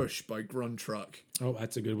Push by Grunge Truck. Oh,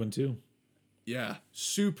 that's a good one too. Yeah,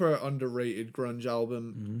 super underrated grunge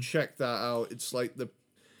album. Mm-hmm. Check that out. It's like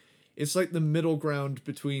the middle ground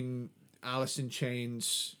between Alice in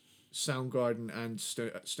Chains, Soundgarden, and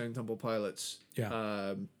Stone Temple Pilots.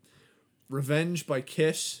 Yeah. Revenge by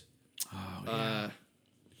Kiss. Oh, yeah.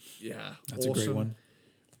 Yeah, That's awesome. a great one.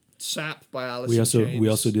 Sap by Alice We in also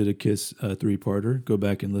Chains. did a Kiss 3-parter. Go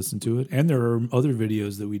back and listen to it. And there are other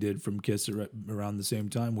videos that we did from Kiss around the same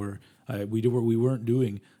time where we weren't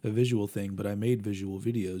doing a visual thing, but I made visual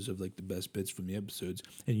videos of like the best bits from the episodes.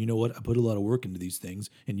 And you know what? I put a lot of work into these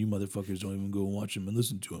things, and you motherfuckers don't even go and watch them and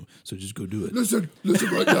listen to them. So just go do it. Listen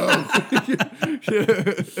right now.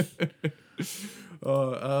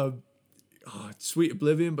 Sweet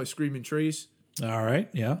Oblivion by Screaming Trees. All right.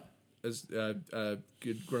 Yeah. As a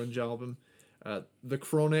good grunge album. The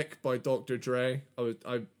Chronic by Dr. Dre.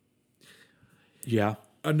 Yeah.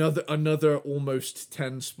 Another almost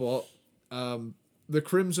 10 spot. The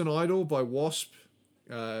Crimson Idol by Wasp.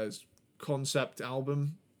 Concept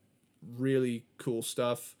album. Really cool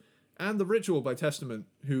stuff. And The Ritual by Testament,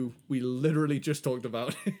 who we literally just talked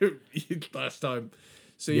about last time.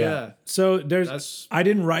 So yeah. So That's- I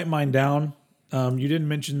didn't write mine down. You didn't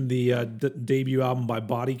mention the debut album by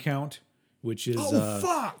Body Count, which is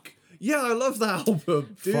fuck! Yeah, I love that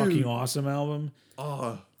album, dude. fucking awesome album.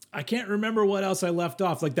 I can't remember what else I left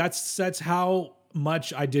off. Like that's how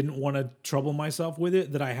much I didn't want to trouble myself with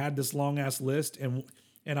it, that I had this long ass list and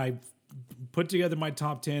I put together my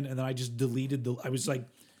top 10 and then I just deleted I was like,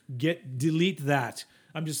 delete that.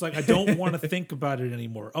 I'm just like, I don't want to think about it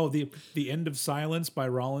anymore. Oh, the End of Silence by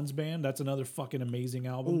Rollins Band. That's another fucking amazing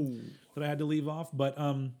album that I had to leave off. But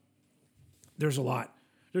there's a lot.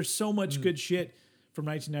 There's so much good shit from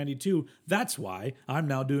 1992. That's why I'm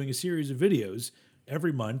now doing a series of videos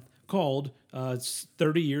every month called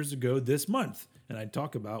 30 Years Ago This Month. And I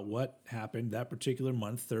talk about what happened that particular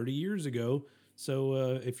month 30 years ago.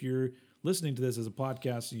 So if you're listening to this as a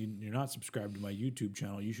podcast and you're not subscribed to my YouTube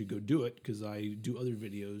channel, you should go do it because I do other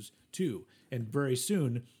videos too. And very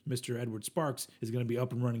soon, Mr. Edward Sparks is going to be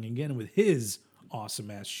up and running again with his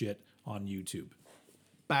awesome ass shit on YouTube.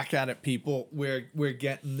 Back at it, people. We're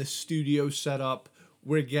getting the studio set up.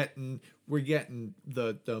 We're getting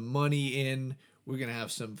the money in. We're gonna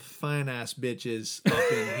have some fine ass bitches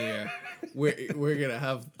up in here. We're gonna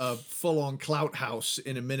have a full on clout house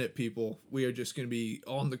in a minute, people. We are just gonna be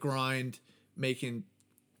on the grind, making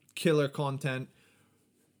killer content.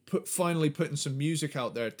 Finally putting some music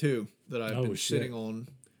out there too that I've been sitting on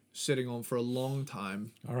for a long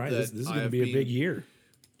time. All right, that this is I going to have be a been- big year.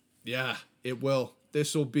 Yeah, it will.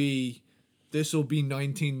 This will be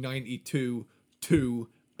 1992 to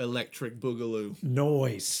Electric Boogaloo.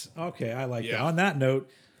 Noise. Okay, I like that. Yeah. On that note,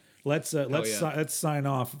 let's yeah. let's sign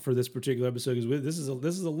off for this particular episode because this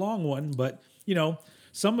is a long one, but you know,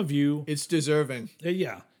 some of you, It's deserving.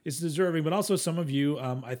 yeah, it's deserving, but also some of you,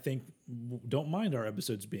 I think, don't mind our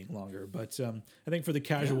episodes being longer. But I think for the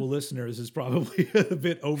casual listeners, is probably a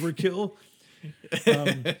bit overkill.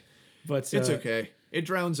 But It's okay. It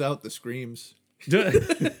drowns out the screams.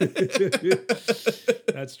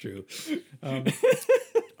 That's true.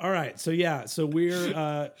 All right, so yeah, so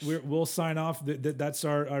we'll sign off. That's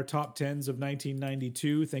our top 10s of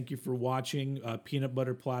 1992. Thank you for watching. Peanut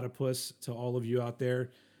Butter Platypus to all of you out there.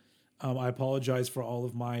 I apologize for all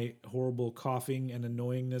of my horrible coughing and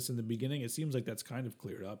annoyingness in the beginning. It seems like that's kind of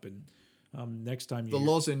cleared up, and next time The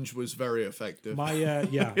lozenge was very effective.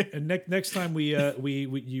 and next time we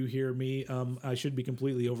you hear me, I should be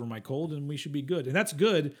completely over my cold, and we should be good. And that's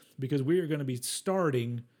good because we are going to be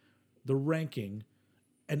starting the ranking,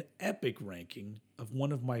 an epic ranking of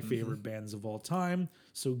one of my favorite bands of all time.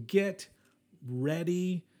 So get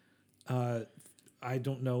ready. I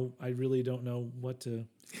don't know. I really don't know what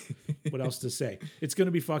else to say. It's going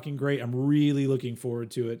to be fucking great. I'm really looking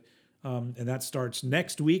forward to it. And that starts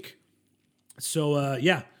next week. So,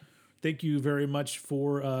 yeah, thank you very much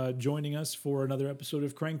for joining us for another episode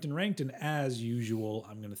of Cranked and Ranked. And as usual,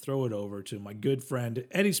 I'm going to throw it over to my good friend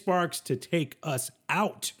Eddie Sparks to take us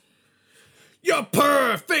out. You're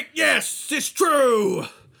perfect. Yes, it's true.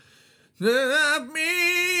 Love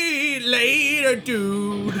me later,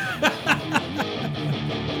 dude.